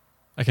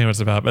 I can't remember what it's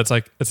about, but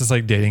it's this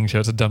like dating show.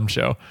 It's a dumb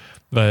show,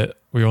 but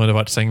we wanted to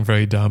watch something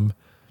very dumb.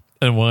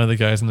 And one of the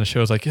guys in the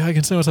show is like, yeah, I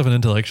consider myself an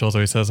intellectual. So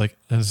he says like,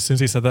 and as soon as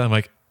he said that, I'm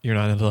like, you're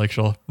not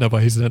intellectual.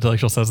 Nobody who's an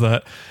intellectual says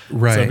that.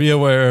 Right. So be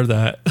aware of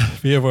that.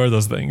 Be aware of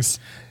those things.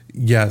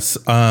 Yes.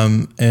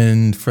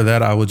 And for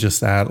that, I would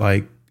just add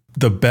like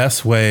the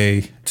best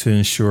way to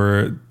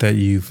ensure that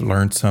you've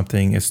learned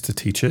something is to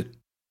teach it.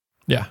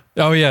 Yeah.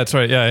 Oh yeah, that's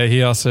right. Yeah.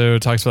 He also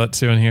talks about that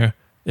too in here.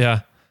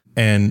 Yeah.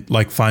 And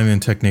like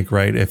Feynman technique,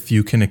 right? If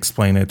you can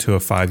explain it to a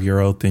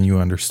 5-year-old, then you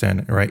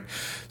understand it, right?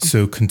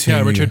 So continue.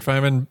 Yeah. Richard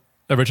Feynman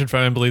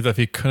believed that if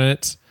he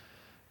couldn't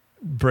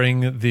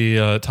bring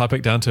the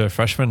topic down to a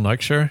freshman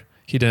lecture,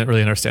 he didn't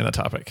really understand the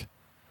topic.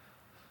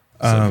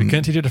 So if he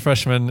couldn't teach it to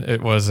freshmen,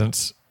 it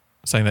wasn't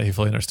something that he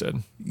fully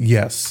understood.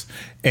 Yes.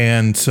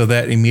 And so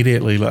that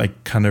immediately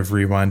like kind of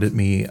reminded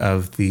me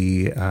of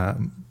the, I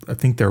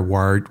think they're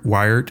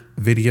Wired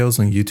videos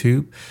on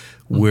YouTube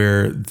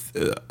where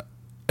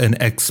an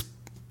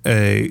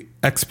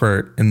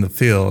expert in the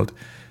field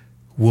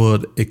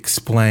would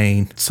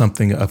explain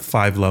something of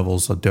 5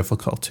 levels of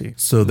difficulty.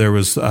 So there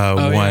was the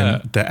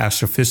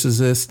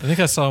astrophysicist. I think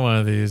I saw one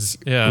of these.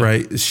 Yeah.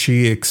 Right.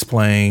 She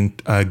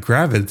explained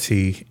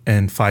gravity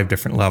in 5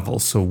 different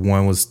levels. So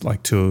one was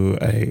like she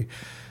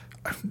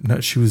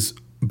was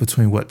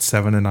between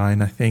 7 and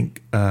 9, I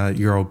think,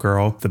 year old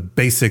girl, the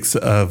basics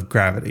of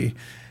gravity.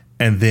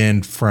 And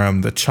then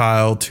from the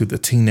child to the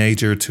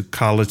teenager to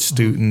college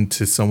student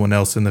to someone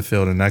else in the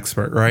field, an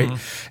expert, right?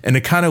 Mm-hmm. And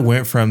it kind of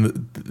went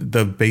from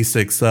the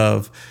basics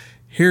of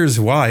here's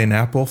why an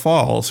apple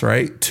falls,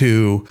 right?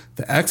 To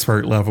the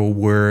expert level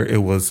where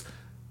it was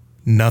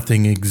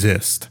nothing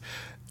exists.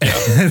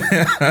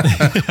 Yeah.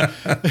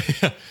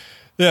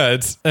 Yeah,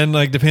 it's and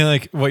like depending on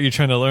like what you're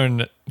trying to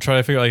learn, try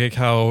to figure out like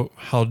how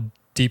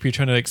deep you're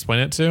trying to explain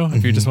it to.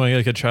 If you just want to get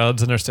like a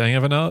child's understanding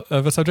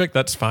of a subject,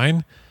 that's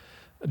fine.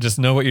 Just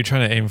know what you're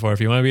trying to aim for. If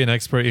you want to be an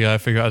expert, you got to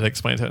figure out how to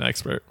explain to an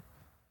expert.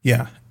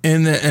 Yeah.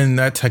 And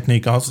that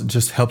technique also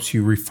just helps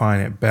you refine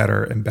it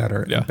better and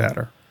better and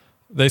better.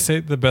 They say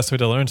the best way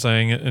to learn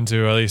something and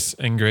to at least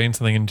ingrain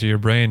something into your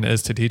brain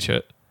is to teach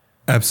it.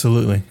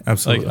 Absolutely.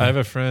 Absolutely. Like I have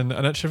a friend,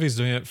 I'm not sure if he's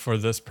doing it for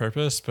this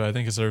purpose, but I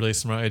think it's a really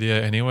smart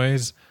idea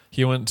anyways.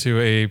 He went to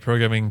a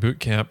programming boot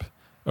camp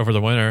over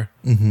the winter.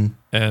 Mm-hmm.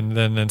 And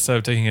then instead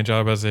of taking a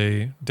job as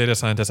a data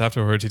scientist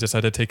afterwards, he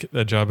decided to take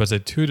a job as a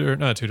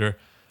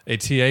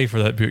TA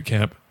for that boot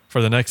camp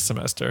for the next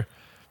semester.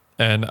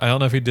 And I don't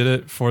know if he did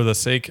it for the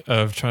sake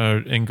of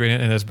trying to ingrain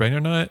it in his brain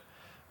or not,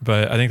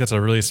 but I think that's a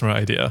really smart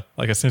idea.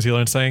 Like as soon as you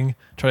learn something,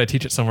 try to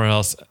teach it somewhere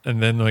else.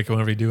 And then like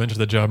whenever you do enter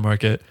the job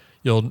market,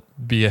 you'll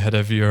be ahead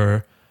of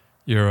your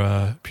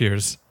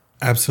peers.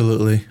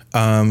 Absolutely.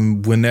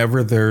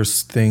 Whenever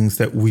there's things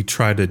that we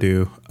try to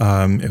do,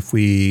 if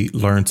we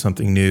learn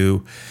something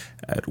new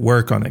at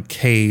work on a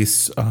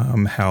case,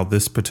 how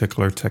this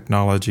particular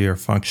technology or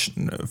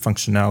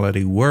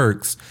functionality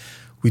works,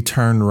 we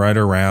turn right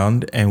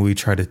around and we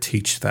try to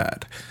teach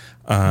that.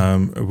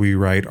 We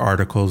write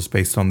articles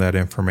based on that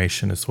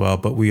information as well,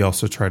 but we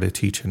also try to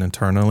teach it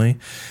internally.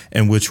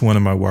 And which one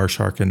of my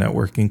Wireshark and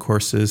networking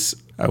courses,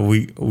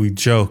 we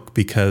joke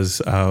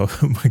because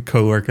my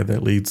coworker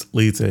that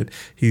leads it,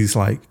 he's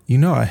like,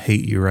 I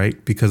hate you,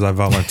 right? Because I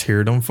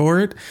volunteered him for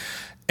it.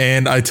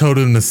 And I told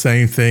him the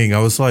same thing. I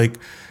was like,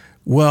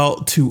 Well,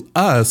 to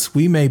us,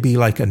 we may be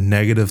like a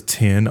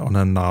 -10 on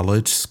a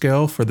knowledge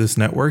scale for this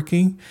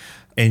networking,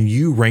 and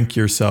you rank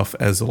yourself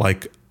as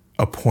like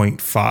a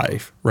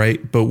 0.5,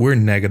 right? But we're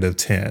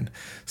 -10.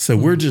 So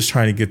we're just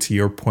trying to get to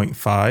your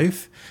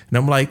 0.5. And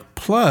I'm like,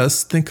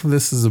 plus, think of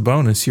this as a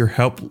bonus. You're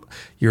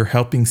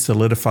helping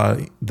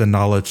solidify the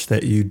knowledge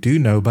that you do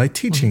know by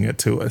teaching it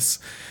to us.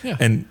 Yeah.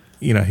 And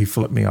he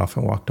flipped me off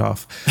and walked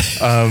off.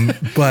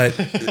 But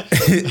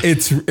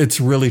it's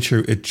really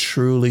true. It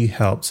truly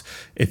helps.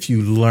 If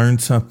you learn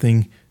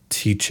something,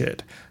 teach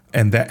it.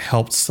 And that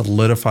helps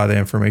solidify the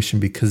information,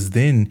 because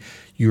then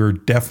you're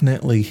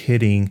definitely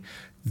hitting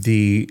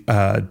the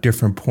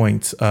different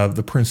points of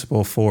the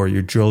principle 4.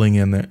 You're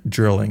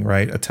drilling,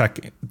 right?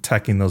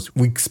 Attacking those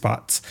weak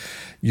spots.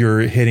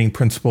 You're hitting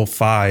principle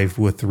 5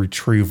 with the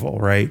retrieval,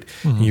 right?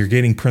 And you're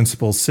getting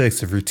principle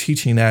 6. If you're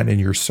teaching that and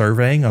you're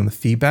surveying on the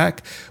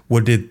feedback,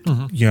 what did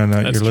your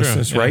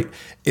listeners, right?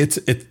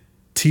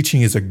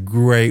 Teaching is a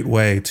great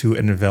way to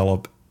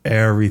envelop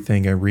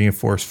everything and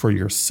reinforce for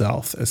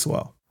yourself as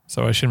well.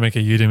 So I should make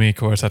a Udemy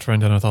course after I'm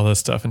done with all this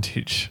stuff and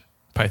teach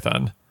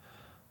Python.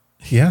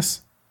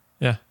 Yes.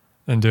 Yeah,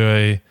 and do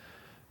a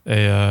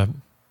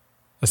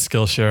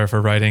Skillshare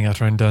for writing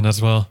after I'm done as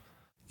well.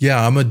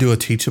 Yeah, I'm gonna do a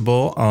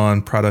teachable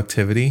on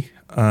productivity.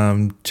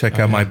 Check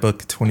out my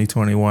book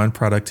 2021,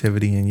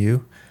 Productivity in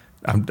You.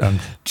 I'm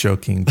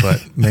joking,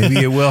 but maybe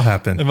it will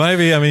happen. It might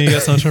be. I mean, you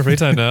got so much more free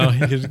time now.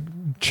 You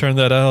could churn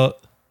that out.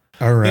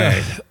 All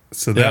right. Yeah.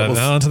 So that was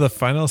now on to the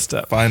final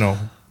step.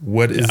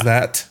 What is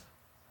that?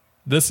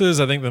 This is,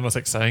 I think, the most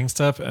exciting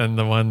step, and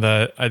the one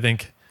that I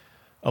think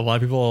a lot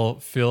of people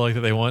feel like that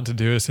they want to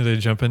do as soon as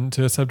they jump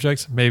into a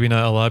subject. Maybe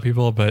not a lot of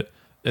people, but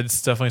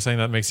it's definitely something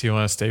that makes you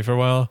want to stay for a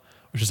while,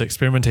 which is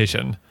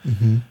experimentation,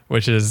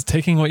 which is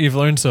taking what you've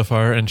learned so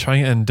far and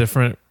trying it in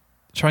different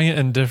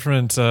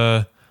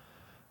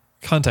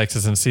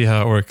contexts and see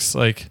how it works.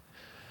 Like,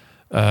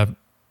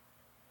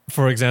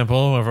 for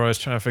example, whenever I was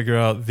trying to figure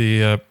out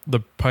the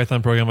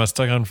Python program I was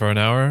stuck on for an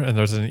hour and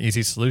there's an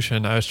easy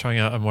solution, I was trying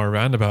out a more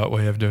roundabout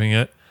way of doing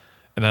it.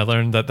 And I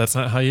learned that that's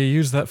not how you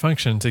use that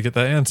function to get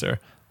that answer.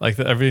 Like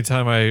every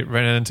time I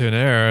ran into an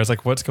error, I was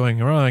like, what's going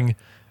wrong?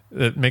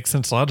 It makes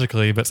sense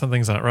logically, but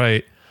something's not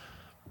right.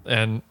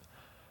 And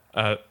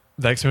the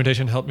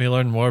experimentation helped me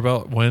learn more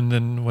about when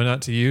and when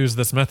not to use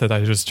this method I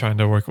was just trying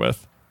to work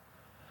with.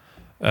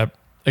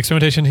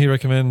 Experimentation he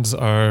recommends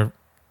are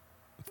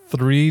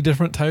 3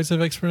 different types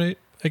of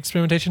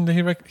experimentation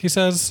that he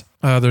says.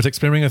 There's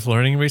experimenting with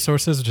learning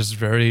resources, which is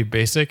very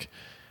basic,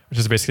 which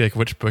is basically like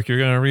which book you're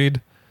going to read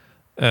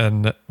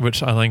and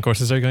which online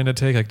courses are you going to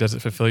take. Like, does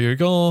it fulfill your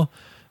goal?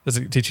 Does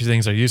it teach you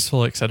things that are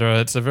useful, etc.?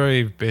 It's a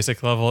very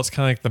basic level. It's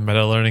kind of like the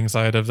meta learning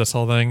side of this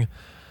whole thing. And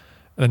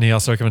then he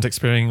also recommends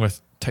experimenting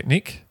with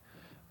technique,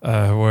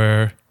 that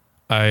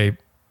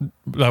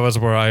was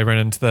where I ran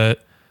into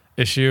that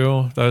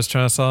issue that I was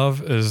trying to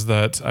solve, is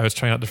that I was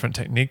trying out different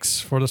techniques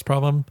for this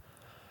problem,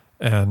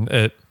 and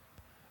it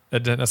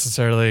didn't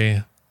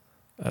necessarily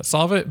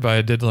solve it, but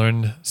I did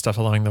learn stuff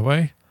along the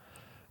way.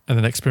 And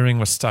then experimenting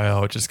with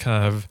style, which is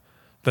kind of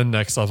the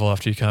next level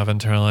after you kind of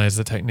internalize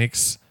the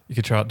techniques. You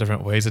could try out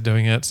different ways of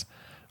doing it.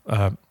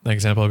 An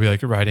example would be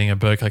like writing a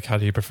book. Like, how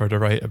do you prefer to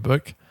write a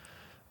book?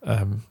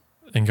 And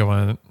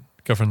go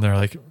from there.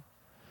 Like,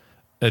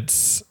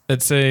 it's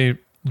a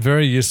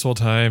very useful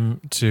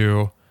time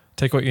to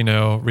take what you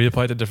know,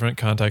 reapply it to different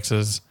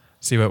contexts,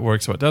 see what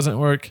works, what doesn't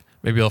work.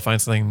 Maybe you'll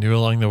find something new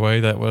along the way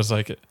that was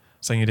like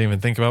something you didn't even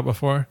think about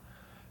before,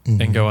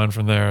 and go on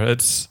from there.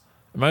 It's,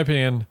 in my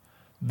opinion,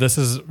 this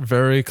is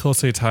very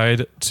closely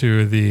tied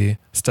to the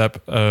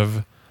step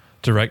of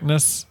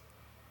directness,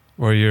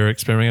 where you're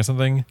experimenting with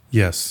something.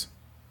 Yes.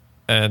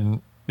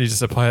 And you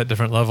just apply it at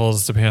different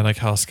levels depending on like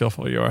how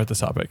skillful you are at the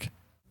topic.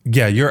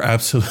 Yeah, you're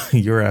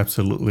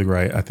absolutely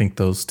right. I think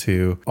those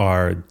two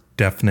are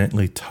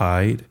definitely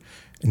tied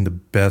in the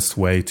best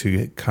way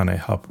to kind of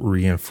help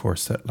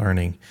reinforce that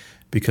learning,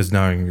 because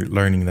now you're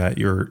learning that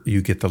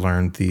you get to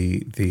learn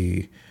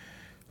the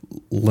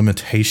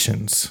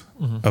limitations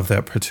of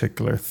that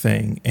particular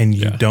thing, and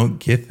you don't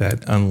get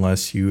that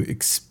unless you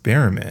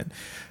experiment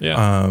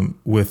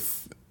with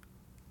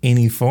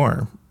any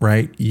form,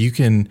 right? You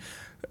can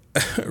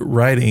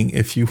writing,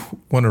 if you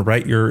want to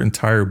write your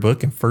entire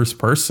book in first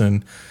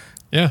person,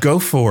 go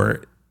for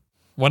it.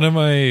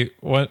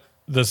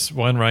 This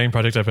one writing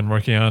project I've been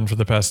working on for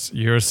the past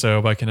year or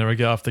so, but I can never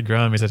get off the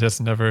ground because I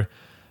just never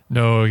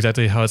know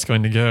exactly how it's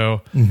going to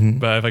go.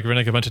 But I've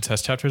written a bunch of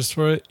test chapters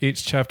for it.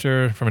 Each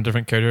chapter from a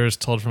different character is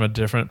told from a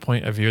different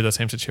point of view of the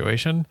same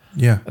situation.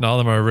 Yeah. And all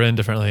of them are written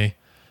differently.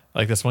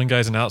 Like, this one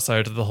guy's an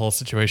outsider to the whole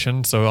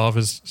situation, so all of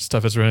his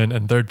stuff is written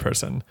in third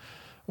person.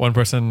 One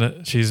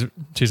person, she's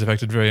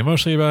affected very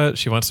emotionally about it.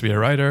 She wants to be a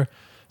writer,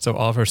 so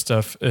all of her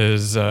stuff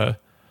is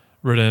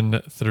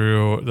written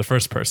through the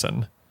first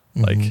person,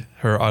 like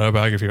her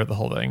autobiography or the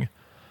whole thing.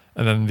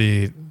 And then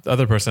the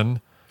other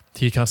person,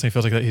 he constantly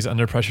feels like that he's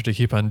under pressure to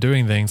keep on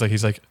doing things. Like,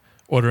 he's like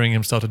ordering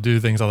himself to do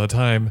things all the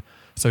time.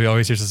 So he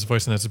always hears this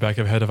voice in his back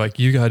of his head of like,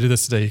 you gotta do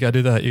this today, you gotta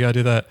do that, you gotta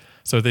do that.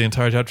 So the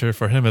entire chapter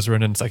for him is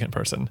written in second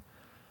person.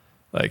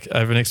 Like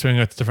I've been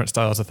experimenting with different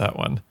styles with that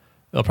one.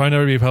 It'll probably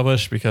never be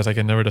published because I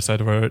can never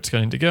decide where it's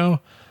going to go.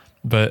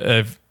 But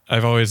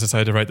I've always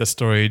decided to write this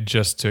story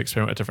just to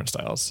experiment with different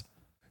styles.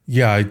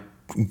 Yeah,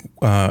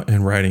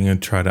 in writing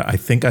and I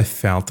think I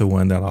found the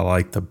one that I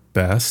like the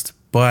best.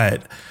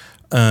 But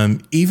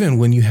even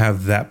when you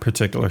have that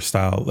particular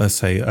style, let's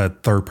say a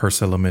third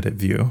person limited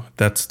view,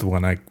 that's the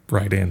one I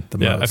write in the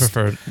most. Yeah, I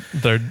prefer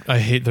I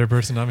hate third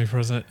person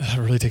omnipresent. It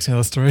really takes me out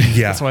of the story.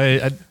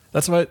 Yeah.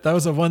 That's why that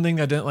was the one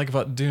thing I didn't like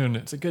about Dune.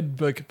 It's a good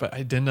book, but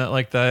I did not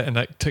like that, and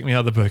that took me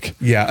out of the book.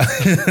 Yeah.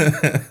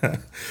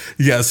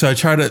 Yeah. So I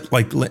try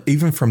to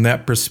even from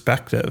that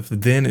perspective,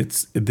 then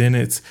it's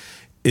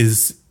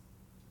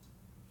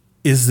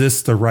is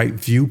this the right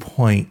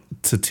viewpoint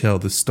to tell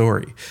the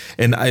story?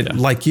 And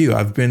like you,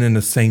 I've been in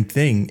the same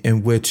thing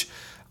in which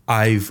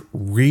I've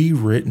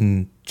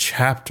rewritten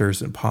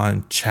chapters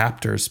upon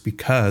chapters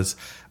because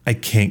I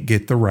can't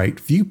get the right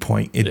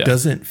viewpoint. It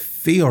doesn't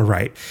feel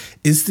right.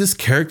 Is this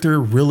character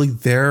really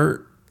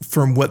there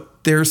from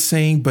what they're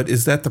saying, but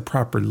is that the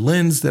proper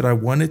lens that I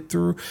wanted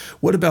through?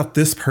 What about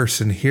this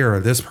person here or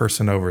this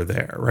person over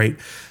there, right?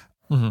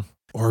 Mm-hmm.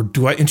 Or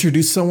do I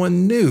introduce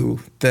someone new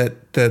that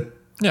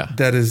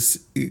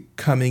is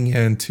coming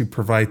in to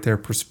provide their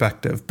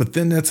perspective, but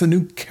then that's a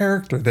new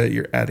character that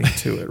you're adding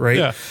to it, right?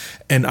 Yeah.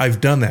 And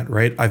I've done that,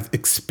 right? I've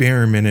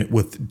experimented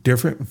with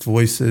different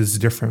voices,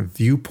 different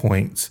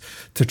viewpoints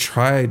to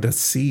try to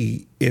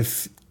see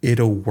if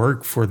it'll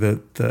work for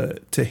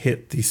to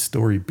hit these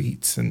story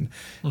beats and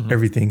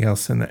everything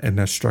else in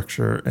that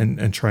structure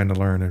and trying to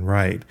learn and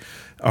write.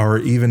 Or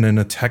even in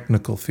a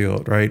technical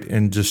field, right?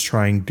 And just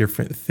trying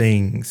different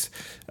things,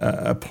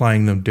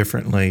 applying them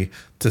differently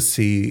to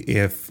see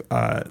if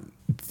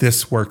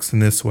this works in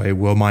this way.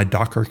 Will my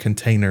Docker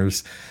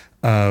containers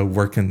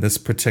work in this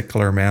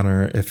particular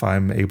manner if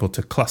I'm able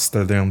to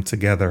cluster them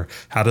together?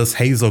 How does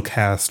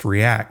Hazelcast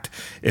react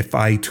if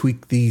I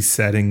tweak these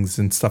settings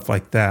and stuff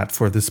like that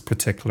for this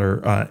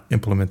particular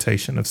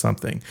implementation of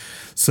something?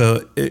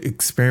 So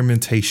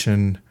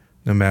experimentation,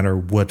 no matter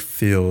what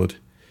field,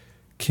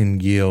 can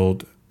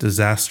yield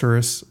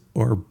disastrous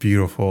or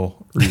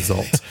beautiful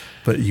results,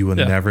 but you will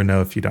never know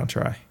if you don't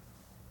try.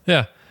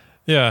 Yeah.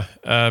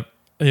 Yeah.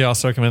 He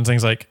also recommends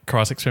things like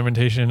cross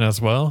experimentation as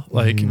well.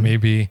 Like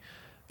maybe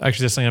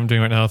actually this thing I'm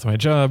doing right now with my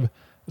job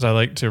is I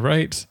like to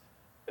write,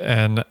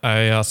 and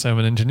I also am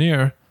an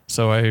engineer.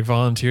 So I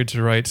volunteered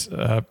to write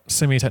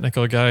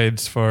semi-technical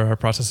guides for our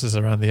processes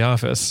around the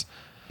office.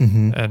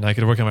 And I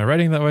could work on my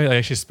writing that way. I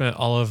actually spent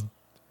all of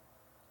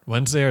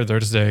Wednesday or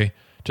Thursday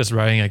just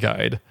writing a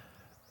guide.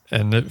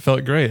 And it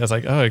felt great. I was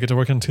like, I get to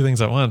work on two things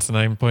at once. And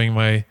I'm putting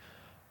my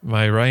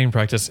writing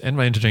practice and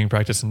my engineering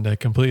practice into a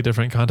completely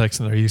different context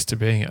than they're used to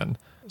being in.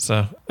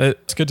 So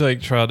it's good to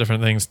try out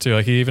different things too.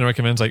 Like he even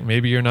recommends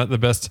maybe you're not the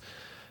best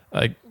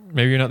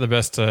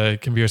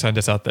computer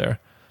scientist out there,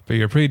 but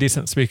you're a pretty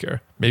decent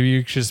speaker. Maybe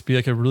you should just be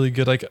a really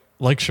good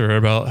lecturer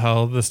about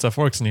how this stuff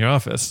works in your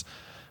office,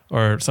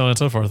 or so on and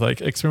so forth.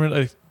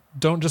 Experiment.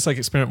 Don't just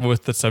experiment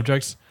with the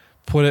subjects.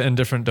 Put it in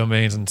different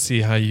domains and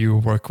see how you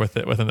work with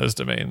it within those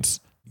domains.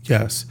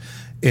 Yes.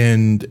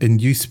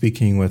 And you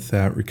speaking with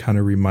that kind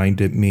of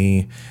reminded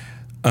me,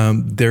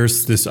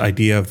 there's this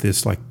idea of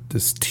this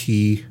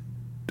T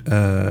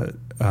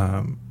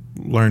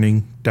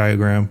learning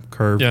diagram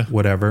curve,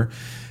 whatever,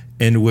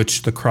 in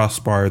which the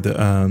crossbar,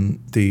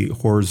 the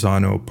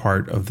horizontal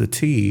part of the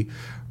T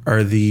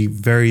are the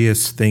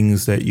various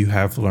things that you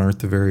have learned,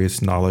 the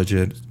various knowledge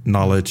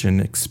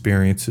and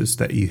experiences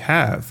that you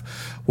have,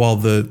 while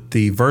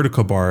the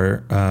vertical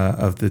bar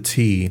of the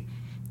T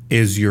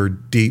is your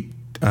deep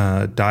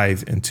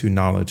dive into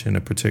knowledge in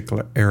a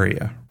particular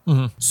area.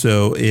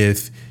 So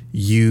if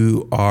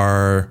you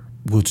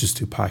we'll just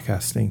do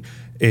podcasting.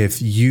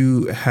 If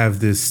you have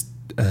this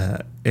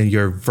in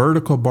your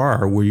vertical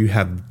bar where you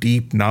have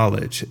deep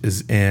knowledge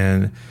is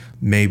in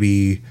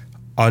maybe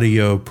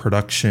audio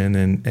production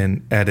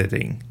and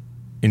editing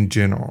in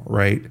general,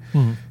 right?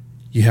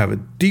 You have a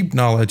deep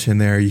knowledge in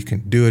there. You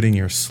can do it in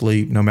your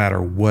sleep, no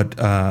matter what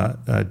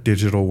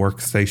digital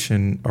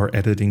workstation or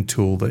editing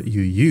tool that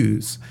you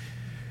use.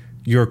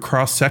 Your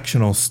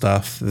cross-sectional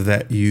stuff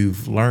that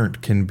you've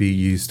learned can be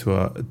used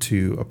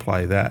to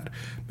apply that.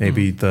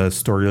 Maybe the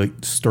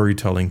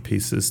storytelling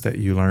pieces that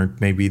you learned,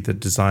 maybe the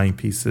design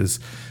pieces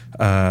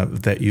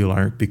that you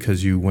learned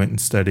because you went and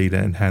studied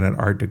and had an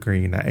art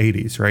degree in the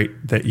 80s, right?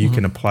 That you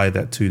can apply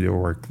that to your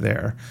work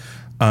there.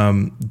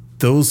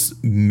 Those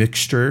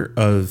mixture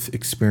of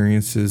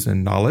experiences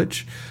and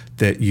knowledge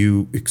that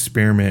you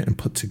experiment and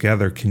put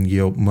together can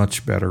yield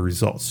much better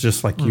results,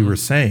 just like you were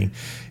saying,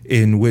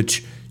 in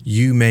which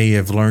you may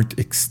have learned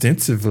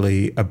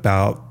extensively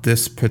about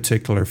this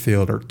particular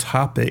field or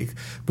topic,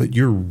 but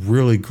you're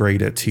really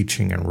great at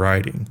teaching and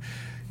writing.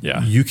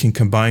 Yeah. You can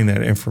combine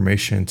that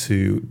information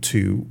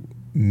to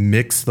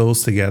mix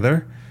those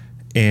together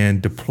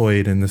and deploy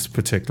it in this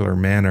particular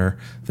manner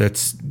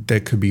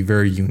that could be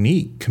very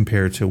unique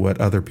compared to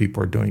what other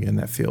people are doing in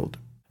that field.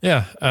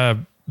 Yeah.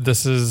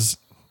 This is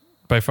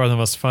by far the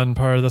most fun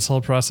part of this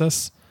whole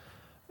process.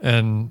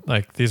 And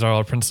like these are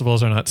all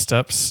principles, are not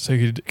steps, so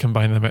you could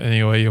combine them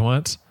any way you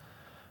want.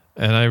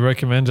 And I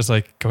recommend just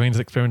like going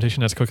into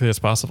experimentation as quickly as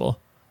possible.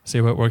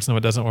 See what works and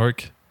what doesn't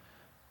work,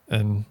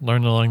 and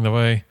learn along the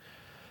way.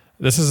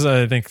 This is,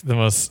 I think, the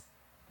most...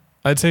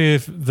 I'd say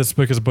if this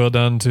book is boiled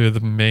down to the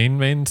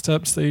main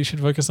steps that you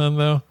should focus on,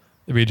 though,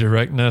 it'd be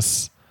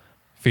directness,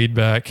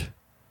 feedback,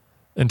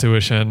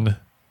 intuition,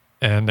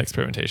 and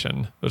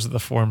experimentation. Those are the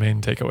 4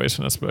 main takeaways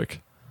from this book.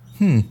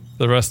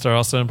 The rest are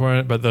also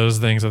important, but those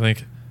things, I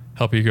think,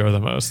 help you grow the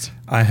most.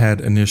 I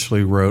had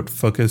initially wrote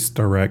focus,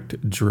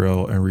 direct,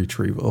 drill, and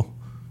retrieval.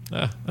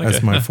 Okay.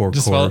 That's my 4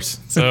 cores.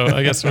 So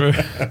I guess we're...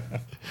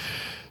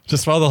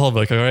 Just follow the whole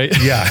book, all right?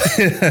 Yeah.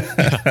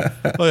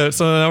 Okay,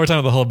 so now we're talking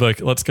about the whole book.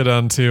 Let's get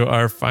on to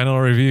our final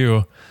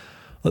review.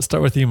 Let's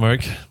start with you,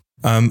 Mark.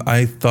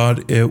 I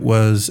thought it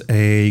was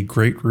a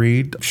great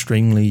read,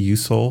 extremely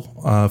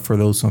useful for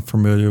those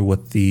unfamiliar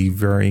with the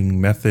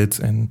varying methods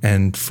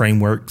and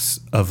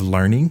frameworks of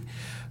learning.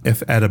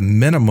 If at a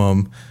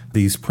minimum,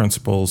 these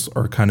principles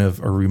are kind of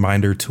a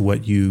reminder to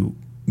what you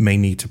may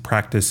need to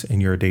practice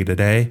in your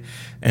day-to-day,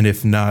 and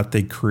if not,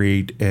 they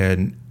create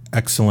an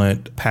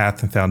excellent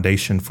path and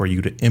foundation for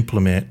you to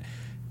implement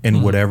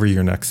in whatever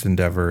your next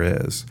endeavor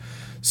is.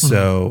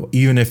 So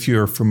even if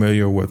you're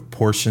familiar with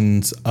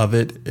portions of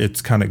it,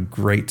 it's kind of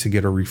great to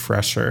get a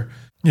refresher.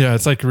 Yeah,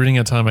 it's like reading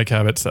Atomic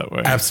Habits that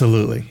way.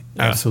 Absolutely.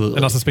 Yeah. Absolutely.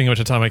 And also speaking of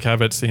Atomic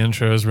Habits, the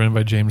intro is written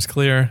by James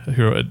Clear,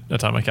 who wrote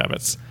Atomic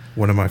Habits.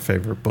 One of my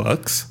favorite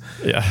books.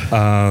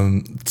 Yeah.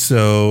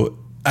 So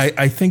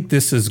I think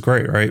this is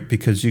great, right?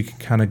 Because you can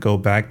kind of go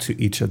back to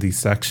each of these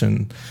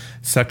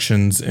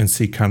sections and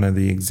see kind of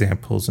the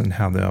examples and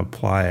how they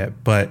apply it.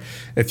 But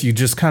if you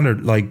just kind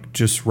of like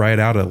just write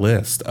out a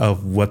list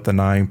of what the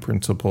 9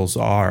 principles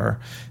are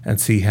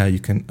and see how you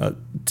can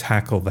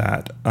tackle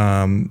that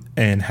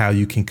and how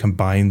you can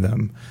combine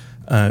them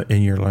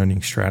in your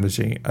learning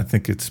strategy, I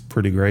think it's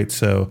pretty great.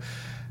 So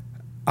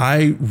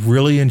I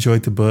really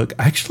enjoyed the book.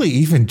 I actually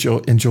even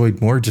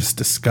enjoyed more just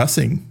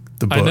discussing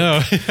the book. I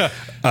know. Yeah.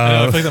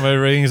 I think that my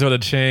ratings would have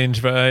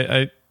changed, but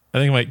I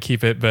think I might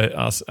keep it, but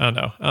also, I don't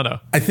know.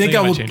 I think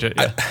I might will change it.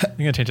 Yeah. I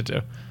think I'll change it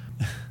too.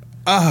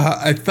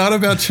 I thought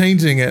about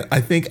changing it.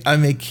 I think I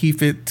may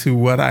keep it to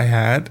what I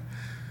had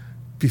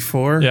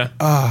before. Yeah.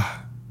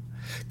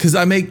 Because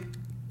I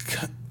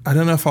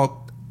don't know if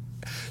I'll.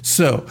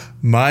 So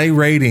my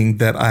rating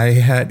that I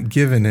had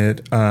given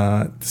it,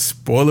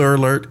 spoiler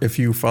alert, if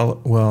you follow,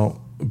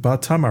 well,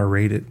 about the time I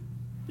rate it.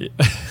 Yeah.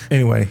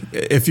 Anyway,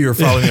 if you were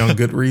following me on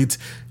Goodreads,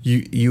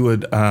 you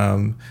would,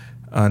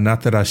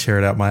 not that I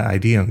shared out my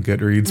ID on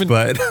Goodreads,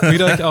 but we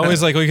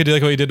could do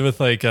like what we did with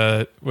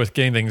with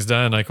Getting Things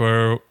Done, like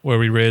where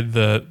we read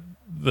the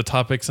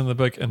topics in the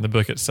book and the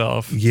book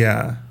itself.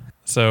 Yeah.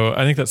 So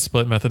I think that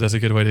split method is a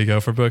good way to go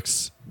for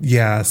books.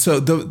 Yeah. So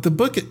the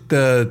book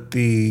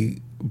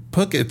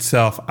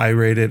itself, I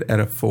rated at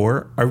a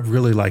 4. I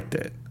really liked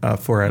it.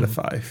 4 out of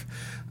 5.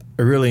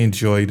 I really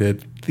enjoyed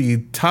it. The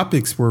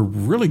topics were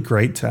really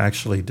great to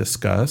actually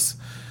discuss.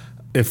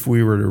 If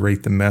we were to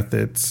rate the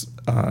methods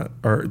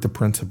or the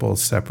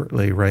principles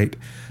separately, right?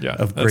 Yeah,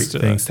 of great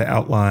things to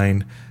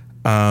outline,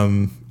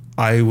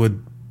 I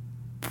would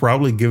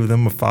probably give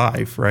them a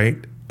 5, right?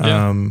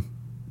 Yeah.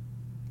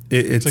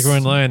 It's like we're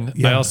in line.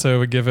 Yeah. I also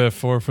would give it a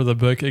 4 for the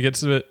book. It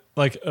gets a bit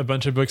like a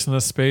bunch of books in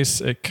this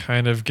space. It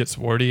kind of gets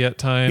wordy at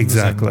times.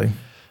 Exactly.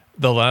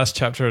 The last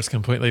chapter is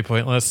completely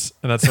pointless,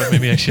 and that's what made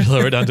me actually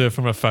lower it down to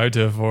from a 5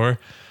 to a 4.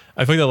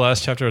 I think the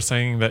last chapter was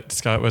saying that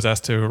Scott was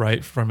asked to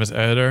write from his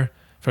editor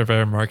for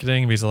better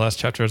marketing, because the last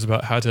chapter is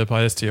about how to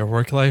apply this to your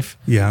work life.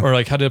 Yeah. Or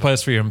like how to apply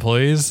this for your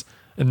employees.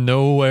 And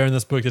nowhere in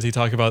this book does he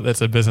talk about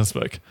that's a business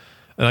book.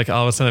 And like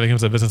all of a sudden it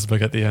becomes a business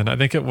book at the end. I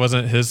think it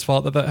wasn't his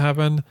fault that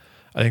happened.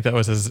 I think that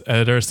was his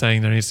editor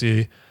saying there needs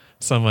to be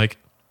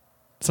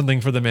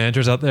something for the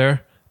managers out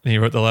there. And he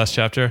wrote the last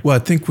chapter. Well, I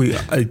think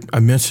I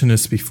mentioned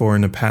this before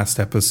in the past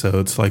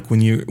episodes. Like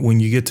when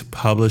you get to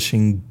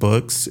publishing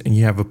books and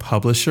you have a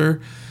publisher,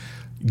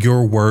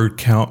 your word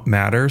count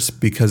matters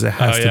because it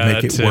has to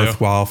make it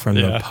worthwhile for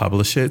them to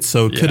publish it.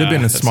 So it could have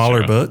been a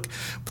smaller book,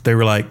 but they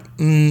were like,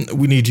 we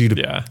need you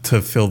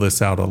to fill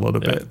this out a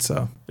little bit.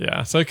 So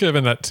it could have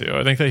been that too.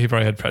 I think that he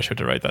probably had pressure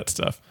to write that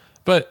stuff.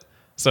 But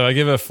so I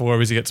give it a 4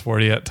 because he gets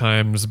wordy at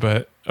times,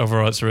 but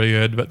overall it's really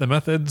good. But the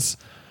methods,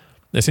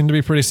 they seem to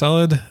be pretty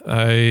solid.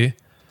 I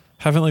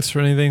haven't looked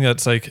for anything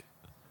that's like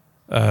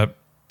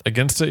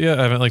against it yet.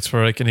 I haven't looked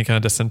for like any kind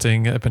of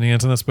dissenting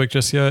opinions in this book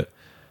just yet.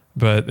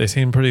 But they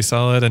seem pretty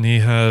solid, and he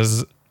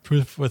has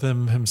proof with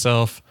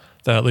himself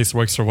that at least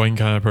works for one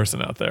kind of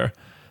person out there.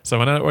 So it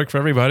might not work for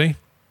everybody.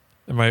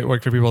 It might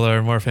work for people that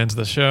are more fans of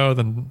the show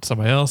than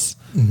somebody else.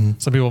 Mm-hmm.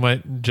 Some people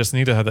might just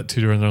need to have that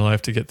tutor in their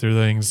life to get through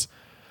things.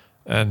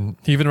 And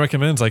he even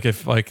recommends, like,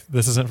 if like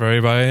this isn't for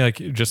everybody, like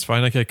just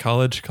find like a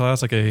college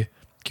class, like a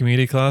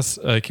community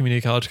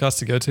college class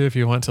to go to if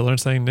you want to learn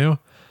something new.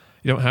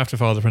 You don't have to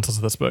follow the principles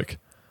of this book.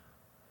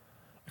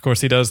 Of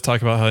course, he does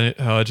talk about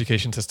how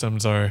education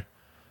systems are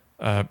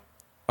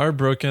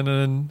broken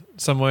in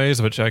some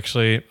ways, which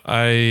actually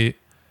I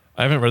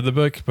I haven't read the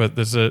book, but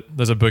there's a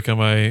book on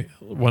my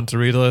want to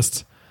read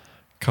list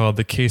called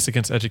The Case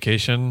Against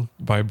Education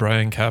by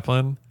Brian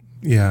Kaplan.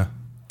 Yeah.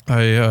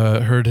 I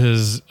heard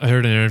an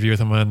interview with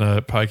him on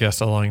a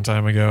podcast a long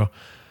time ago,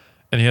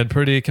 and he had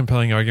pretty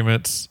compelling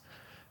arguments.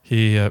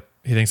 He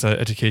thinks that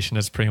education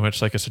is pretty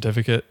much like a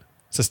certificate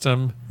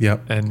system.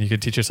 Yep. And you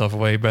could teach yourself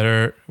way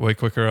better, way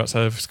quicker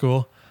outside of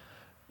school.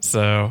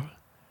 So,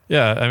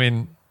 yeah, I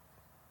mean,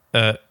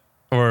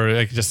 or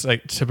like just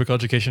like typical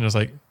education is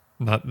like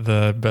not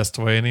the best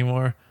way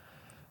anymore.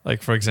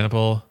 Like, for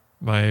example,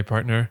 my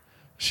partner,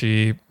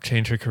 she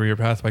changed her career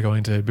path by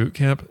going to boot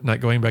camp,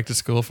 not going back to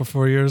school for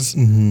 4 years.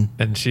 Mm-hmm.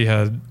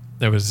 And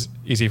it was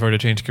easy for her to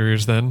change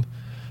careers then.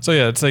 So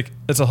yeah,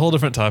 it's a whole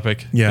different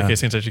topic. Yeah. The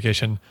Case Against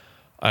Education.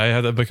 I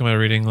have that book on my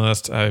reading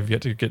list. I've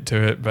yet to get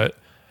to it, but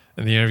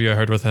in the interview I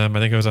heard with him, I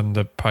think it was on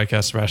the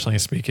podcast Rationally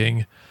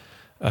Speaking,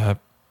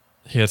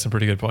 he had some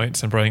pretty good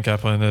points. And Brian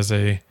Kaplan is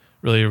a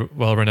really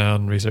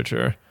well-renowned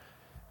researcher.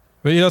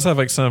 But he does have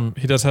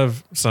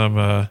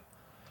some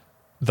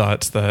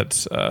thoughts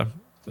that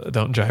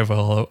don't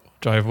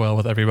jive well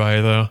with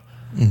everybody though.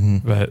 Mm-hmm.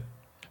 But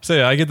so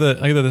yeah, I get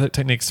the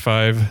Techniques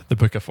 5, the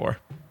book of 4.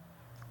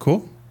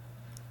 Cool.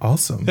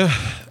 Awesome. Yeah.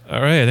 All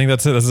right. I think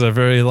that's it. This is a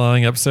very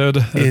long episode.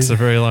 It's a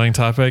very long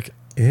topic.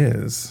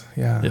 Is.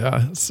 Yeah.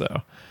 Yeah.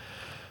 So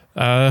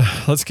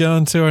let's get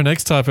on to our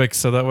next topic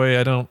so that way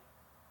I don't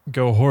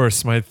go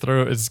hoarse. My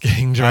throat is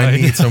getting dry. I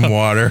need some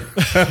water.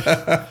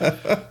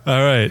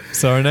 All right.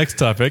 So our next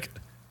topic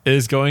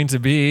is going to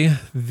be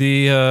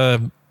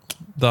the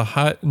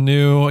hot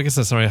new, I guess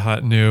that's not really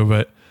hot new,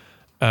 but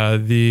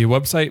the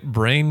website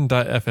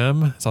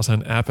brain.fm. It's also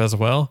an app as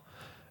well.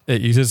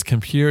 It uses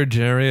computer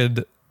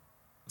generated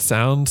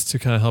sounds to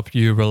kind of help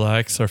you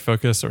relax or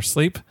focus or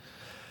sleep.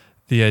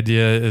 The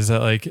idea is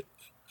that like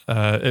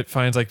it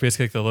finds like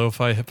basically like the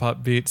lo-fi hip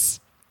hop beats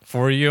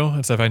for you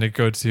instead of having to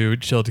go to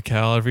Chill to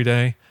Cal every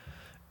day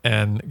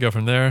and go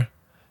from there.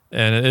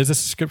 And it is a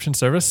subscription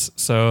service,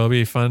 so it'll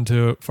be fun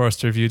for us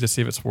to review to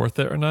see if it's worth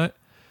it or not.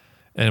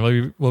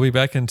 And we'll be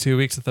back in 2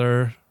 weeks with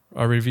our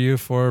review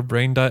for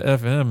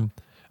brain.fm.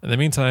 In the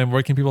meantime,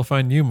 where can people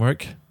find you,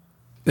 Mark?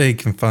 They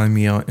can find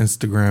me on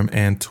Instagram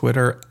and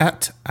Twitter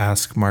at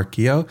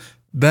AskMarkio.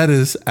 That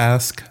is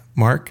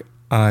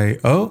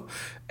AskMarkIO.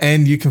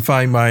 And you can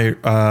find my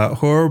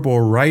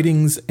horrible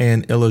writings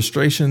and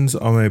illustrations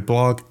on my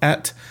blog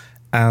at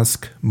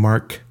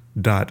askmark.io.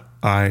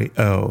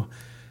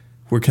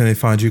 Where can they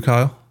find you,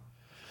 Kyle?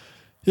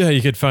 Yeah,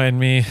 you could find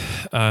me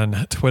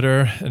on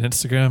Twitter and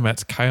Instagram at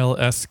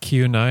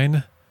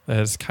KyleSQ9. That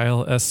is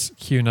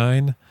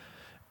KyleSQ9.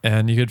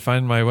 And you could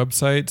find my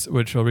website,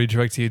 which will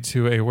redirect you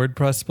to a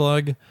WordPress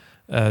blog.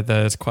 That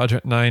is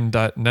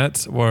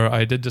quadrant9.net, where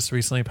I did just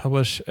recently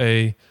publish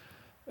a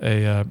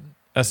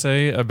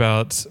essay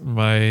about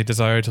my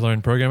desire to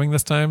learn programming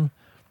this time.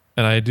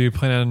 And I do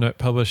plan on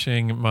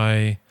publishing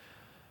my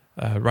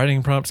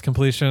writing prompts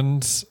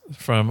completions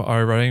from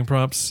our writing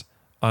prompts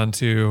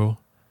onto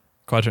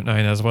Quadrant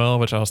 9 as well,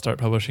 which I'll start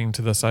publishing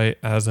to the site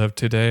as of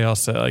today. I'll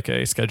set like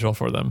a schedule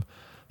for them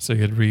so you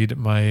could read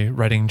my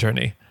writing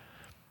journey.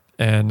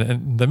 And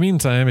in the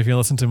meantime, if you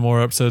listen to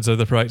more episodes of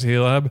the Productivity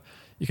Lab,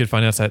 you can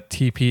find us at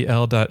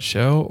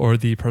tpl.show or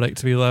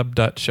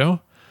theproductivitylab.show. You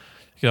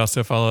can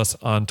also follow us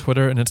on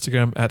Twitter and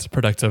Instagram at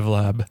Productive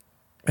Lab.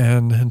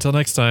 And until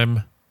next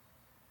time,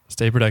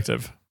 stay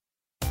productive.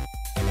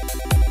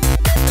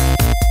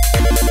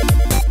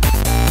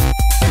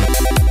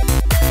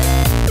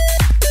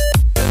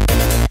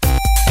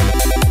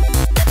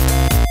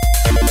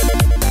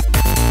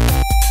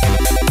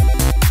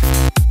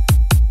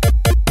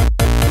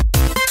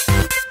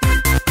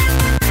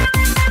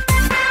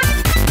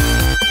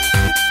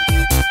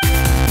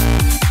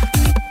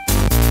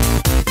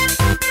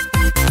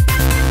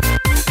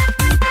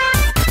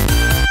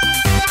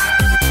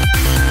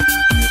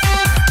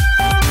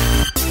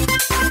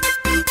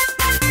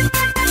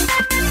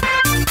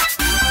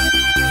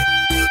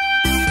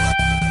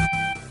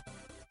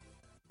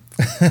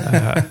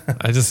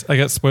 I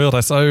got spoiled.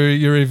 I saw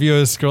your review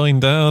is scrolling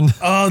down.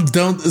 Oh,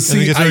 don't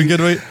see. These are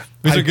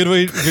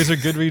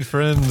Goodread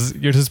friends.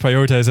 You're just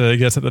prioritizing it, I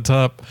guess, at the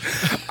top.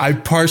 I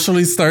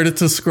partially started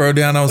to scroll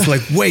down. I was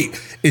like,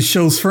 wait, it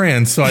shows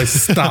friends. So I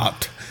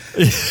stopped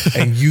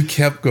and you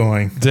kept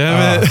going.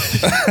 Damn it.